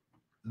 So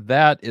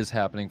that is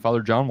happening.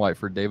 Father John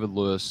Whiteford, David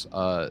Lewis.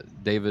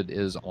 David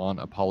is on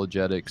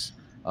apologetics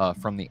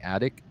from the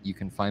attic. You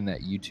can find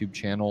that YouTube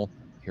channel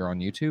here on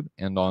YouTube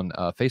and on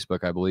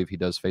Facebook. I believe he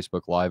does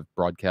Facebook Live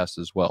broadcasts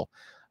as well.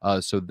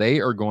 So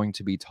they are going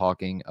to be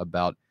talking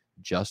about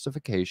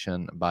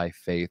justification by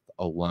faith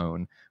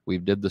alone. We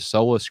did the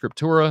sola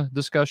scriptura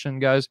discussion,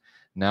 guys.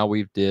 Now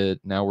we're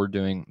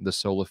doing the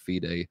sola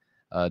fide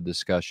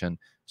discussion.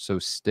 So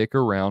stick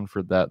around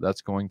for that.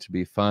 That's going to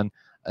be fun.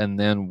 And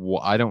then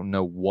I don't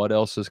know what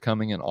else is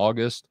coming in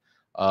August.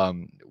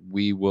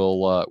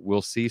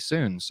 We'll see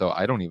soon. So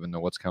I don't even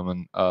know what's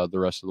coming the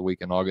rest of the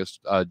week in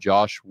August.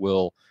 Josh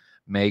will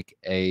make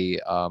a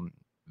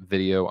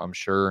video, I'm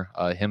sure.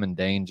 Him and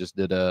Dane just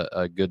did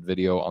a good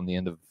video on the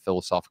end of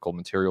philosophical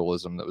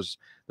materialism that was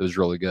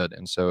really good.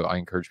 And so I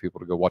encourage people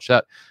to go watch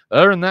that. But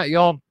other than that,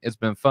 y'all, it's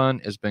been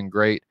fun. It's been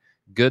great.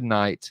 Good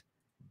night.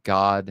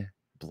 God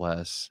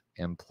bless.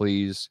 And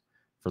please,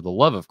 for the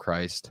love of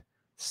Christ,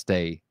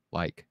 stay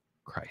like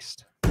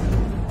Christ.